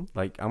 Mm-hmm.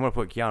 Like I'm going to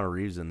put Keanu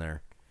Reeves in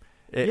there.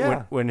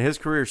 Yeah. When his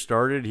career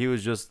started, he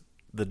was just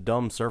the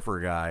dumb surfer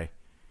guy.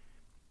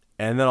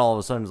 And then all of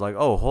a sudden it's like,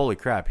 oh, holy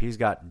crap, he's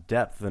got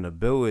depth and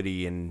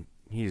ability, and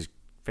he's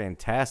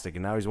fantastic.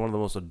 And now he's one of the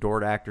most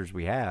adored actors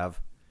we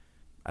have.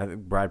 I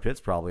think Brad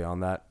Pitt's probably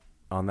on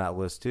that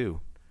list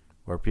too,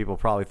 where people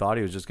probably thought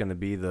he was just going to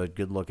be the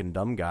good-looking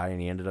dumb guy,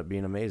 and he ended up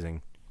being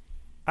amazing.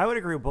 I would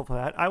agree with both of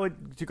that.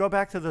 To go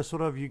back to the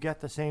sort of you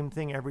get the same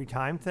thing every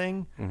time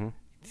thing. Mm-hmm.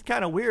 It's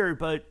kind of weird,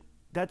 but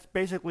that's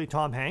basically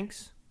Tom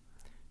Hanks.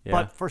 Yeah.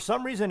 But for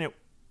some reason, it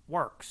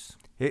works.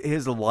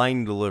 His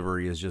line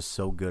delivery is just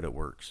so good it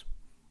works.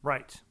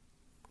 Right.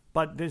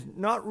 But there's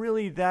not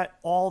really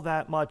all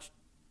that much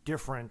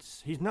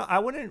difference. I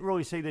wouldn't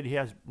really say that he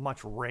has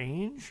much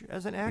range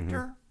as an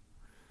actor.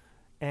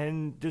 Mm-hmm.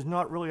 And there's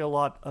not really a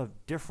lot of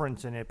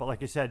difference in it. But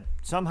like I said,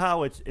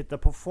 somehow the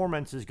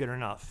performance is good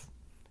enough.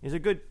 He's a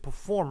good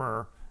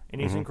performer, and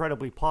he's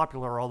incredibly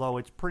popular, although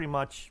it's pretty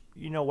much,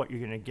 you know what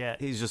you're going to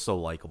get. He's just so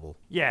likable.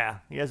 Yeah,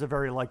 he has a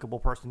very likable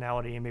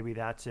personality, and maybe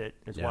that's it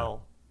as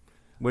well.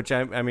 Which,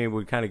 I mean,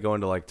 we kind of go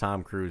into like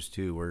Tom Cruise,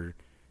 too, where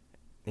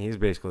he's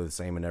basically the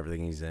same in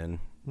everything he's in.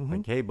 Mm-hmm.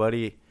 Like, hey,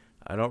 buddy,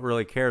 I don't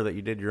really care that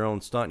you did your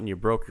own stunt and you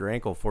broke your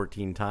ankle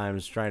 14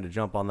 times trying to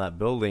jump on that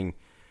building.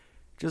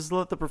 Just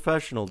let the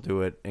professional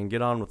do it and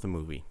get on with the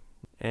movie.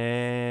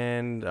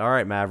 And, all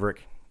right,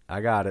 Maverick,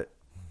 I got it.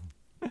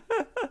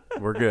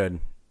 We're good.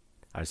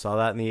 I saw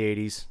that in the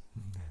 80s.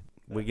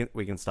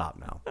 We can stop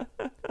now.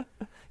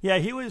 Yeah,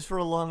 he was for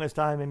the longest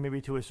time, and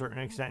maybe to a certain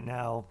extent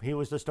now, he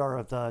was the star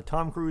of the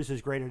Tom Cruise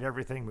is great at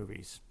everything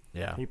movies.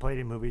 Yeah. He played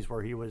in movies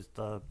where he was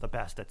the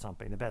best at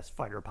something, the best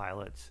fighter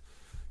pilots,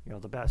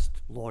 the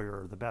best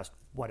lawyer, the best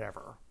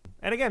whatever.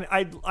 And again,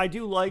 I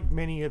do like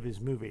many of his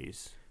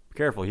movies. Be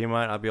careful, he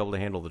might not be able to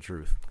handle the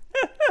truth.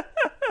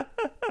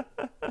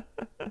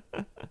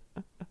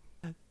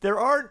 There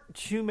aren't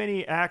too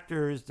many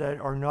actors that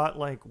are not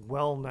like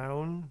well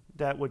known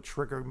that would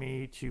trigger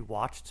me to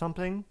watch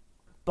something.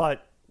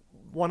 But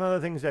one of the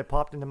things that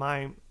popped into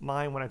my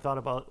mind when I thought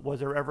about,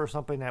 was there ever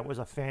something that was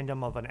a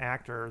fandom of an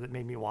actor that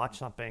made me watch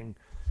something?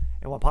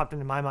 And what popped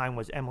into my mind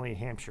was Emily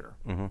Hampshire,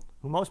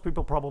 who most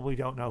people probably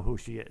don't know who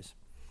she is.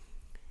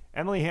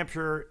 Emily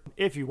Hampshire,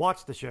 if you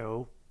watch the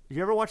show, did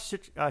you ever watch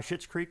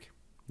Schitt's Creek?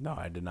 No,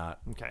 I did not.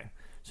 Okay.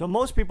 So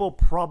most people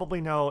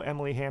probably know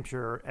Emily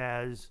Hampshire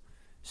as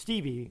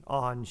Stevie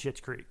on Schitt's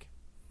Creek.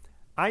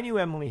 I knew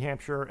Emily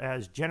Hampshire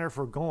as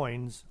Jennifer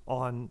Goines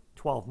on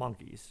 12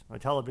 Monkeys, a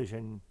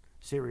television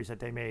series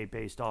that they made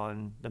based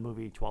on the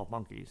movie 12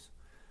 Monkeys.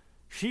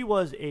 She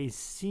was a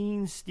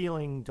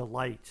scene-stealing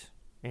delight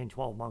in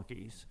 12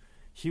 Monkeys.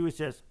 She was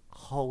just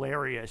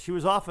hilarious. She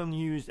was often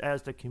used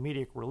as the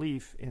comedic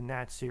relief in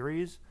that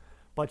series,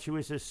 but she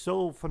was just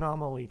so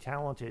phenomenally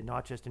talented,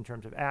 not just in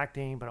terms of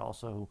acting, but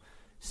also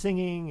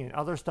singing and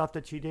other stuff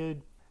that she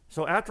did.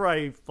 So after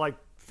I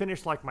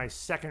finished my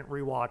second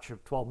rewatch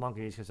of 12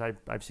 Monkeys, because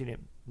I've seen it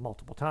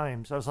multiple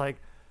times, I was like,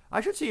 I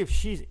should see if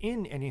she's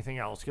in anything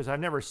else, because I've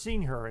never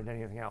seen her in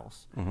anything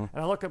else. Mm-hmm.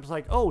 And I looked up, I was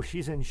like, oh,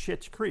 she's in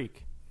Schitt's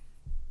Creek.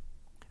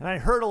 And I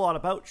heard a lot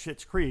about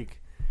Schitt's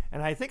Creek,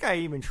 and I think I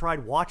even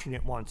tried watching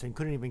it once and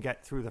couldn't even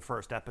get through the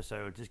first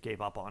episode, just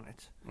gave up on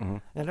it. Mm-hmm.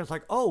 And I was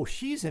like, oh,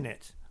 she's in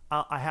it.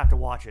 I have to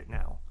watch it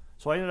now.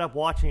 So I ended up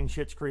watching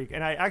Schitt's Creek,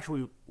 and I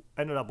actually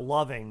ended up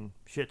loving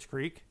Schitt's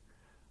Creek.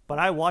 But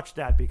I watched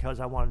that because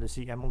I wanted to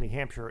see Emily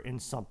Hampshire in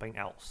something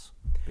else,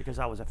 because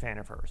I was a fan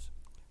of hers.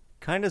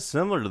 Kind of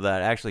similar to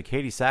that, actually,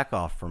 Katie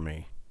Sackhoff for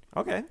me.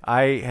 Okay.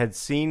 I had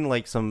seen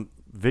some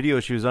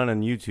videos she was on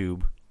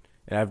YouTube,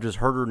 and I've just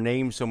heard her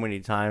name so many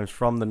times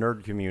from the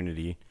nerd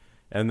community.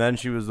 And then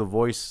she was the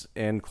voice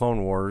in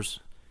Clone Wars.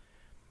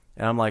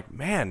 And I'm like,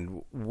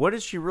 man, what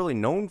is she really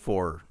known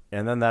for?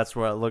 And then that's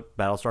where I looked,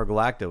 Battlestar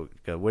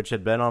Galactica, which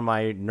had been on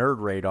my nerd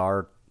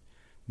radar.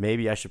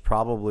 Maybe I should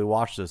probably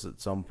watch this at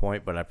some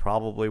point, but I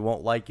probably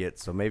won't like it,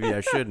 so maybe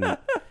I shouldn't.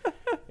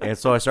 And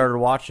so I started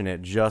watching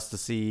it just to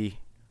see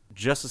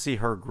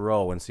her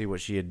grow and see what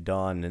she had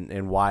done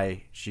and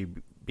why she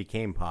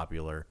became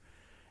popular.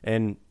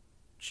 And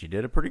she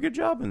did a pretty good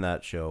job in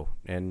that show.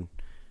 And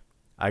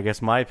I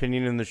guess my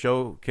opinion in the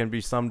show can be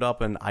summed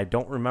up, and I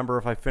don't remember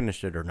if I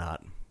finished it or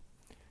not.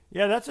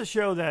 Yeah, that's a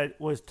show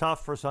that was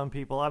tough for some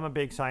people. I'm a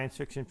big science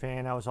fiction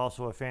fan. I was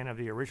also a fan of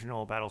the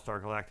original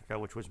Battlestar Galactica,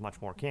 which was much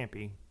more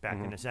campy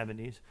back in the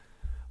 70s.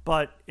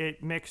 But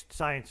it mixed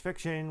science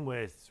fiction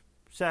with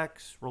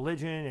sex,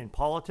 religion, and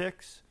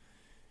politics.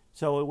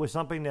 So it was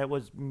something that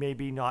was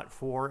maybe not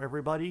for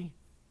everybody.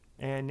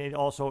 And it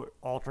also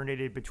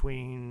alternated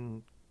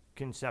between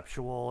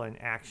conceptual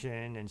and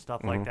action and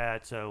stuff like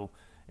that. So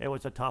it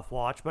was a tough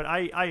watch, but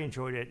I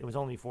enjoyed it. It was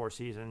only 4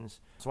 seasons,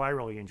 so I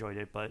really enjoyed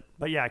it. But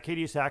yeah,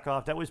 Katie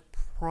Sackhoff, that was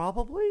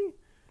probably,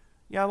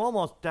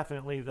 almost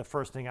definitely the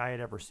first thing I had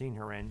ever seen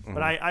her in.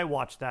 But I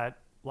watched that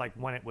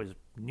when it was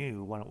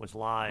new, when it was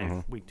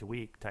live, week to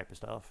week type of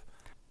stuff.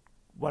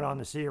 Went on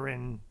to see her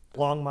in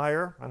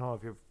Longmire. I don't know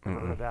if you've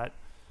heard of that.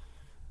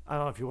 I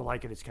don't know if you would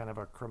like it. It's kind of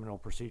a criminal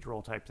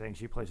procedural type thing.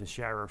 She plays a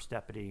sheriff's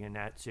deputy in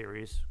that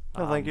series.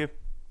 Oh, thank you.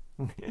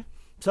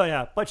 So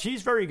yeah, but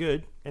she's very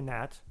good in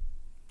that.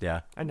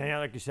 Yeah. And then,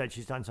 like you said,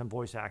 she's done some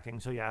voice acting.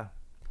 So yeah,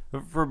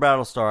 For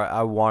Battlestar,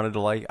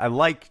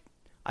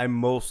 I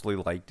mostly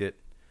liked it.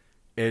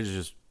 It's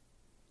just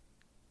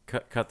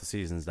cut the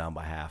seasons down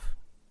by half.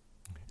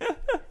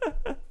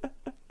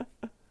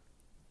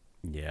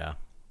 Yeah.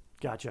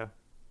 Gotcha.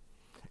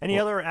 Any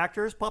other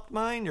actors popped to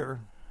mind,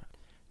 or?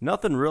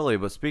 Nothing really,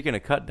 but speaking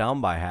of cut down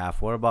by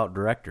half, what about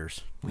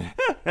directors?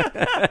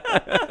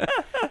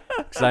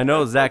 Because I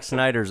know Zack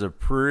Snyder's a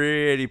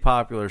pretty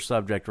popular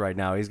subject right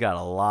now. He's got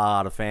a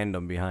lot of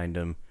fandom behind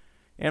him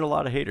and a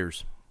lot of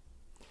haters.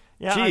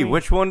 Yeah, Gee,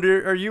 which one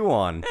are you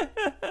on?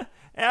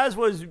 As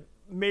was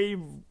made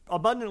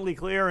abundantly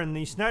clear in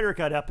the Snyder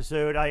Cut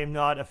episode, I am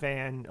not a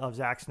fan of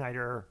Zack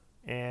Snyder,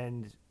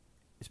 and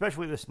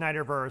especially the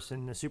Snyderverse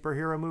and the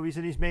superhero movies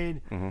that he's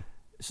made. Mm-hmm.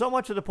 So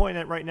much to the point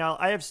that right now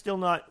I have still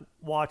not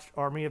watched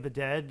Army of the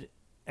Dead,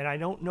 and I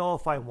don't know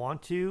if I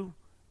want to,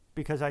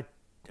 because I've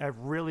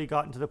really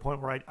gotten to the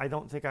point where I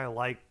don't think I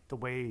like the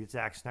way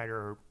Zack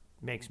Snyder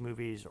makes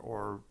movies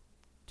or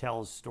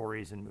tells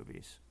stories in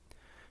movies.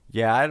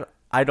 Yeah,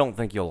 I don't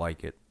think you'll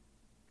like it.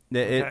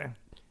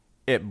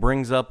 It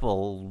brings up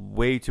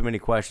way too many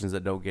questions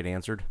that don't get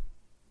answered.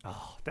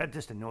 Oh, that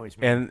just annoys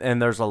me.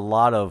 And there's a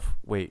lot of,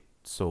 wait,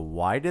 so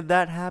why did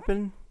that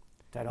happen?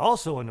 That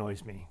also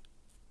annoys me.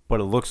 But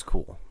it looks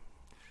cool.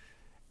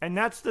 And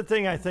that's the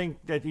thing I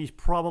think that he's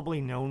probably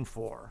known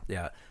for.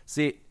 Yeah.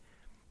 See,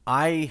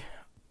 I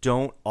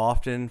don't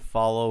often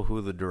follow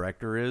who the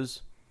director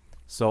is.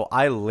 So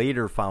I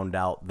later found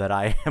out that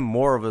I am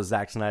more of a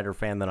Zack Snyder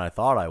fan than I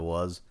thought I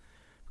was.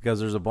 Because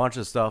there's a bunch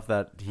of stuff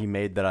that he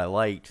made that I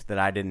liked that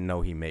I didn't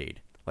know he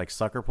made. Like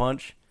Sucker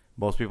Punch.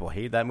 Most people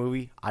hate that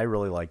movie. I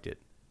really liked it.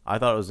 I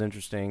thought it was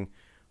interesting.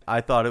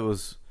 I thought it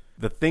was...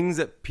 The things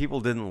that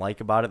people didn't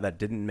like about it that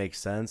didn't make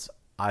sense,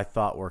 I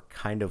thought were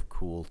kind of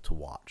cool to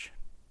watch.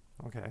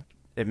 Okay.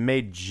 It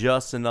made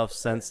just enough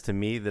sense to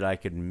me that I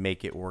could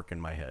make it work in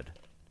my head.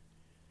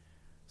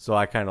 So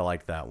I kind of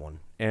liked that one.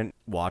 And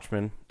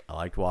Watchmen. I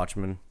liked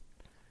Watchmen.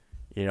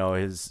 You know,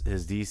 his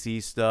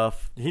DC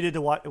stuff. He did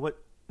what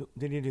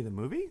did he do the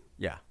movie?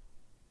 Yeah.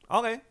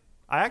 Okay.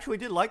 I actually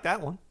did like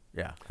that one.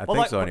 Yeah, I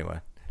think so anyway.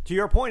 To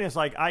your point, it's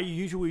like I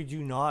usually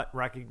do not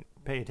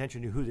pay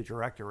attention to who the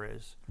director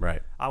is.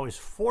 Right. I was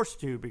forced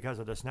to because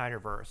of the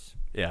Snyderverse.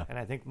 Yeah. And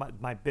I think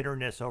my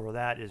bitterness over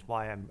that is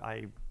why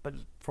but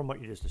from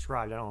what you just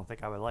described, I don't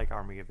think I would like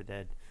Army of the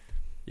Dead.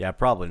 Yeah,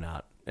 probably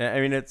not. I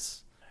mean,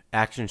 it's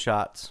action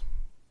shots,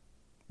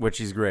 which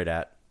he's great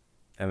at,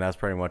 and that's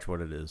pretty much what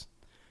it is.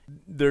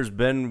 There's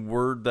been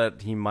word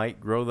that he might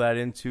grow that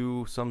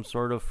into some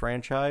sort of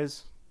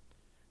franchise,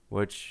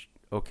 which,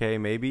 okay,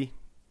 maybe.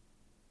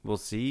 We'll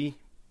see,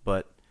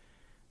 but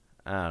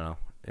I don't know.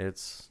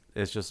 It's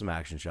just some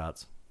action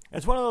shots.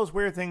 It's one of those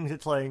weird things.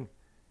 It's like,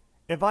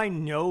 if I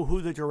know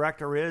who the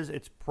director is,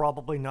 it's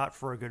probably not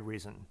for a good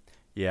reason.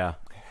 Yeah.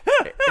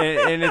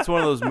 and it's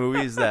one of those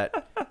movies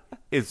that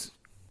it's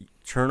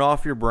turn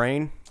off your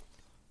brain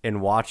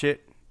and watch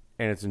it,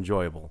 and it's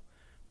enjoyable.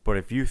 But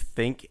if you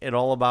think at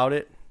all about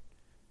it,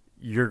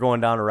 you're going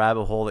down a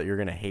rabbit hole that you're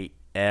going to hate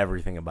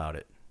everything about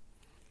it.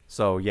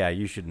 So, yeah,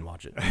 you shouldn't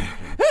watch it.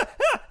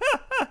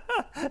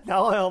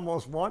 Now I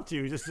almost want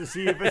to, just to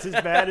see if it's as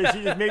bad as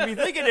you just made me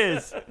think it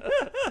is.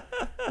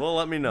 Well,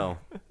 let me know.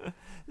 Then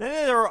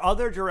there are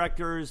other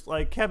directors,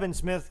 like Kevin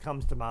Smith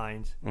comes to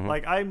mind. Mm-hmm.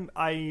 Like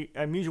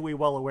I'm usually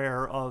well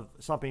aware of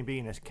something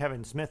being a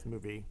Kevin Smith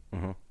movie,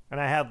 mm-hmm. and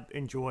I have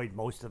enjoyed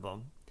most of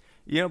them.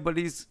 Yeah, but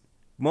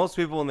most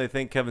people, when they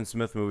think Kevin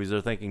Smith movies,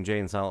 they're thinking Jay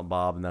and Silent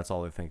Bob, and that's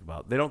all they think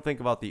about. They don't think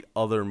about the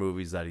other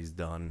movies that he's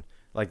done,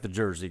 like The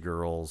Jersey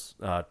Girls,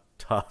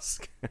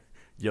 Tusk,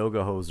 Yoga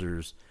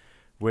Hosers,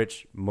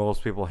 which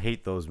most people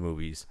hate those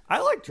movies. I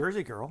like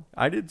Jersey Girl.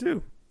 I did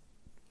too.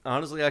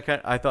 Honestly,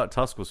 I thought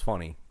Tusk was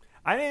funny.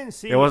 I didn't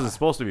see... It wasn't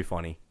supposed to be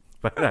funny,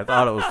 but I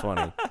thought it was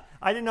funny.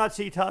 I did not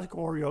see Tusk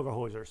or Yoga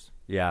Hosers.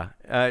 Yeah.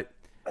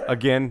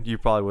 Again, you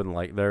probably wouldn't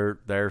like...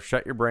 They're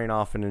shut your brain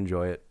off and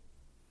enjoy it.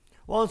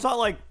 Well, it's not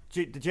like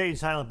the Jay and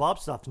Silent Bob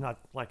stuff's not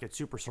like it's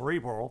super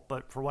cerebral,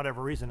 but for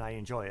whatever reason, I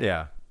enjoy it.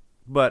 Yeah.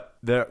 But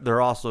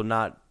they're also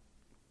not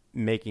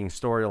making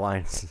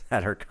storylines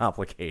that are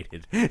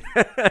complicated.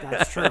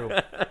 That's true.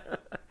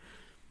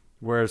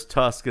 Whereas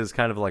Tusk is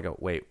kind of like a,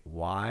 wait,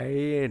 why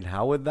and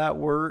how would that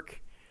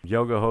work?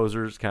 Yoga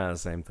Hosers, kind of the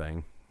same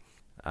thing.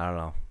 I don't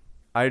know.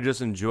 I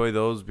just enjoy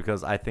those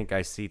because I think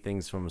I see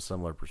things from a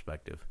similar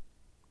perspective.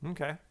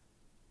 Okay.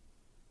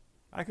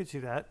 I could see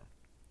that.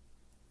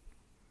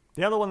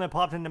 The other one that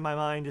popped into my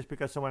mind just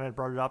because someone had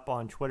brought it up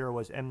on Twitter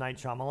was M. Night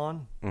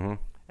Shyamalan. Mm-hmm.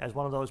 As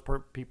one of those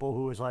people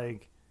who was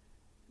like,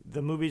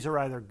 the movies are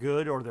either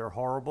good or they're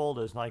horrible.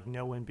 There's like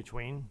no in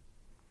between.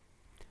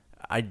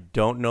 I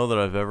don't know that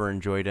I've ever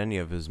enjoyed any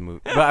of his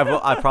movies. But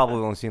I've probably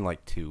only seen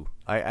like two.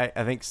 I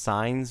think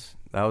Signs,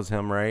 that was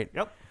him, right?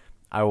 Yep.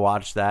 I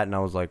watched that and I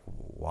was like,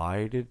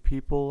 why did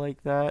people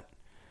like that?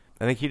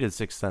 I think he did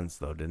Sixth Sense,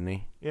 though, didn't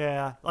he?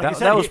 Yeah.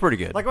 That was pretty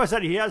good. Like I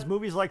said, he has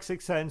movies like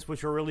Sixth Sense,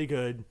 which are really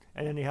good.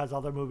 And then he has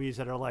other movies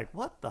that are like,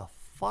 what the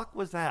fuck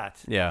was that?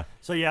 Yeah.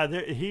 So, yeah,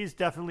 he's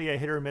definitely a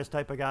hit or miss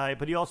type of guy.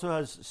 But he also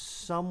has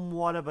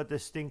somewhat of a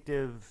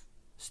distinctive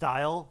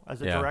style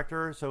as a Yeah.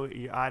 director, so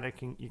you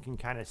can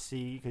kind of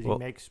see because he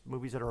makes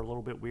movies that are a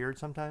little bit weird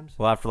sometimes.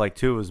 Well, after like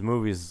 2 of his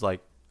movies, it's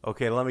like,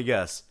 okay, let me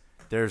guess.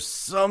 There's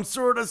some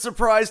sort of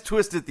surprise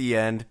twist at the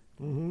end.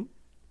 Mm-hmm.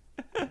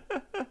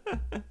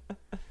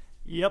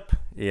 Yep.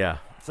 Yeah.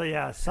 So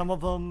yeah, some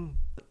of them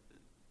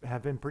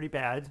have been pretty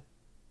bad.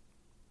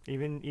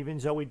 Even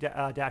Zoe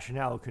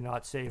Deschanel could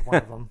not save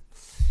one of them.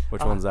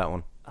 Which one's that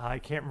one? I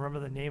can't remember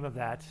the name of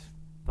that,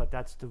 but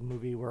that's the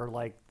movie where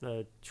like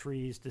the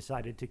trees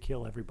decided to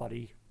kill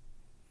everybody.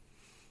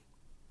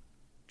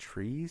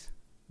 Trees?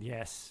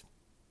 Yes.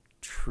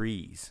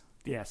 Trees.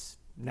 Yes.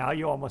 Now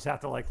you almost have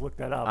to like look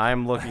that up.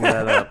 I'm looking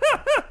that up.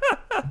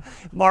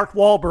 Mark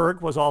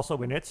Wahlberg was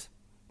also in it.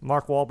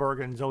 Mark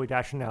Wahlberg and Zoe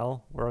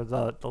Deschanel were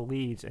the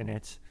leads in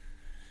it.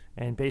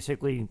 And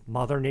basically,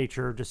 Mother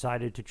Nature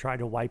decided to try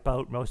to wipe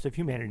out most of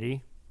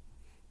humanity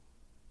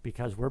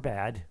because we're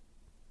bad.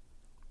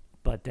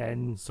 But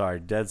then... Sorry,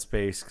 dead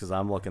space, because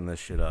I'm looking this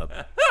shit up.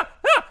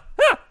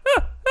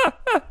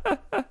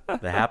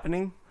 The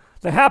Happening?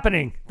 The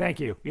Happening. Thank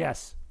you.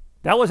 Yes.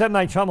 That was M.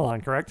 Night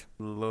Shyamalan, correct?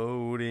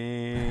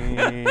 Loading.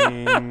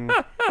 M.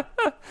 Night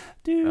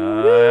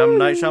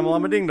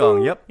Shyamalan Ding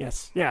Dong. Yep.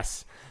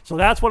 Yes. So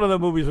that's one of the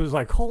movies that was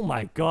like, oh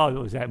my God,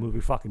 was that movie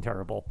fucking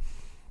terrible.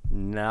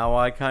 Now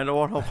I kind of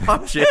want to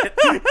watch it.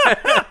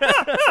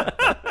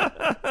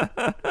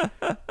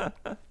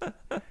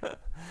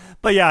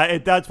 But yeah,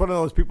 that's one of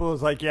those people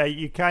who's like, yeah,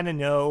 you kind of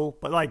know.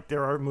 But like,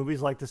 there are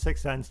movies like The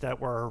Sixth Sense that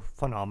were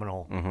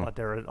phenomenal. Mm-hmm. But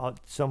there are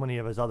so many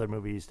of his other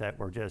movies that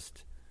were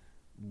just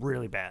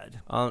really bad.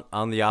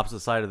 On the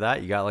opposite side of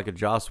that, you got like a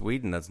Joss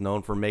Whedon that's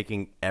known for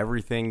making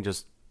everything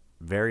just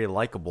very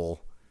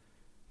likable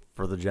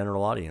for the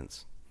general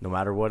audience, no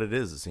matter what it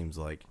is, it seems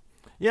like.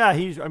 Yeah,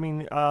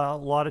 a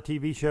lot of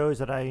TV shows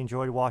that I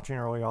enjoyed watching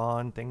early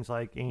on, things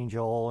like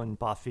Angel and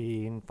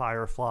Buffy and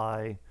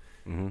Firefly,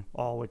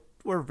 all which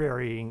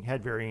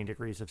had varying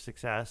degrees of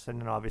success.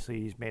 And then obviously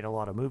he's made a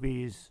lot of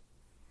movies,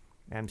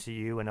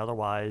 MCU and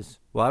otherwise.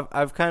 Well,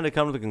 I've kind of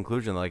come to the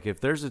conclusion, like, if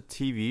there's a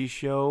TV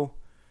show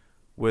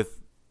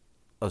with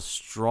a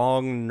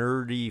strong,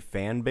 nerdy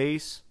fan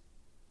base,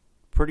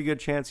 pretty good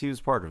chance he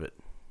was part of it.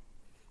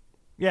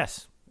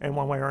 Yes, in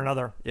one way or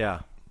another.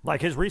 Yeah.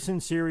 Like his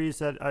recent series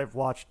that I've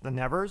watched, The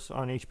Nevers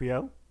on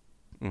HBO.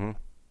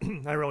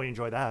 Mm-hmm. I really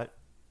enjoy that.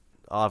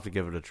 I'll have to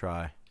give it a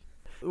try.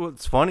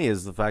 What's funny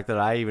is the fact that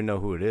I even know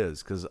who it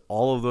is, because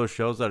all of those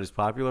shows that he's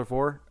popular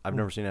for, I've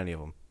never seen any of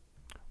them.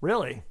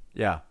 Really?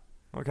 Yeah.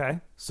 Okay.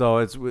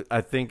 So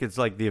I think it's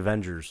like The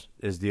Avengers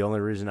is the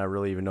only reason I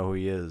really even know who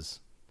he is.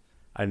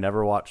 I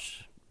never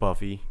watched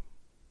Buffy.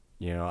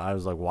 You know, I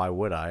was like, why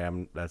would I?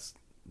 That's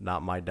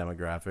not my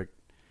demographic,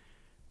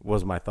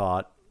 was my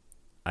thought.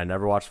 I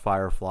never watched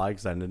Firefly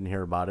because I didn't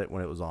hear about it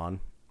when it was on.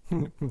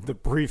 The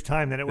brief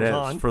time that it was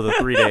on. For the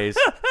 3 days.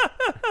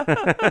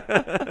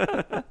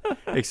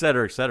 Et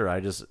cetera, et cetera.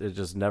 It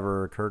just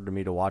never occurred to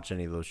me to watch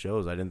any of those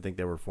shows. I didn't think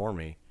they were for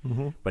me.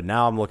 Mm-hmm. But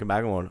now I'm looking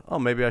back and going, oh,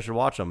 maybe I should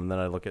watch them. And then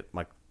I look at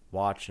my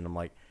watch and I'm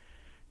like,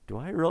 do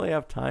I really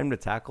have time to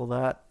tackle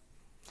that?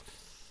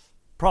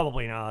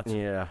 Probably not.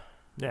 Yeah.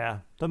 Yeah.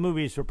 The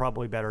movies are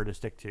probably better to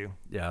stick to.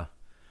 Yeah.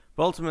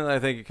 But ultimately, I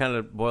think it kind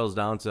of boils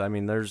down to,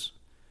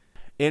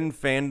 in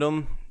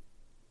fandom,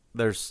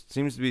 there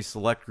seems to be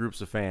select groups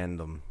of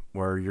fandom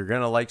where you're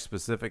going to like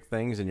specific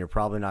things and you're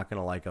probably not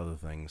going to like other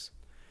things.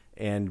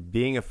 And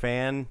being a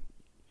fan,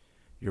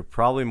 you're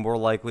probably more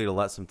likely to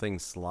let some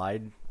things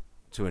slide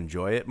to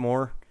enjoy it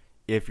more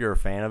if you're a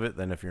fan of it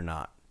than if you're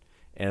not.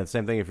 And the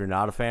same thing, if you're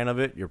not a fan of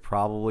it, you're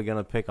probably going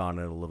to pick on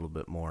it a little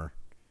bit more.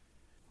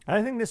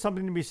 I think there's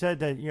something to be said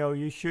that,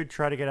 you should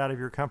try to get out of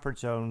your comfort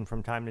zone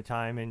from time to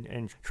time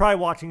and try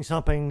watching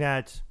something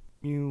that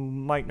you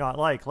might not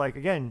like. Like,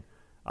 again,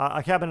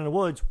 A Cabin in the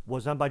Woods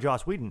was done by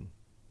Joss Whedon.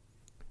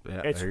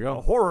 Yeah, It's there you go.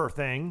 a horror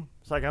thing.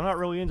 It's like, I'm not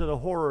really into the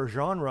horror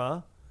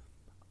genre.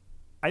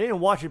 I didn't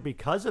watch it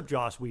because of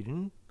Joss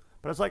Whedon,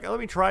 but it's like, let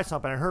me try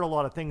something. I heard a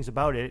lot of things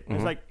about it. Mm-hmm.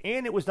 It's like,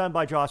 and it was done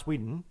by Joss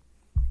Whedon.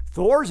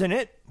 Thor's in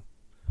it.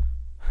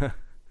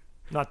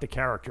 Not the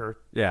character.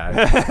 Yeah.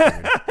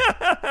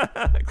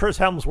 Chris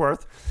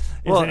Hemsworth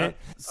is in it.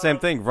 Same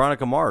thing.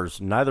 Veronica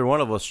Mars. Neither one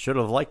of us should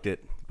have liked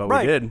it, but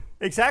we did.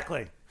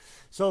 Exactly.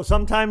 So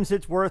sometimes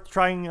it's worth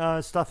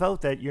trying stuff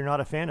out that you're not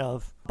a fan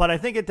of. But I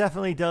think it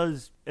definitely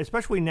does,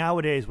 especially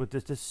nowadays with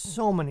this. There's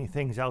so many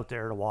things out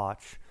there to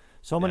watch.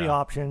 So many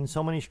options,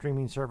 so many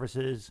streaming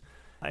services,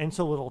 and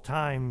so little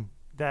time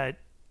that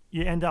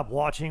you end up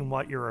watching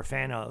what you're a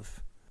fan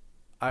of.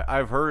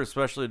 I've heard,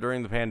 especially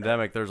during the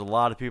pandemic, there's a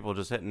lot of people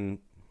just going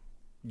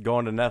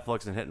to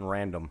Netflix and hitting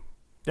random.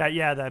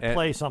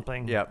 Play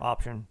something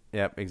option.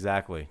 Yep,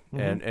 exactly.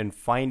 Mm-hmm. And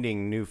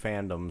finding new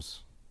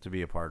fandoms to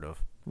be a part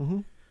of. Mm-hmm.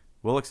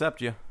 We'll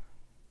accept you.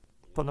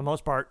 For the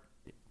most part.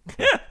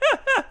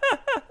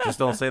 Just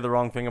don't say the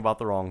wrong thing about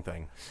the wrong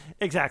thing.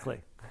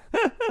 Exactly.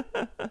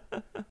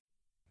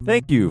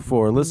 Thank you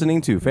for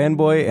listening to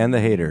Fanboy and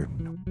the Hater.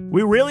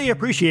 We really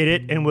appreciate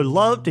it and would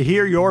love to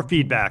hear your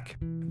feedback.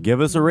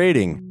 Give us a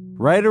rating.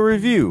 Write a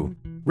review.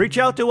 Reach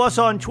out to us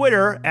on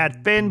Twitter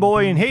at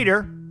Fanboy and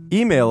Hater.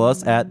 Email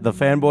us at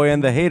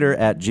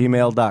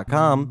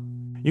thefanboyandthehater@gmail.com.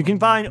 You can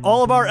find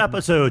all of our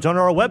episodes on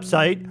our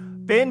website,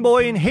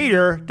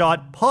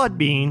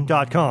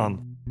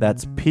 fanboyandhater.podbean.com.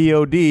 That's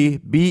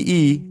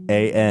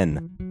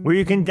PODBEAN. Where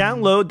you can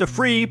download the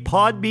free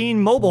Podbean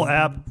mobile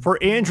app for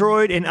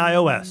Android and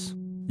iOS.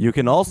 You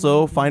can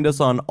also find us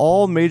on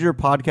all major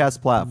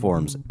podcast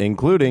platforms,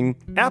 including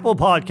Apple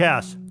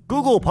Podcasts,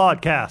 Google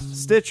Podcasts,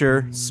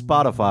 Stitcher,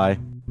 Spotify,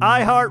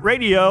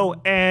 iHeartRadio,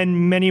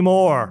 and many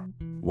more.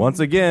 Once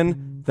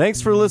again,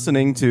 thanks for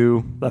listening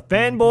to The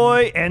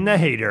Fanboy and the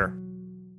Hater.